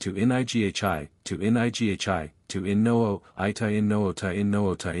nighi, to nighi, to in noo, ita in noo ta in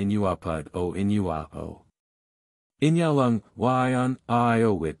nuapud o in ua o. Inyalung, Waion,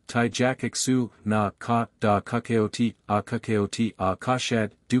 Iowit, Tai Jakiksu, Na Ka, Da Kakeoti, A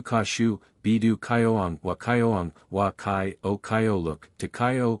Kashad, Du Kashu, Bidu Kayoang, Wa Kai, O Kaioluk,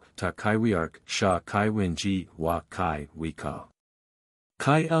 Takayo, Ta Kaiwiark, Sha Kaiwinji, Wa Kai, Wika.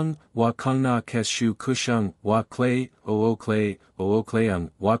 Kaiung, Wa Kangna Keshu Kushung, Wa Clay, O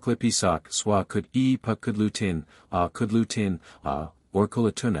Clayung, Wa Klipisak, Swa Kud E Pa Kudlutin, A,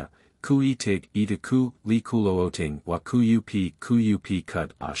 Orkulatuna. Kuitig itaku li kulooting wa kuyup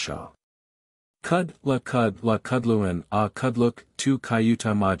kud asha. Kud la kudluan a kudluk tu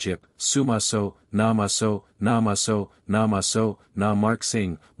kayuta majip, sumaso, na mark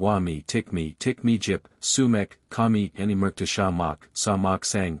sing, wami tikmi jip, sumek, kami any murktasha mak, sa mak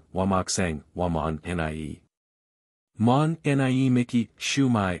sang, waman nie. Mon nie miki,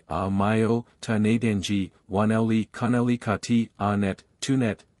 shumai a mayo, ta nadenji, waneli kaneli kati anet,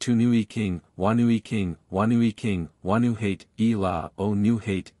 tunet, Tunui king, Wanui king, Wanu hate, Ela o nu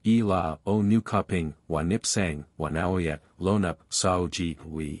kaping, Wanip sang, Wanaoyet, Lonup, Saoji,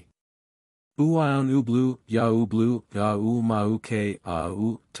 we. Uaon ublu, ya u mauke,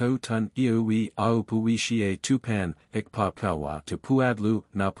 au, tautan iui aupuwi shie tupan, ikpakawa to puadlu,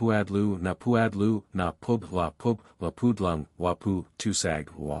 na pub la pudlung, wapu, tusag,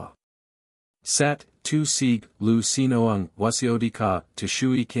 wa. Sat, tu sig, lu sinoang, wasiodika, to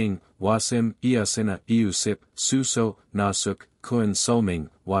king, wasim, iasina, iusip, suso, nasuk, kun solming,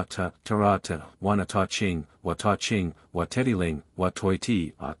 wata, tarata, wanataching, watetiling,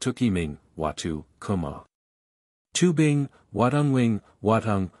 watoiti, atukiming, watu, kuma. Tubing, watung,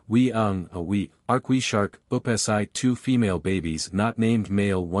 a we, arquishark, upsi 2 female babies not named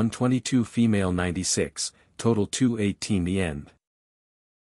male 122 female 96, total 218 the end.